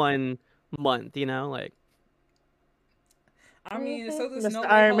like 1 month, like. I mean, so there's Mr. no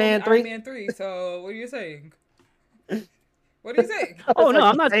Iron Man 3. Iron Man 3. So what are you saying? What are you saying? Oh no,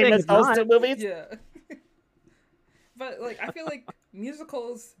 I'm not saying it's those not. two movies. Yeah. But like, I feel like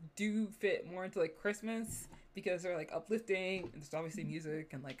musicals do fit more into like Christmas because they're like uplifting and there's obviously music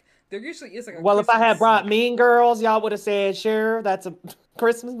and like there usually is like a Well, if I had Christmas brought scene. Mean Girls, y'all would have said, sure, that's a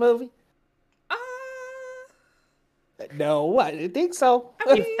Christmas movie. No, I didn't think so.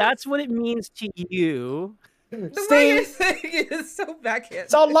 I mean, If that's what it means to you, the way you're saying it is so backhand.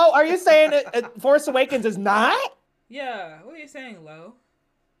 So, Lo, are you saying Force Awakens is not? Yeah, what are you saying, Lo?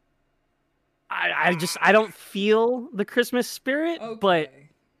 I don't feel the Christmas spirit, Okay.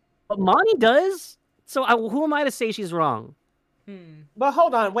 but Monty does. So who am I to say she's wrong? But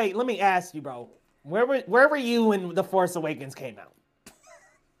hold on, wait, let me ask you, bro. Where were you when The Force Awakens came out?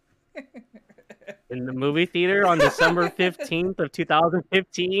 In the movie theater on December 15th of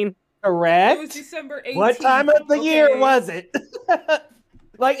 2015. Correct. It was December 18th. What time of the year was it?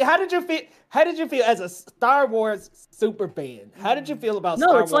 Like, how did you feel? How did you feel as a Star Wars super fan? How did you feel about Star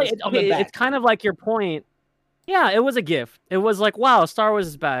Wars? No, it's like it's kind of like your point. Yeah, it was a gift. It was like, wow, Star Wars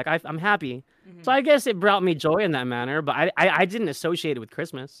is back. I'm happy. So I guess it brought me joy in that manner, but I didn't associate it with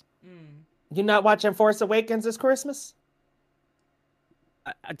Christmas. You not watching Force Awakens this Christmas?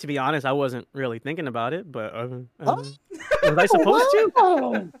 To be honest, I wasn't really thinking about it, but was I supposed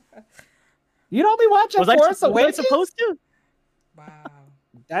to? You don't be watching Force Awakens? Was I supposed to? Wow.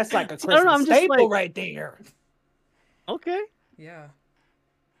 That's like a Christmas staple right there. Okay. Yeah.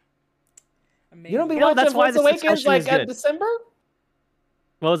 Amazing. You don't be watching Force Awakens like at December?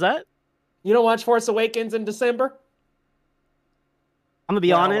 What was that? You don't watch Force Awakens in December? I'm gonna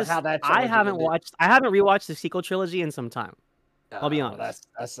be honest. I haven't rewatched the sequel trilogy in some time. I'll be honest.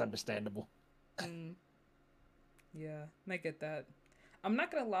 That's understandable. Yeah, I get that. I'm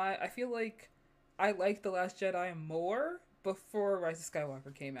not gonna lie. I feel like I liked The Last Jedi more before Rise of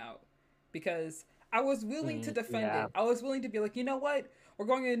Skywalker came out because I was willing to defend it. I was willing to be like, you know what? We're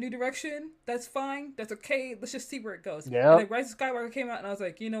going in a new direction. That's fine. That's okay. Let's just see where it goes. Yeah. And then Rise of Skywalker came out, and I was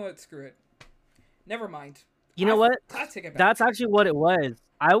like, you know what? Screw it. Never mind. You know what? I'll take it back. That's actually what it was.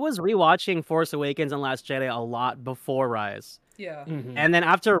 I was rewatching Force Awakens and Last Jedi a lot before Rise. Yeah. And then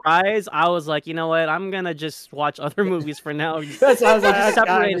after Rise, I was like, you know what? I'm gonna just watch other movies for now. That's what I was like. It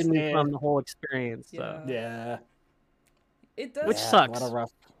separated me from the whole experience. So. Yeah. It does. Which sucks. What a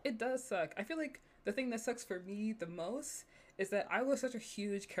rough. It does suck. I feel like the thing that sucks for me the most is that I was such a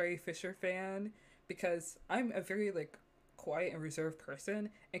huge Carrie Fisher fan because I'm a very like quiet and reserved person,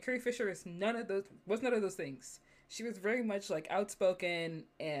 and Carrie Fisher is none of those things. She was very much like outspoken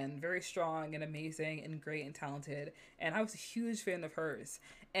and very strong and amazing and great and talented, and I was a huge fan of hers.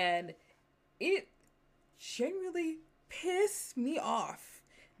 And it genuinely pissed me off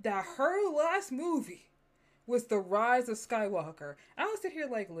that her last movie was The Rise of Skywalker. And I was sitting here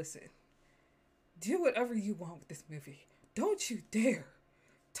like, listen, do whatever you want with this movie. Don't you dare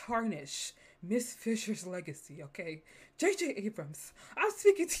tarnish Miss Fisher's legacy, okay? J.J. Abrams, I'm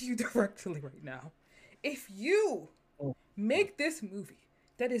speaking to you directly right now. If you make this movie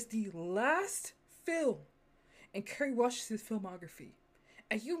that is the last film and Kerry watches his filmography,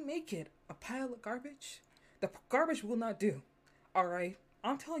 and you make it a pile of garbage, the garbage will not do. All right,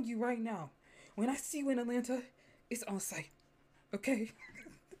 I'm telling you right now. When I see you in Atlanta, it's on site. Okay.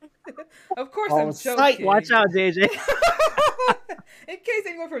 Of course, I'm joking. Watch out, JJ. In case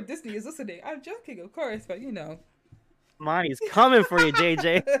anyone from Disney is listening, I'm joking, of course, but you know. Money's coming for you,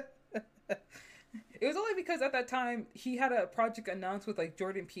 JJ. It was only because at that time he had a project announced with like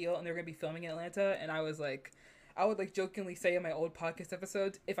Jordan Peele, and they were gonna be filming in Atlanta, and I was like, I would like jokingly say in my old podcast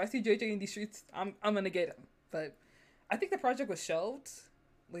episodes, if I see JJ in these streets, I'm gonna get him. But I think the project was shelved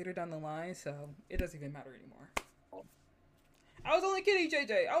later down the line, so it doesn't even matter anymore. I was only kidding,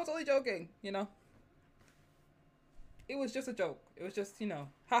 JJ. I was only joking, you know. It was just a joke. It was just, you know,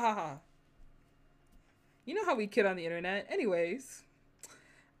 ha ha ha. You know how we kid on the internet. Anyways.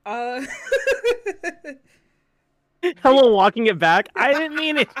 Hello, walking it back. I didn't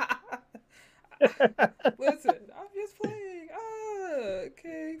mean it. Listen, I'm just playing.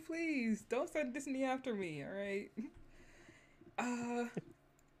 Okay, please. Don't send Disney after me, alright?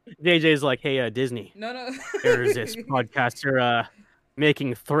 JJ's like, hey, Disney. No. There's this podcaster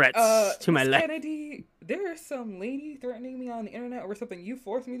making threats to my life. Kennedy, there is some lady threatening me on the internet over something you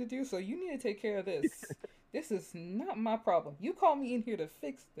forced me to do, so you need to take care of this. This is not my problem. You call me in here to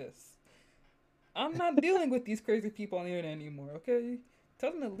fix this. I'm not dealing with these crazy people on the internet anymore, okay?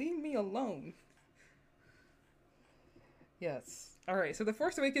 Tell them to leave me alone. Yes. Alright, so The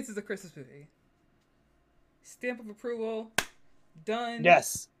Force Awakens is a Christmas movie. Stamp of approval. Done.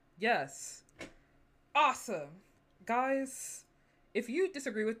 Yes. Yes. Awesome. Guys, if you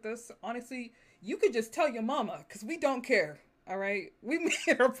disagree with this, honestly, you could just tell your mama, because we don't care. Alright? We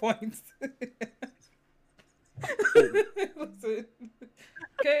made our points. Listen.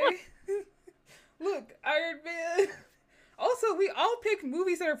 Okay? Look, Iron Man. Also, we all picked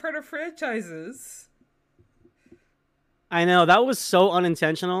movies that are part of franchises. I know, that was so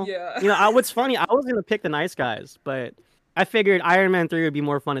unintentional. Yeah. You know, what's funny, I was going to pick The Nice Guys, but I figured Iron Man 3 would be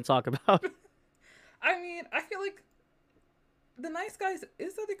more fun to talk about. I mean, I feel like The Nice Guys,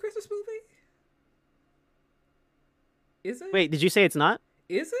 is that a Christmas movie? Is it? Wait, did you say it's not?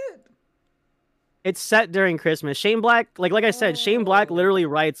 Is it? It's set during Christmas. Shane Black, like I said, Shane Black literally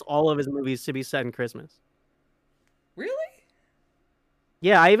writes all of his movies to be set in Christmas. Really?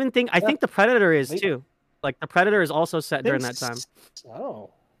 Yeah, I think The Predator is too. Like, The Predator is also set during that time. Oh,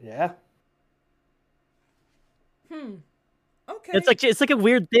 yeah. Okay. It's like a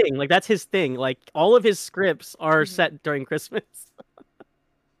weird thing. Like, that's his thing. Like, all of his scripts are set during Christmas.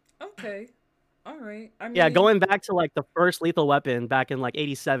 Okay. All right. I mean, yeah, going back to like the first Lethal Weapon back in like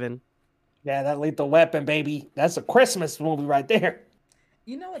 '87. Yeah, that Lethal Weapon, baby. That's a Christmas movie right there.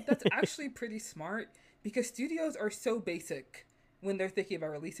 You know what? That's actually pretty smart, because studios are so basic when they're thinking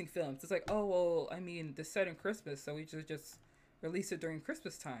about releasing films. It's like, oh, well, I mean, this set in Christmas, so we should just release it during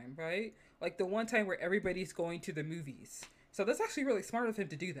Christmas time, right? Like the one time where everybody's going to the movies. So that's actually really smart of him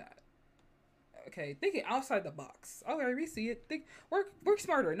to do that. Okay, thinking outside the box. All right, we see it. Work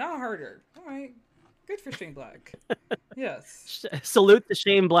smarter, not harder. All right, good for Shane Black. Yes. Salute to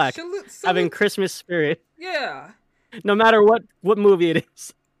Shane Black having Christmas spirit. Yeah. No matter what movie it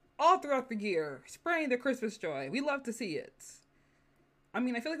is. All throughout the year, spraying the Christmas joy. We love to see it. I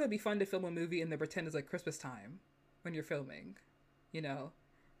mean, I feel like it would be fun to film a movie and then pretend it's like Christmas time when you're filming. You know,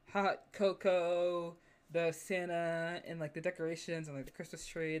 hot cocoa, the Santa, and like the decorations and like the Christmas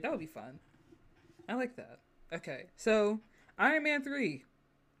tree. That would be fun. I like that. Okay, so Iron Man 3,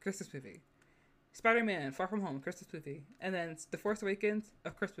 Christmas movie. Spider-Man, Far From Home, Christmas movie. And then The Force Awakens,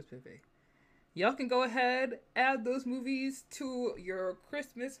 a Christmas movie. Y'all can go ahead, add those movies to your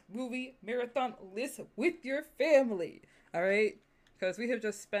Christmas movie marathon list with your family. All right? Because we have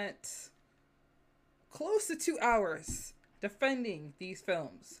just spent close to 2 hours defending these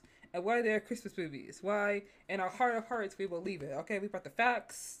films and why they're Christmas movies. Why, in our heart of hearts, we will leave it. Okay? We brought the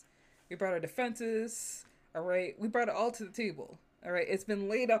facts. We brought our defenses. All right? We brought it all to the table. All right? It's been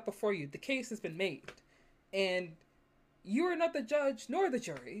laid out before you. The case has been made. And you are not the judge nor the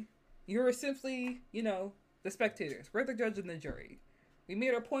jury. You're simply, the spectators. We're the judge and the jury. We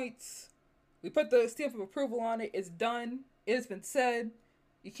made our points. We put the stamp of approval on it. It's done. It has been said.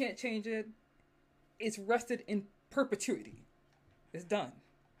 You can't change it. It's rested in perpetuity. It's done.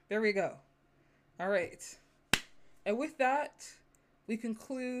 There we go. All right. And with that, we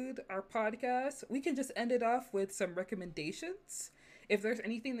conclude our podcast. We can just end it off with some recommendations. If there's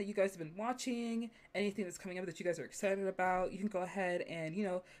anything that you guys have been watching, anything that's coming up that you guys are excited about, you can go ahead and,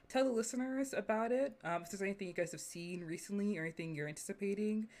 tell the listeners about it. If there's anything you guys have seen recently or anything you're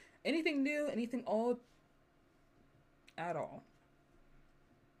anticipating, anything new, anything old, at all.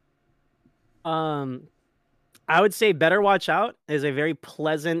 I would say Better Watch Out is a very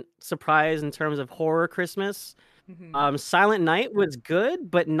pleasant surprise in terms of horror Christmas. Silent Night was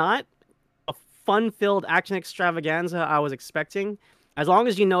good, but not a fun-filled action extravaganza I was expecting. As long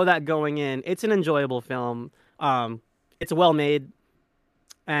as you know that going in, it's an enjoyable film. It's well made,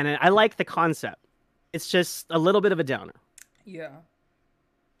 and I like the concept. It's just a little bit of a downer. Yeah.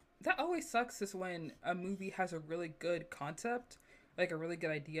 That always sucks is when a movie has a really good concept, like a really good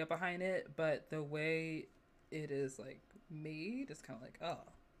idea behind it, but the way it is like made is kind of like, oh,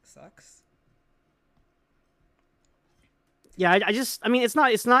 sucks. Yeah, I mean, it's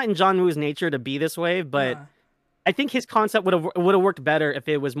not in John Woo's nature to be this way, but I think his concept would have worked better if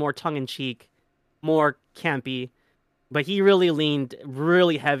it was more tongue in cheek, more campy. But he really leaned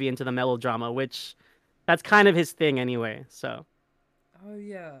really heavy into the melodrama, which that's kind of his thing anyway. So. Oh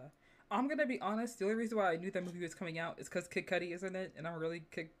yeah, I'm gonna be honest. The only reason why I knew that movie was coming out is because Kid Cudi is in it, and I'm a really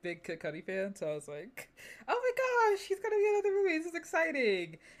big Kid Cudi fan. So I was like, "Oh my gosh, he's gonna be in another movie! This is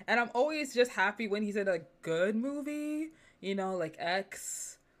exciting!" And I'm always just happy when he's in a good movie, you know, like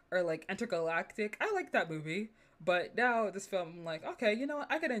X or like Intergalactic. I like that movie, but now this film, I'm like, okay, you know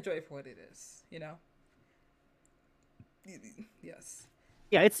what? I can enjoy it for what it is, you know. Yes.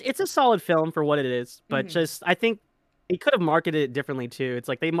 Yeah, it's a solid film for what it is, but just I think they could have marketed it differently too. It's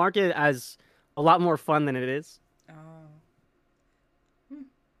like they market it as a lot more fun than it is. Oh.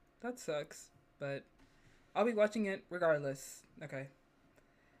 That sucks, but I'll be watching it regardless. Okay.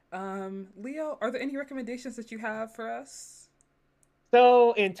 Leo, are there any recommendations that you have for us?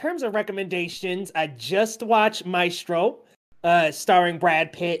 So, in terms of recommendations, I just watched Maestro, starring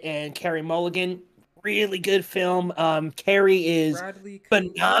Brad Pitt and Carey Mulligan. Really good film. Carey is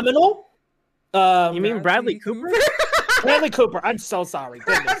phenomenal. You mean Bradley Cooper? Bradley Cooper. I'm so sorry.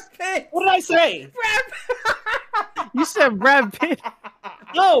 Goodness. What did I say? You said Brad Pitt.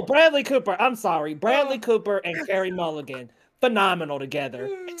 No, Bradley Cooper. I'm sorry. Bradley Cooper and Carey Mulligan. Phenomenal together.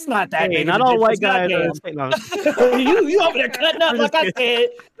 It's not that big. Not all white guys. You over there cutting up like I said.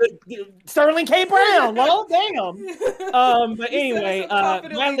 Sterling K. Brown. Well, damn. But anyway,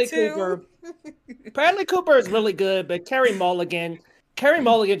 Bradley Cooper. Bradley Cooper is really good, but Carey Mulligan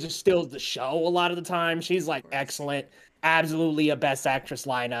just steals the show a lot of the time. She's like excellent. Absolutely a best actress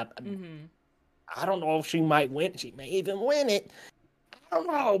lineup. I don't know if she might win. She may even win it. I don't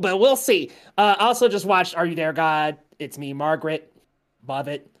know, but we'll see. Also just watched Are You There, God? It's Me, Margaret. Love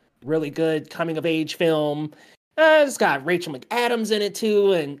it. Really good coming of age film. It's got Rachel McAdams in it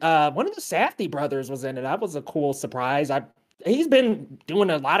too, and one of the Safdie brothers was in it. That was a cool surprise. He's been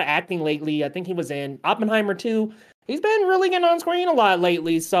doing a lot of acting lately. I think he was in Oppenheimer too. He's been really getting on screen a lot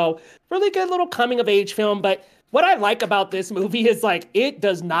lately. So really good little coming of age film. But what I like about this movie is like it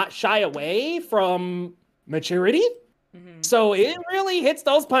does not shy away from maturity. So it really hits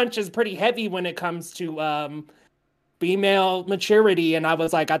those punches pretty heavy when it comes to female maturity. And I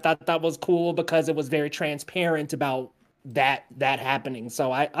was like, I thought that was cool because it was very transparent about that happening.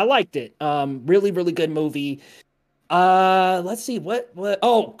 So I liked it. Really, really good movie. Let's see what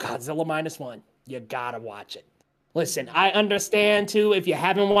oh, Godzilla -1. You gotta watch it. Listen, I understand too if you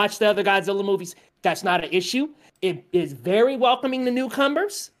haven't watched the other Godzilla movies, that's not an issue. It is very welcoming to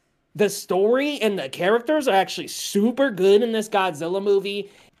newcomers. The story and the characters are actually super good in this Godzilla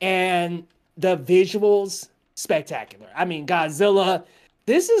movie, and the visuals spectacular. I mean, Godzilla,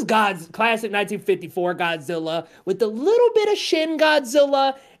 this is God's classic 1954 Godzilla with a little bit of Shin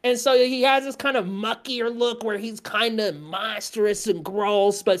Godzilla. And so he has this kind of muckier look where he's kind of monstrous and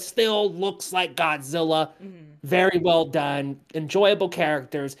gross, but still looks like Godzilla. Very well done. Enjoyable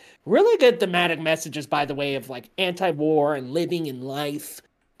characters. Really good thematic messages, by the way, of like anti-war and living in life.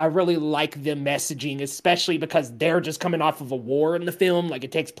 I really like the messaging, especially because they're just coming off of a war in the film. Like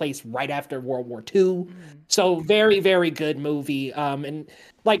it takes place right after World War II. So very, very good movie. And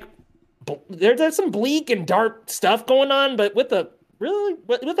like there's some bleak and dark stuff going on, but with a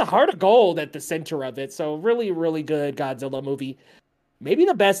heart of gold at the center of it. So really, really good Godzilla movie. Maybe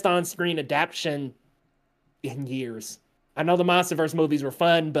the best on-screen adaptation in years. I know the MonsterVerse movies were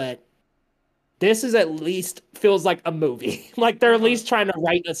fun, but this is at least feels like a movie. Like they're at least trying to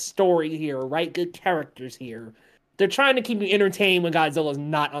write a story here, write good characters here. They're trying to keep you entertained when Godzilla's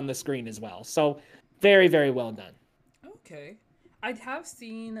not on the screen as well. So very, very well done. Okay. I have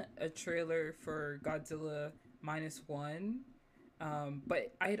seen a trailer for Godzilla -1.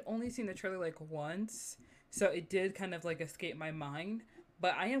 But I had only seen the trailer like once, so it did kind of like escape my mind.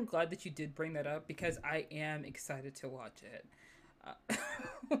 But I am glad that you did bring that up because I am excited to watch it.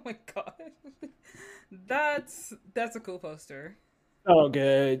 Oh my god, that's a cool poster. Oh,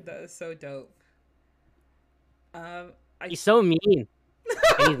 good. That is so dope. He's so mean.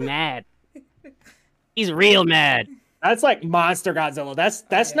 And he's mad. He's real mad. That's like monster Godzilla. That's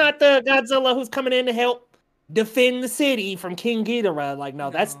yeah. not the Godzilla who's coming in to help defend the city from King Ghidorah. Like, no,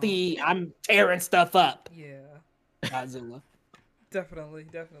 that's No. the I'm tearing stuff up Yeah, Godzilla. definitely,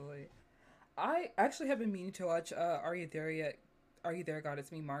 definitely. I actually have been meaning to watch Are You There Yet? Are You There, God?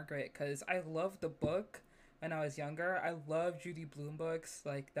 It's Me, Margaret, because I loved the book when I was younger. I love Judy Blume books.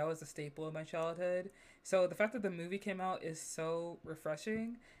 Like, that was a staple of my childhood. So the fact that the movie came out is so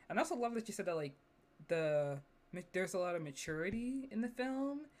refreshing. And I also love that you said that, like, the there's a lot of maturity in the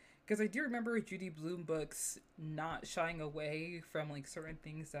film. Because I do remember Judy Blume books not shying away from, like, certain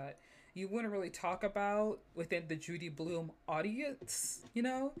things that you wouldn't really talk about within the Judy Blume audience, you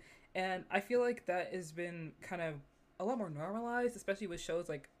know? And I feel like that has been kind of a lot more normalized, especially with shows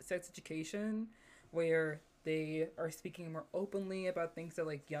like Sex Education, where they are speaking more openly about things that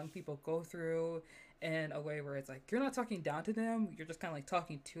like young people go through in a way where it's like you're not talking down to them, you're just kind of like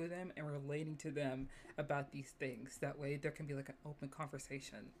talking to them and relating to them about these things. That way there can be like an open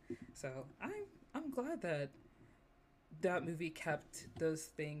conversation. So I'm glad that that movie kept those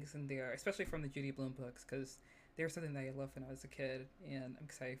things in there, especially from the Judy Blume books, because they were something that I loved when I was a kid, and I'm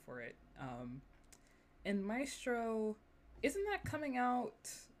excited for it. And Maestro, isn't that coming out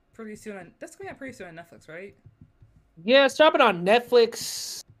pretty soon? That's coming out pretty soon on Netflix, right? Yeah, it's dropping on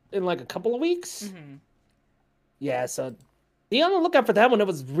Netflix in like a couple of weeks. Mm-hmm. Yeah, so be on the lookout for that one. It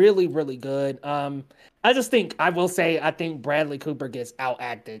was really, really good. I just think I will say I think Bradley Cooper gets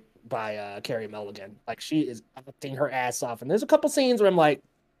outacted by Carey Mulligan. Like she is acting her ass off, and there's a couple scenes where I'm like,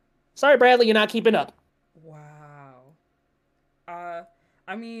 "Sorry, Bradley, you're not keeping up." Wow. Uh,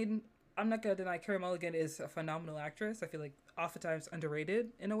 I mean, I'm not gonna deny Carey Mulligan is a phenomenal actress. I feel like oftentimes underrated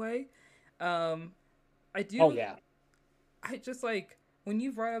in a way. Um, I do. Oh yeah. I just like when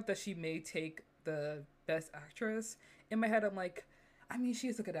you brought up that she may take the best actress. In my head, I'm like, I mean, she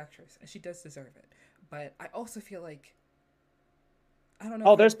is a good actress and she does deserve it. But I also feel like I don't know.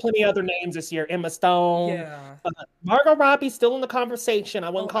 Oh, If there's plenty other names this year. Emma Stone, yeah. Margot Robbie's still in the conversation. I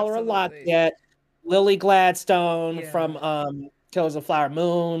wouldn't Oh, call her a lot absolutely. yet. Lily Gladstone Yeah. from Killers of the Flower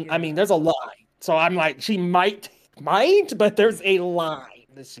Moon. I mean, Yeah. there's a line. So I'm like, she might, but there's a line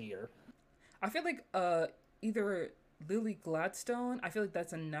this year. I feel like either Lily Gladstone. I feel like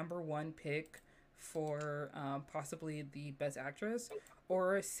that's a number one pick for possibly the best actress,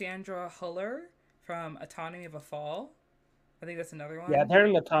 or Sandra Huller from Autonomy of a Fall. I think that's another Yeah, one. they're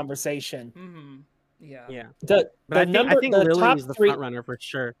in the conversation. Mm-hmm. Yeah. Yeah, The but I think the Lily top is the three. front runner for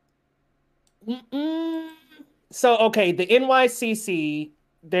sure. Mm-mm. So okay, the NYCC,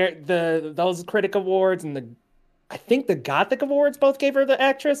 those critic awards and the I think the Gothic awards both gave her the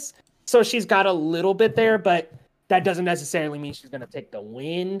actress. So she's got a little bit there, but that doesn't necessarily mean she's gonna take the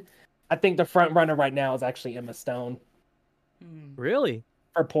win. I think the front runner right now is actually Emma Stone Mm. Really?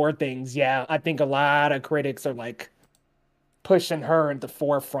 for Poor Things. Yeah, I think a lot of critics are like pushing her at the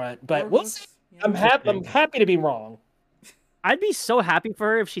forefront, but we'll see. Yorgos. Yeah. I'm Interesting. happy to be wrong. I'd be so happy for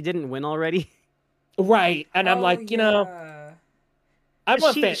her if she didn't win already. Right, and I'm Oh like, yeah. I'm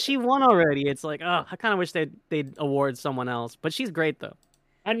a fan. She won already. It's like, oh, I kind of wish they'd award someone else. But she's great though.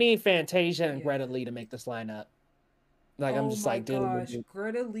 I need Fantasia and Yeah. Greta Lee to make this lineup. Like, I'm Oh just my like, dude. gosh,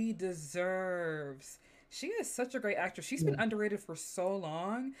 Greta Lee deserves. She is such a great actress. She's been underrated for so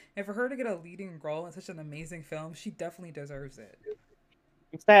long, and for her to get a leading role in such an amazing film, she definitely deserves it.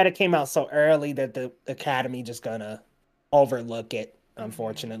 I'm sad it came out so early that the Academy just gonna overlook it, Mm-hmm.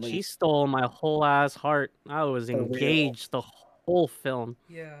 unfortunately. She stole my whole ass heart. I was For real. engaged the whole film.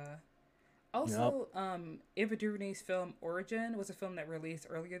 Yeah. Yep. Also, Ava DuVernay's film Origin was a film that released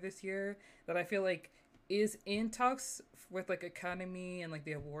earlier this year that I feel like is in talks with like Academy and like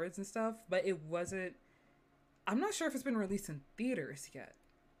the awards and stuff, but it wasn't. I'm not sure if it's been released in theaters yet.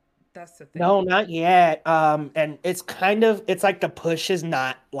 That's the thing. No, not yet. And it's like the push is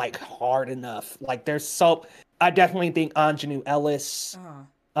not like hard enough. Like I definitely think Ingenue Ellis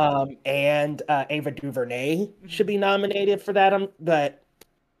and Ava DuVernay should be nominated for that. But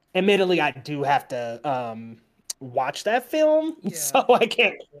admittedly, I do have to watch that film, Yeah. so I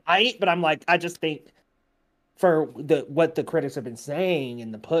can't write. But I'm like, I just think for what the critics have been saying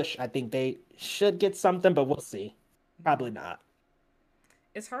and the push, I think they should get something, but we'll see. Probably not.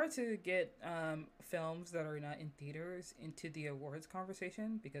 It's hard to get films that are not in theaters into the awards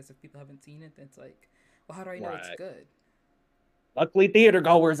conversation because if people haven't seen it, then it's like, well, how do I know it's good? Luckily, theater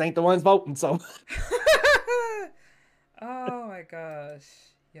goers ain't the ones voting, so. Oh my gosh.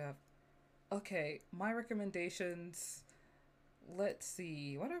 Yeah. Okay, my recommendations. Let's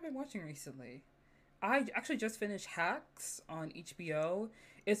see. What have I been watching recently? I actually just finished Hacks on HBO.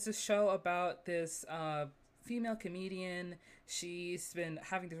 It's a show about this female comedian. She's been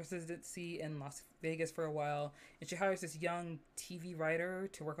having the residency in Las Vegas for a while, and she hires this young TV writer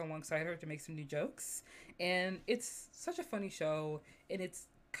to work alongside her to make some new jokes. And it's such a funny show, and it's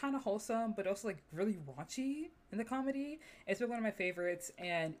kind of wholesome, but also like really raunchy in the comedy. It's been one of my favorites,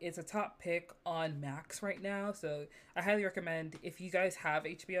 and it's a top pick on Max right now. So I highly recommend, if you guys have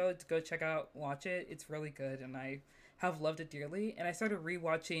HBO, to go check out, watch it. It's really good, and I have loved it dearly. And I started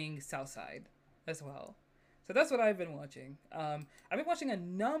rewatching Southside as well. So that's what I've been watching. I've been watching a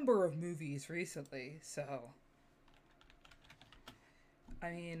number of movies recently, so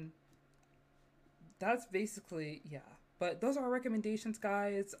I mean, that's basically, yeah. But those are our recommendations,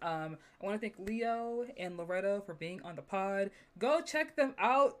 guys. I want to thank Leo and Loretto for being on the pod. Go check them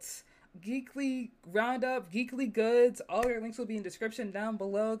out. Geekly Roundup, Geekly Goods. All their links will be in the description down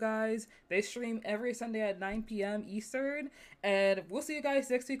below, guys. They stream every Sunday at 9 p.m. Eastern. And we'll see you guys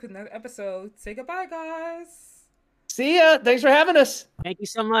next week with another episode. Say goodbye, guys. See ya. Thanks for having us. Thank you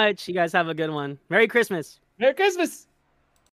so much. You guys have a good one. Merry Christmas. Merry Christmas.